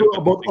rapid rail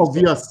about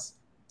obvious.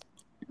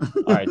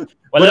 All right.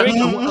 Well, let me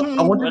go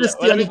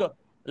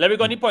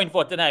on the Point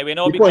 14 Highway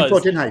now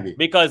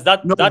because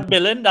that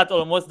billing, that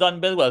almost done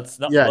bill,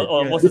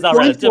 almost is a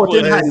relative. Point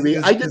 14 Highway.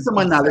 I did some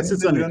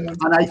analysis on it,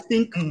 and I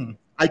think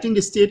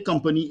the state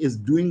company is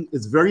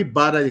very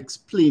bad at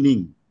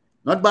explaining,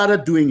 not bad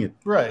at doing it,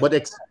 but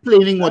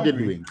explaining what they're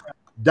doing.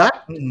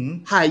 That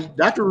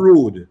that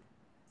road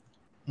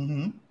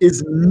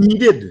is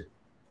needed.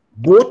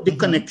 Both the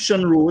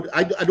connection road.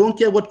 I don't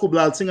care what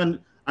Kublal Singh and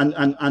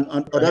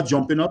other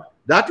jumping up.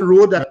 That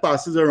road that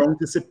passes around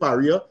to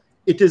Siparia,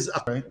 it is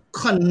a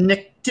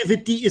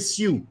connectivity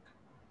issue.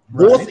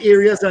 Both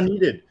areas are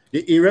needed.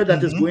 The area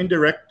that is going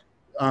direct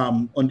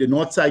on the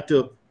north side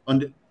to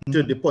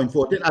the Point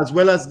 14, as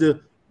well as the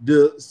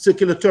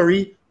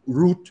circulatory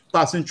route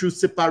passing through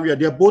Siparia.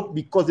 They're both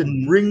because it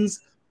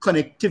brings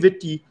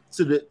connectivity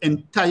to the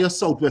entire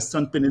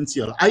southwestern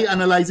peninsula. I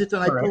analyze it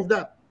and I prove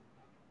that.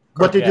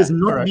 But it is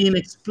not being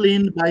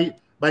explained by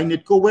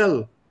NIDCO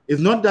well. It's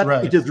not that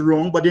it is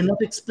wrong, but they're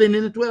not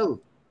explaining it well,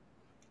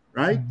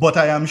 right? But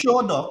I am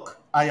sure,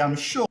 Doc,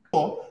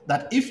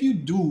 that if you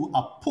do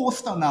a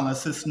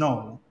post-analysis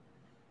now,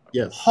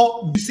 yes,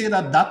 how you say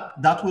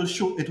that will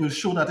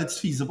show that it's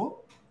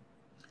feasible?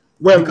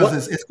 Well,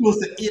 because it's close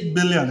to 8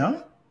 billion,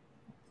 huh?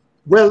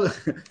 Well,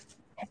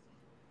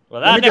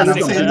 Well, let me tell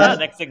you something.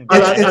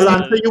 I'll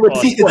answer you with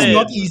 2 points.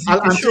 Not easy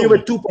I'll answer you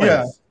with 2 points.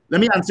 Yeah.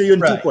 Let me answer you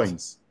in 2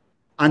 points.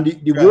 And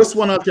the worst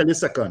one I'll tell you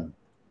second.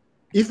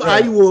 If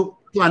I were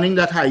planning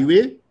that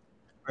highway,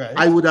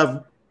 I would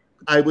have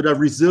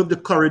reserved the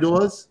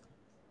corridors,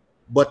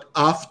 but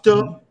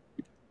after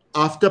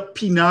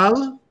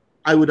Pinal,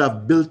 I would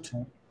have built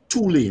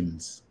 2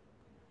 lanes.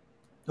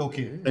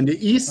 Okay. In the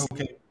east,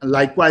 and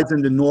likewise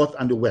in the north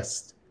and the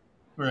west.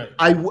 Right.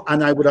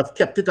 And I would have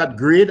kept it at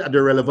grade at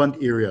the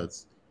relevant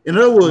areas. In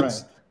other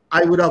words,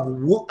 I would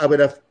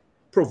have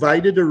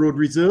provided the road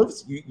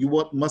reserves.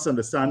 You must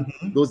understand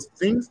those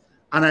things,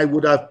 and I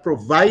would have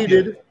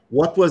provided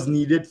what was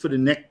needed for the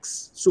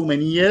next so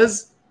many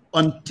years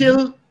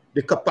until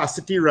the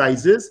capacity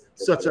rises,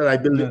 such that I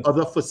build the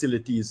other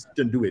facilities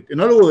to do it.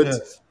 In other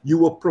words, you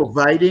were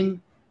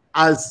providing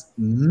as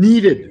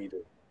needed.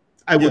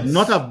 I would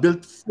not have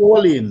built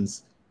 4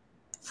 lanes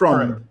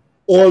from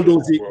all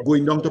those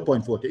going down to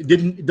Point Forte.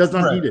 It does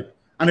not need it.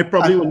 And it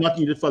probably will not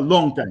need it for a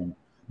long time.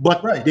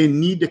 But they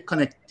need the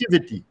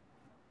connectivity.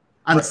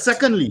 And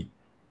secondly,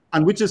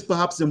 and which is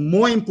perhaps the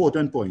more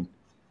important point,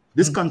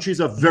 this country is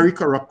a very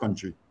corrupt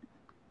country.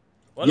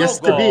 Well,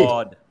 yesterday,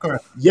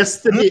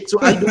 so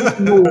I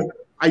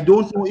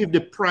don't know if the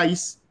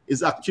price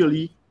is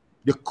actually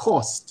the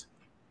cost.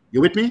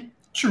 You with me?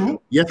 True.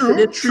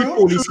 Yesterday, 3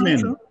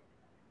 policemen.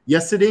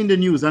 Yesterday in the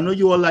news, I know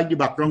you all like the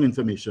background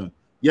information.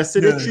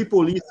 Yesterday,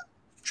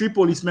 3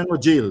 policemen were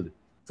jailed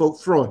for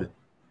fraud.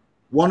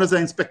 One is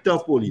an inspector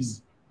of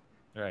police.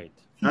 Right.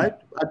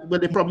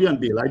 But they're probably on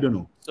bail. I don't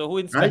know. So who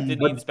inspected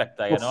the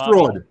inspector? For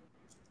fraud.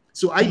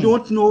 So I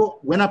don't know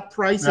when a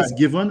price is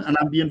given, and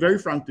I'm being very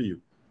frank to you.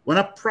 When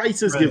a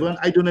price is given,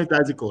 I don't know if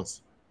that's the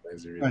cost.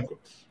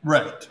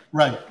 Right.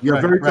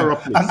 You're very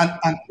corrupt. And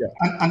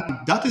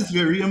that is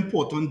very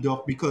important,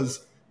 Doc,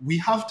 because we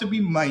have to be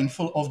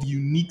mindful of the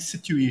unique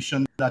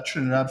situation that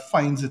Trinidad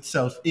finds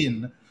itself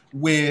in,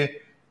 where,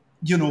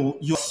 you're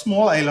a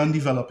small island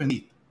developing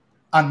it,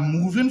 and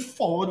moving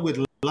forward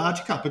with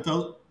large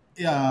capital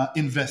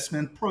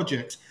investment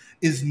projects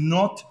is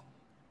not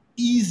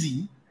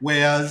easy.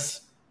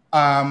 Whereas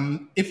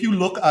if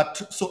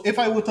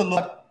I were to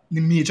look at the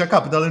major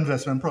capital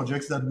investment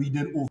projects that we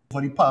did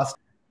over the past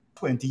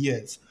 20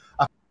 years,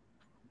 I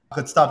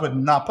could start with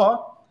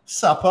Napa,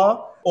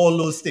 SAPA, all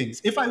those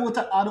things. If I were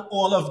to add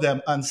all of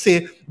them and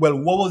say, well,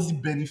 what was the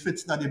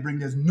benefits that they bring?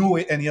 There's no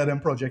way any of them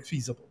project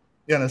feasible.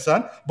 You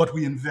understand? But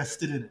we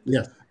invested in it.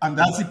 Yes. And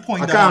that's the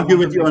point. I can't argue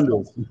with you on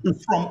those.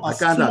 From a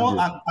small,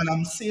 and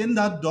I'm saying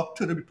that,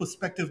 Doctor, the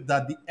perspective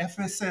that the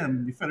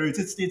FSM, the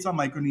Federated States of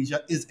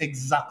Micronesia, is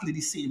exactly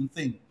the same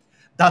thing.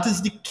 That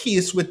is the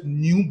case with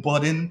new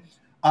budding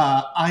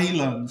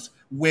islands,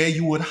 where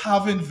you would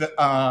have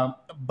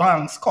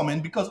banks come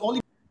in, because all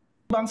the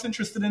banks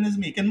interested in is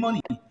making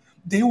money.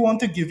 They want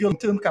to give you a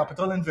long-term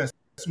capital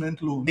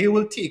investment loan. They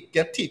will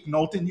get taken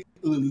out in the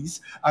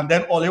earlies, and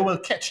then all they will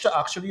catch to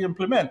actually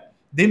implement.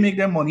 They make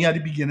their money at the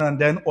beginning, and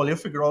then all you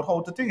figure out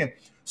how to think it.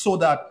 So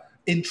that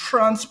in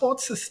transport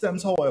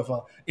systems,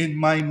 however, in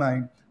my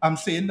mind, I'm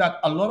saying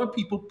that a lot of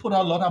people put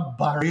a lot of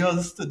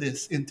barriers to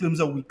this in terms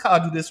of we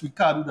can't do this, we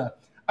can't do that.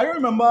 I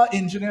remember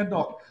Engineer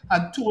Doc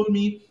had told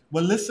me,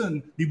 well,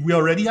 listen, we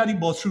already had the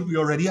bus route, we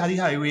already had the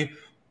highway.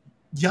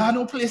 You have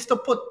no place to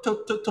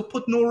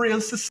put no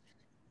rail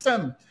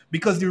system,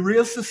 because the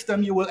rail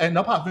system, you will end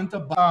up having to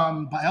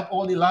buy up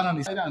all the land on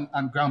the side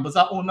and Grand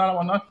Bazaar own that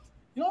one.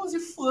 You know what was the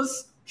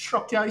first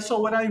structure I saw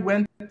when I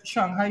went to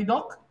Shanghai,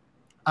 Doc?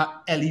 An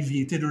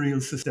elevated rail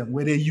system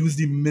where they use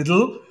the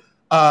middle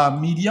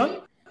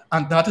median,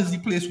 and that is the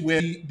place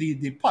where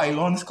the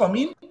pylons come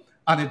in,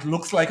 and it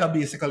looks like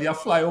basically a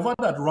flyover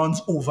that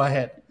runs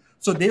overhead.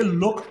 So they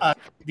look at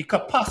the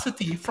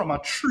capacity from a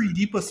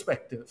 3D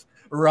perspective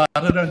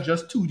rather than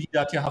just 2D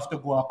that you have to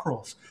go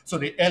across. So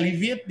they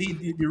elevate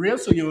the rail,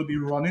 so you will be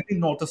running the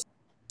north to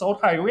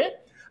south highway,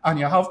 and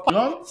you have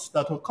pylons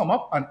that will come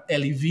up and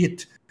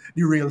elevate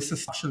the rail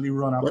system actually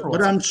run across.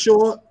 But I'm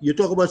sure you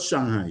talk about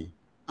Shanghai.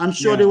 I'm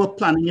sure they were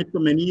planning it for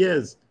many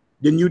years.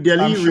 The New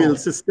Delhi rail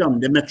system,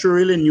 the metro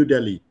rail in New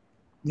Delhi.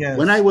 Yes.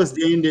 When I was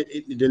there in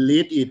the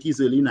late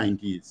 80s, early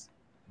 90s,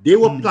 they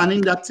were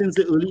planning that since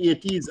the early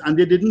 80s, and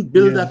they didn't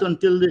build that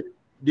until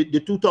the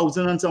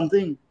 2000 and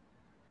something.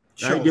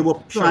 Sure. Right? They were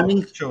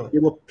planning. They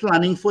were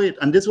planning for it,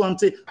 and this one,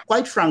 say,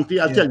 quite frankly,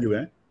 I'll tell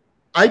you,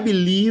 I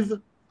believe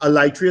a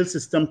light rail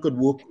system could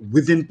work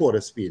within Port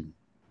of Spain,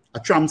 a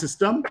tram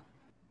system,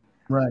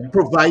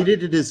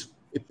 provided it is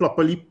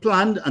properly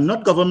planned and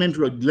not government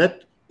road.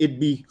 Let it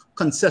be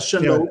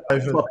concession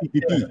for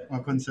PPP,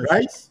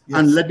 right? Yes,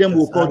 and let them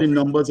work out the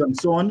numbers and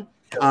so on.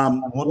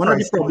 One of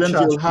the problems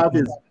you'll have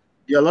is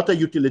there are a lot of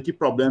utility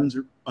problems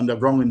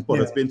underground in Port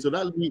of Spain, so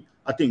that'll be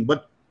a thing.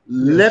 But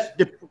let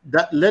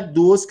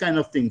those kind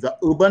of things, the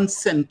urban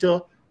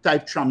center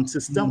type tram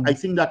system, I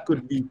think that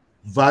could be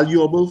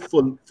valuable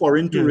for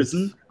foreign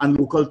tourism and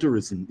local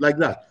tourism, like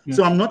that.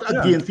 So I'm not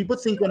against, people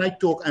think when I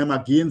talk, I'm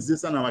against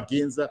this and I'm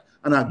against that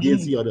and I'm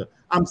against the other.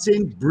 I'm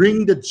saying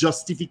bring the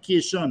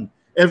justification.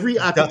 Every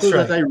article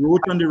that I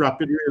wrote on the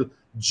Rapid Rail,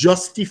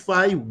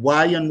 justify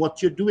why and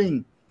what you're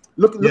doing.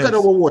 Look at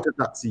our water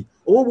taxi.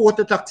 Our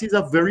water taxi is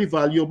a very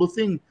valuable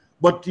thing.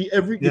 But the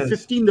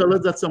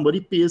 $15 that somebody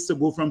pays to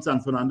go from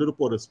San Fernando to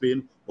Port of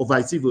Spain or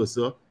vice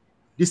versa,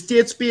 the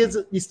state pays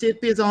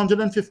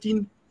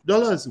 $115.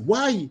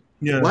 Why?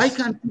 Why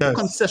can't you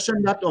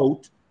concession that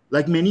out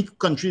like many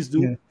countries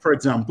do? For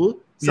example,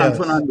 San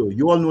Fernando.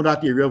 You all know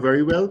that area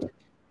very well.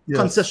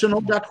 Concession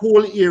of that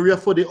whole area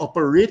for the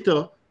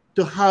operator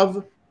to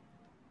have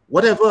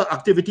whatever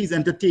activities,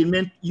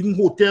 entertainment, even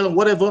hotel,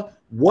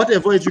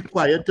 whatever is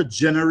required to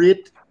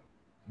generate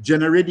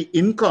the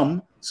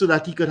income so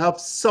that he could have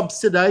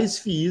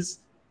subsidized fees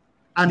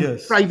and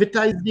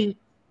privatize the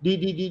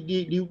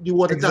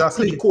water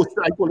taxi, the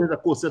coastal, I call it a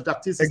coastal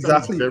taxi system.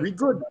 It's very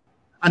good.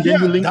 And then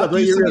you link other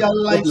areas, but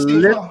let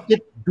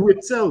it do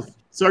itself.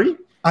 Sorry?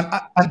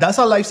 And that's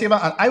a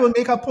lifesaver. And I will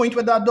make a point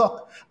with that,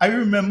 Doc. I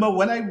remember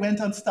when I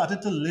went and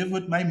started to live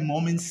with my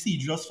mom in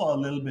Cedros for a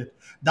little bit.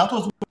 That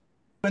was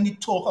when the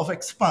talk of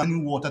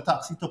expanding water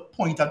taxi to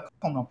Point had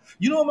come up.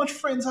 You know how much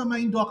friends of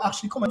mine, Doc,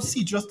 actually come and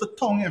see just the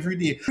tongue every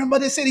day. Remember,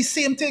 they say the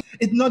same thing.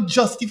 It's not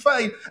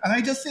justified. And I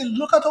just say,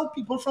 look at how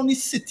people from the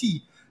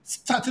city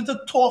started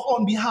to talk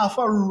on behalf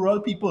of rural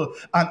people.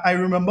 And I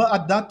remember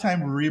at that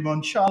time,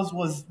 Raymond Charles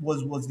was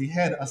the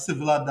head of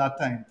civil at that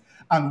time.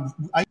 And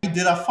I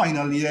did a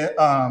final year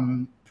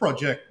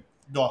project,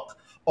 Doc,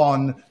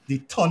 on the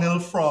tunnel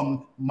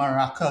from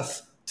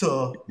Maracas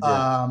to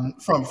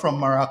from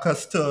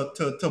Maracas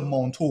to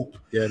Mount Hope.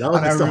 Yeah, that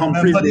was Mr.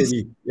 Humphrey's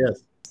baby.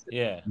 Yes.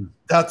 Yeah.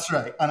 That's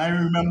right. And I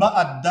remember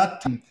at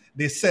that time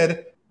they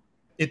said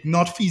it's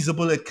not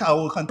feasible at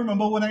Cow. I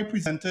remember when I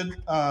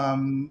presented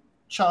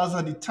Charles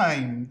at the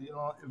time, you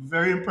know, a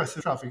very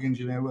impressive traffic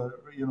engineer,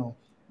 you know,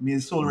 may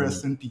his soul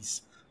rest in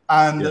peace.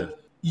 And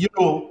you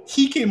know,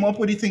 he came up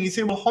with the thing. He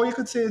said, well, how you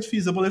could say it's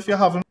feasible if you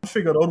haven't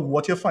figured out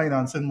what your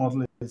financing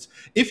model is?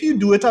 If you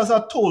do it as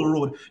a toll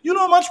road, you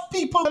know how much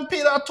people can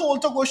pay that toll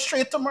to go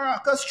straight to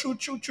Maracas through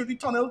the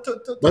tunnel?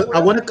 Well,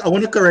 I want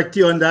to correct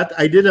you on that.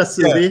 I did a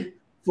survey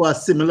for a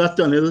similar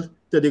tunnel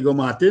to Diego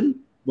Martin.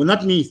 Well,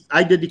 not me.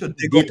 I did the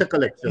data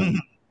collection.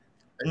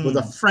 It was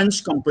a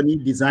French company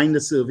designed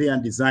the survey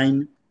and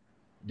designed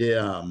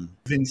the...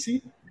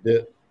 Vinci?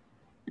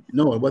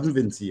 No, it wasn't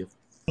Vinci. A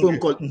firm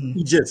called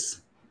Aegis.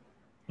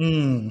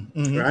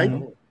 Right?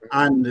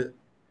 And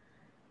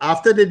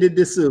after they did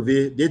this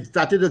survey, they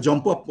started to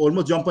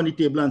almost jump on the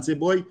table and say,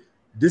 boy,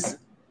 this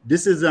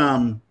is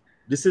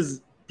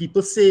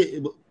people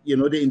say, you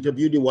know, they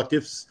interview the what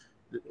ifs,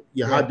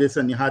 you had this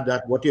and you had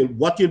that, what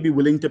you'll be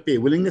willing to pay,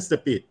 willingness to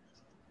pay.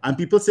 And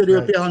people say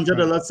they'll pay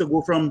 $100 to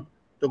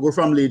go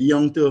from Lady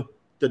Young to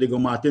Diego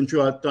Martin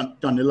through a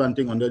tunnel and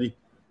thing under the.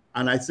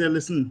 And I say,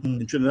 listen,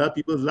 in Trinidad,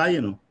 people lie,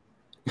 you know.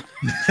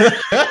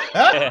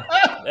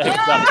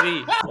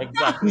 Exactly.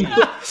 Let me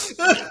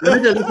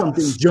tell you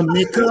something.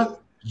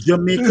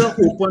 Jamaica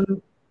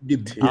opened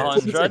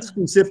the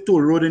exclusive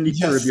toll road in the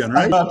Caribbean,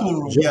 right?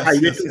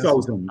 Highway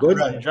 2000, good,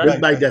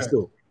 built by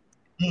Desto.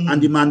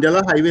 And the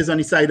Mandela Highway is on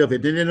the side of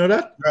it. Didn't you know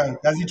that? Right,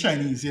 that's the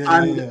Chinese.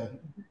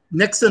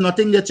 Next to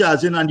nothing they're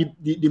charging, and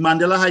the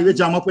Mandela Highway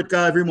jam up with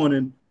car every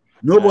morning.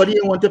 Nobody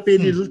want to pay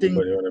the little thing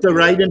to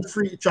ride in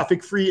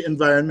traffic-free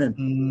environment.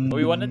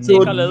 We want to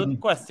take a little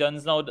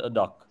questions now,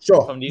 Doc,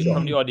 from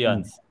the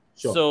audience.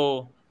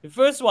 So the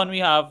first one we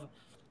have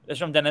is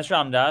from Dennis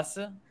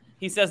Ramdas.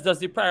 He says, does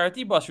the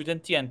priority bus route in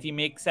TNT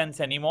make sense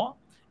anymore?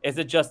 Is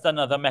it just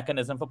another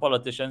mechanism for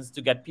politicians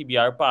to get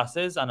PBR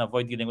passes and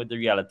avoid dealing with the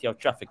reality of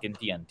traffic in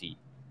TNT?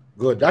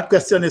 Good. That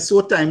question is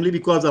so timely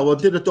because I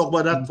wanted to talk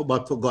about that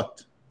but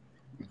forgot.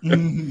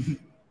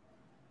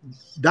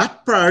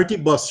 That priority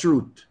bus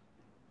route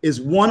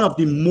is one of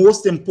the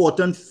most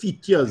important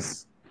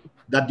features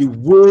that the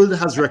world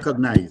has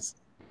recognized.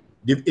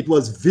 It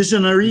was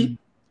visionary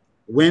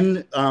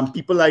when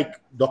people like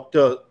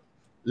Dr.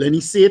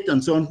 Lenny Sate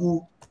and so on,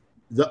 who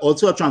is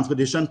also a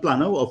transportation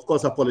planner, of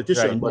course a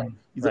politician, but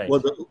he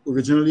was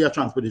originally a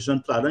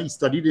transportation planner. He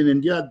studied in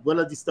India as well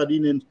as he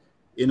studied in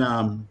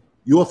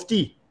U of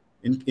T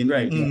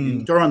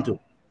in Toronto.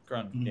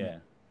 Yeah.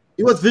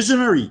 It was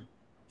visionary.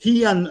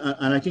 He and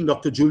I think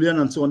Dr. Julian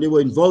and so on, they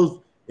were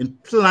involved in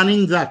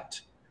planning that.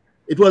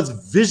 It was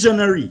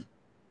visionary.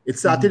 It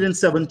started in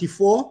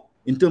 74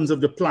 in terms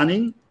of the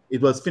planning.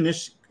 It was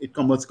finished, it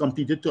was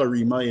completed to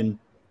ARIMA in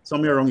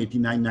somewhere around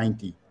 89,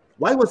 90.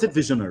 Why was it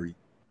visionary?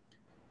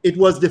 It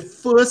was the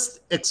first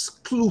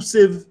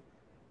exclusive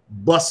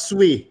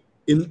busway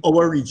in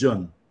our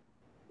region.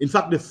 In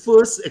fact, the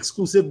first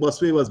exclusive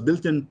busway was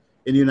built in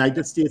the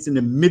United States in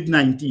the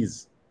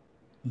mid-90s.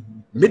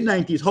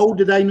 Mid-90s. How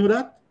did I know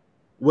that?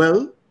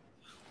 Well,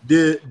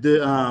 the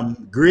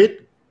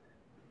great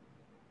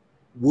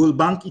World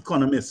Bank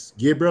economist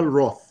Gabriel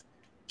Roth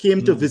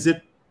came to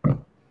visit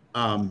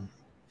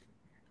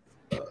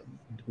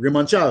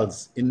Raymond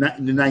Charles in the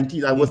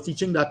 90s. I was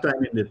teaching that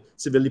time in the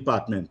civil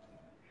department.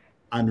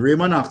 And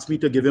Raymond asked me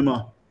to give him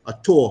a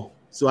tour.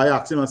 So I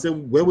asked him, I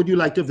said, where would you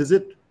like to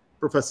visit,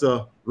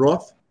 Professor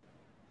Roth?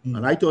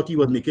 And I thought he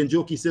was making a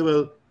joke. He said,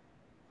 well,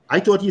 I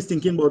thought he's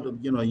thinking about,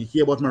 you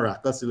hear about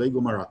Maracas, so like go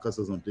Maracas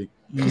or something.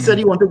 He said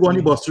he wanted to go on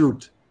the bus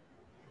route.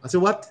 I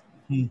said, what?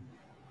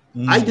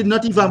 I did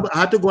not even, I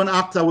had to go and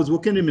ask, I was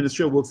working in the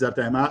Ministry of Works that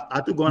time. I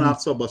had to go and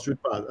ask for a bus route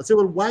pass. I said,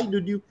 well, why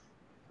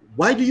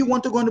do you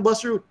want to go on the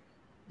bus route?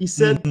 He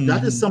said,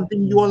 that is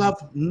something you all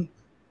have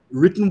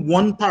written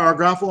one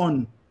paragraph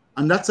on,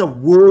 and that's a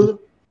world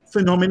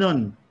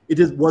phenomenon.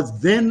 It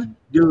was then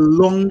the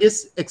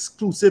longest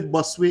exclusive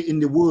busway in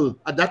the world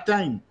at that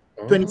time,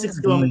 26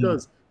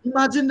 kilometers.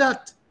 Imagine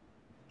that.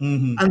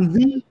 And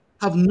we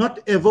have not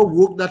ever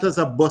worked that as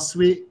a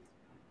busway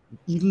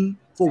even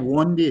for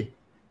one day.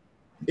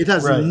 It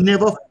has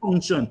never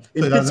functioned.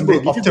 In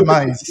Pittsburgh, if you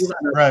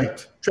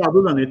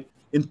travel on it,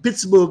 in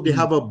Pittsburgh, they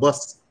have a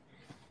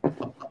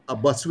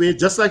busway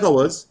just like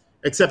ours,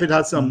 except it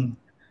has some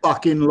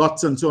parking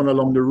lots and so on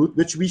along the route,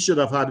 which we should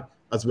have had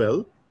as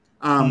well.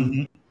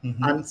 And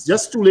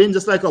just 2 lanes,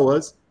 just like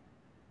ours.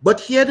 But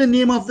here the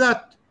name of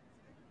that,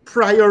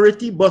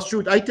 priority bus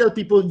route. I tell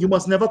people, you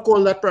must never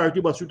call that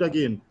priority bus route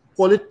again.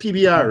 Call it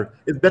PBR.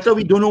 It's better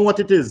we don't know what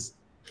it is.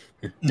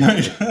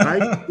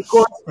 Right?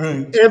 Because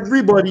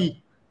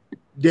everybody,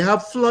 they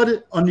have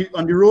flood on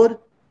the road.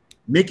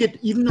 Make it,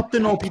 even up to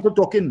now, people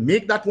talking,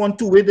 make that one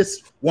way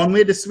this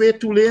way,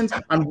 2 lanes,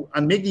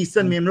 and make the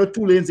Eastern Main Road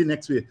 2 lanes the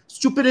next way.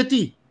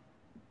 Stupidity.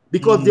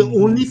 Because they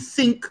only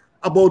think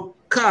about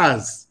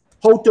cars,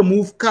 how to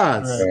move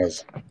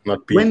cars.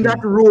 Not people. When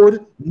that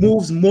road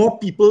moves more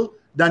people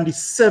than the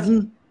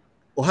 7,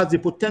 or has the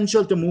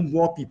potential to move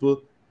more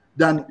people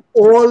than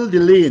all the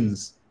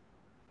lanes,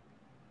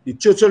 the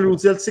Churchill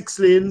Roosevelt 6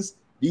 lanes,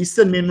 the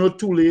Eastern Main Road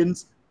 2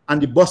 lanes,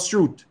 and the bus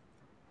route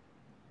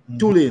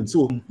 2 lanes.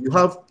 So you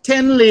have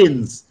 10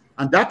 lanes,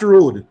 and that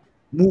road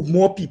move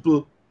more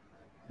people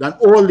than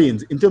all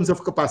lanes in terms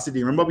of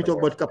capacity. Remember we talked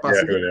about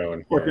capacity?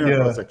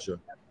 Section.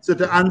 So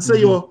to answer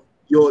the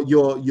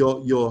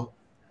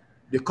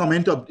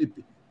comment of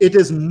it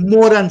is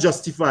more than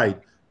justified,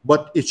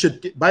 but it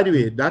should, by the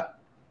way, that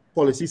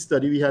policy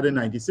study we had in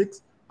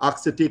 96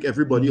 asked to take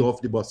everybody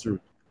off the bus route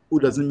who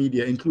doesn't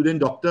media, including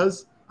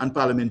doctors and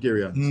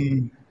parliamentarians.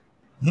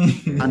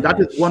 And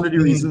that is one of the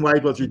reasons why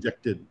it was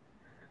rejected.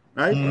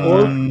 Right?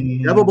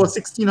 You have about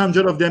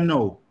 1,600 of them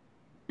now.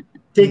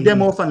 Take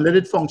them off and let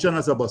it function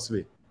as a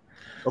busway.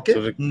 Okay?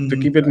 So to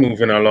keep it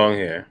moving along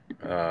here,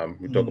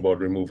 we talk about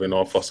removing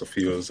all fossil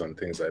fuels and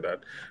things like that.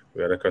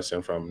 We had a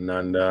question from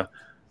Nanda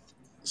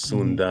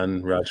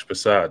Sundan Raj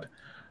Prasad.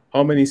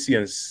 How many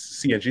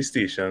CNG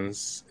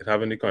stations it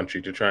have in the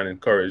country to try and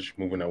encourage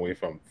moving away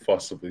from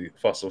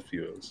fossil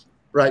fuels?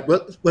 Right.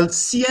 Well,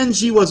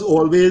 CNG was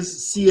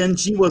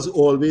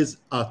always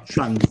a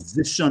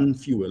transition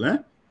fuel.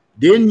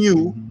 They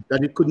knew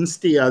that it couldn't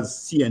stay as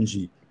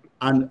CNG.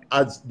 And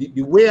as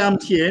the way I'm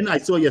hearing, I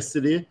saw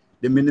yesterday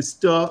the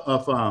minister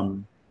of I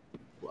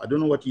don't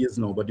know what he is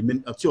now, but the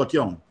minister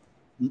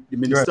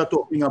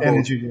talking about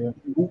energy,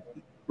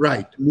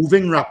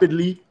 moving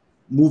rapidly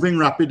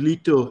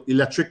to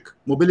electric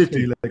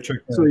mobility.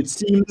 So it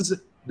seems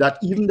that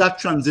even that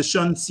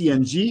transition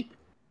CNG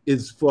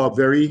is for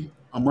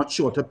a much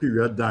shorter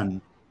period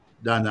than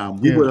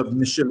we would have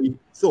initially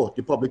thought,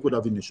 the public would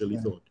have initially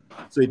thought.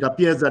 So it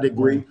appears that they're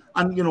going,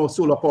 and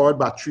solar powered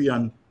battery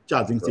and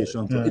charging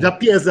stations. So it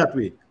appears that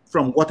way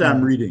from what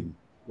I'm reading.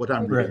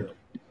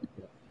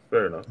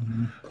 Fair enough.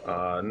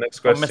 Next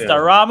question. Mr.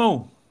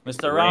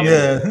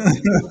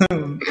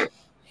 Ramu.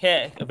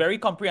 Here, very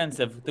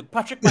comprehensive. The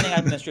Patrick Manning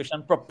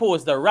administration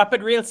proposed the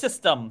rapid rail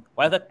system,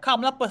 while the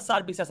Kamala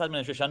Prasad BCS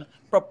administration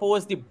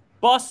proposed the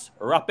bus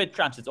rapid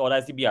transit, or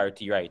that's the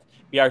BRT, right?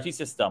 BRT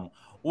system.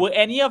 Were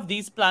any of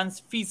these plans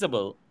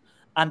feasible,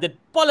 and did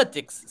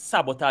politics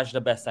sabotage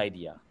the best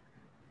idea?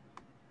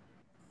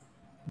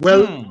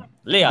 Well,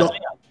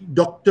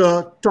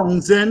 Dr.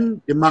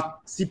 Townsend, the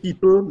Maxi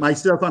people,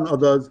 myself and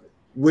others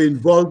were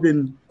involved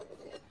in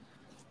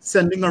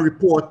sending a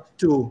report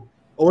to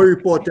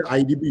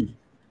IDB.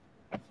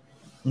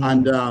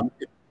 And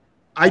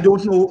I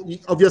don't know,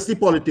 obviously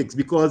politics,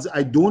 because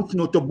I don't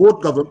know, to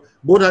both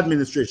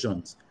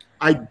administrations,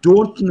 I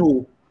don't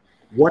know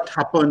what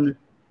happened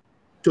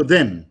to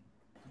them.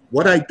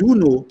 What I do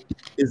know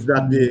is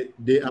that the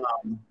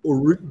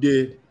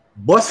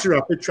bus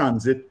rapid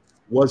transit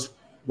was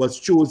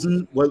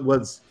shown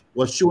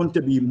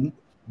to be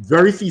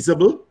very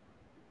feasible,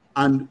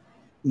 and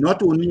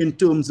not only in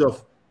terms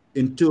of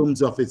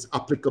its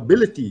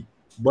applicability,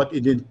 but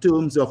in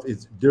terms of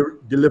its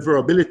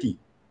deliverability,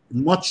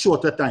 much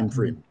shorter time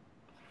frame.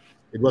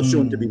 It was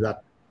shown to be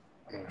that.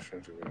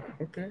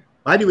 Okay.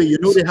 By the way,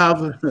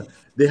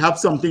 they have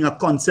something, a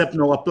concept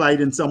now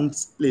applied in some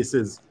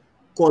places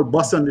called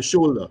bus on the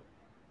shoulder.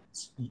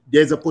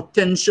 There's a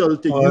potential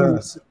to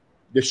use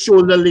the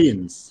shoulder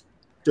lanes,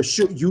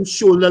 use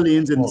shoulder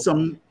lanes in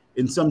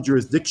some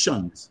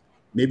jurisdictions.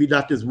 Maybe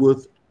that is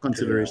worth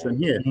consideration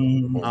here.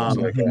 In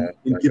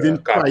giving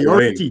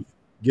priority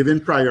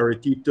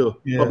to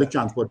public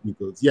transport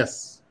vehicles.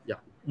 Yes. Yeah.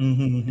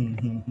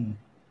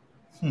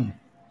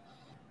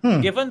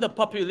 Given the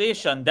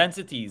population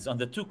densities on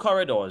the two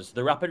corridors,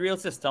 the rapid rail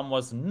system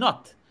was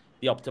not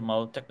the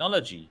optimal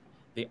technology.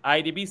 The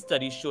IDB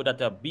study showed that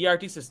a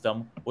BRT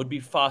system would be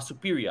far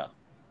superior.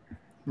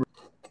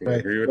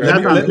 Right.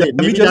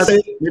 Maybe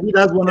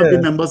that's one of the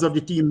members of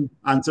the team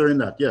answering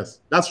that.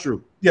 Yes, that's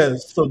true.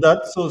 Yes, so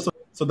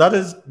that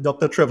is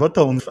Dr. Trevor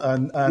Towns,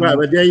 and well,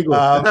 there you go.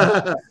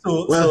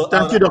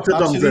 Thank you, Dr.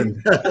 Townsend.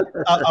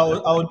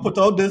 I would put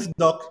out this,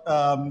 Doc,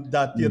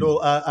 that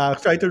I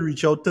try to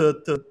reach out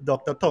to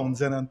Dr.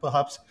 Townsend, and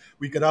perhaps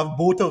we could have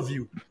both of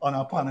you on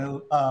our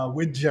panel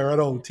with Gerard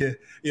out here.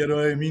 You know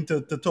what I mean, to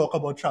talk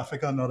about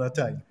traffic another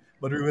time.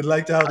 But we would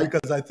like to have,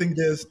 because I think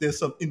there's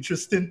some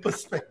interesting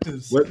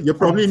perspectives. Well, you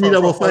probably need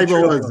about 5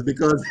 hours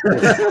because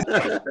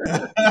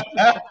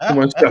too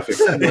much traffic.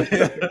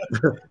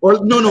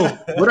 Well, no.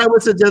 What I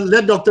would suggest,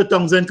 let Dr.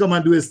 Townsend come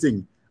and do his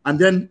thing, and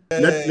then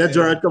let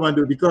Gerard come and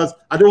do it, because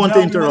I don't want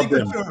to interrupt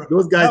them.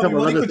 Those guys have a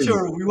lot of things.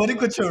 We want to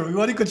couture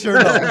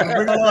now.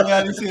 Bring along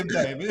at the same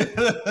time.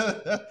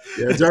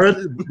 Yeah,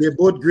 Gerard, they're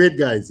both great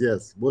guys.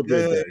 Yes, both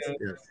great guys.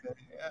 Yes.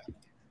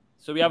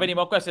 So we have any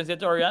more questions here,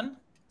 Torian?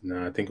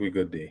 No, I think we're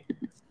good there.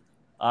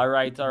 All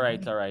right.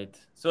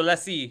 So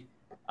let's see.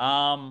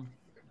 I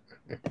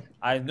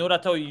know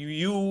that how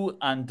you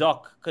and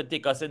Doc could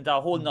take us into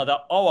a whole nother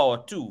hour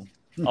or two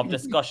of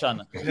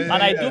discussion. And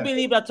I do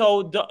believe that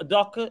how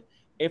Doc,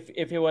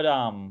 if you would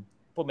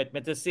permit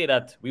me to say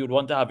that, we would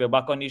want to have you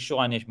back on the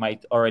show, and it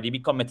might already be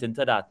committing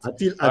to that. I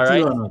feel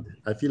honored.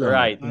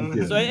 Right.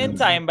 So in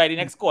time, by the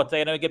next quarter,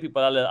 we get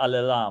people a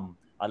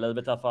little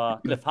bit of a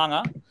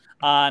cliffhanger.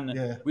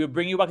 And we'll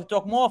bring you back to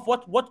talk more of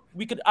what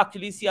we could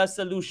actually see as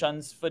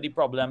solutions for the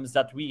problems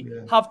that we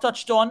have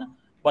touched on,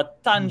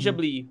 but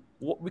tangibly,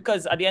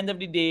 because at the end of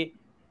the day,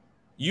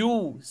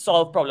 you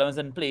solve problems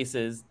in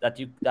places that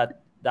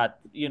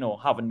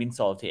haven't been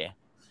solved here.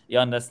 You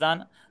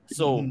understand?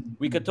 So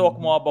we could talk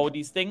more about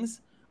these things.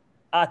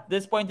 At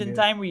this point in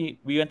time, we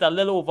went a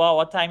little over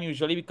our time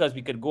usually, because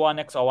we could go our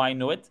next hour, I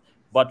know it.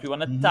 But we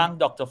want to thank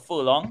Dr.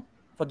 Furlong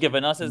for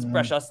giving us his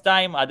precious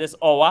time at this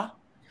hour.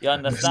 You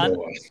understand?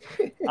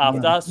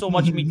 After so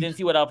much meetings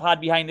he would have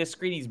had behind the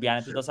screen, he's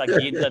behind it with us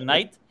again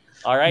tonight.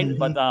 All right.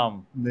 But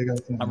I'm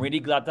really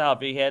glad to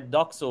have you here,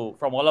 Doc. So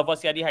from all of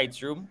us here at the Heights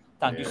Room,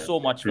 thank you so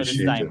much for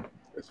this time.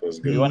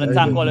 We want to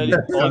thank all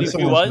the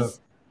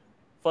viewers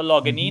for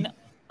logging in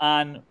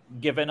and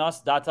giving us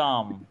that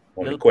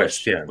little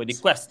questions with the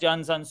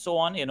questions and so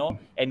on,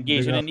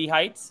 engaging in the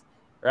Heights.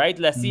 Right?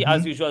 Let's see,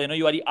 as usual,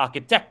 you are the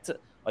architect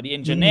or the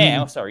engineer,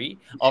 of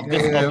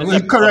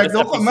this correct.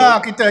 Don't call me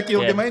architect,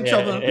 you'll get me in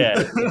trouble.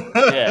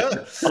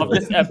 Of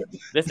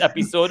this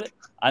episode.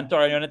 And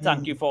Torian, I want to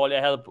thank you for all your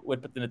help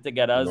with putting it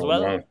together as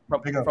well.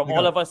 From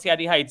all of us here at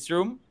the Heights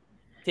Room,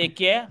 take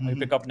care. We'll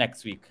pick up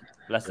next week.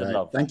 Blessed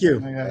love. Thank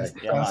you. Thanks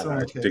so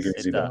much. Take it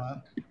easy.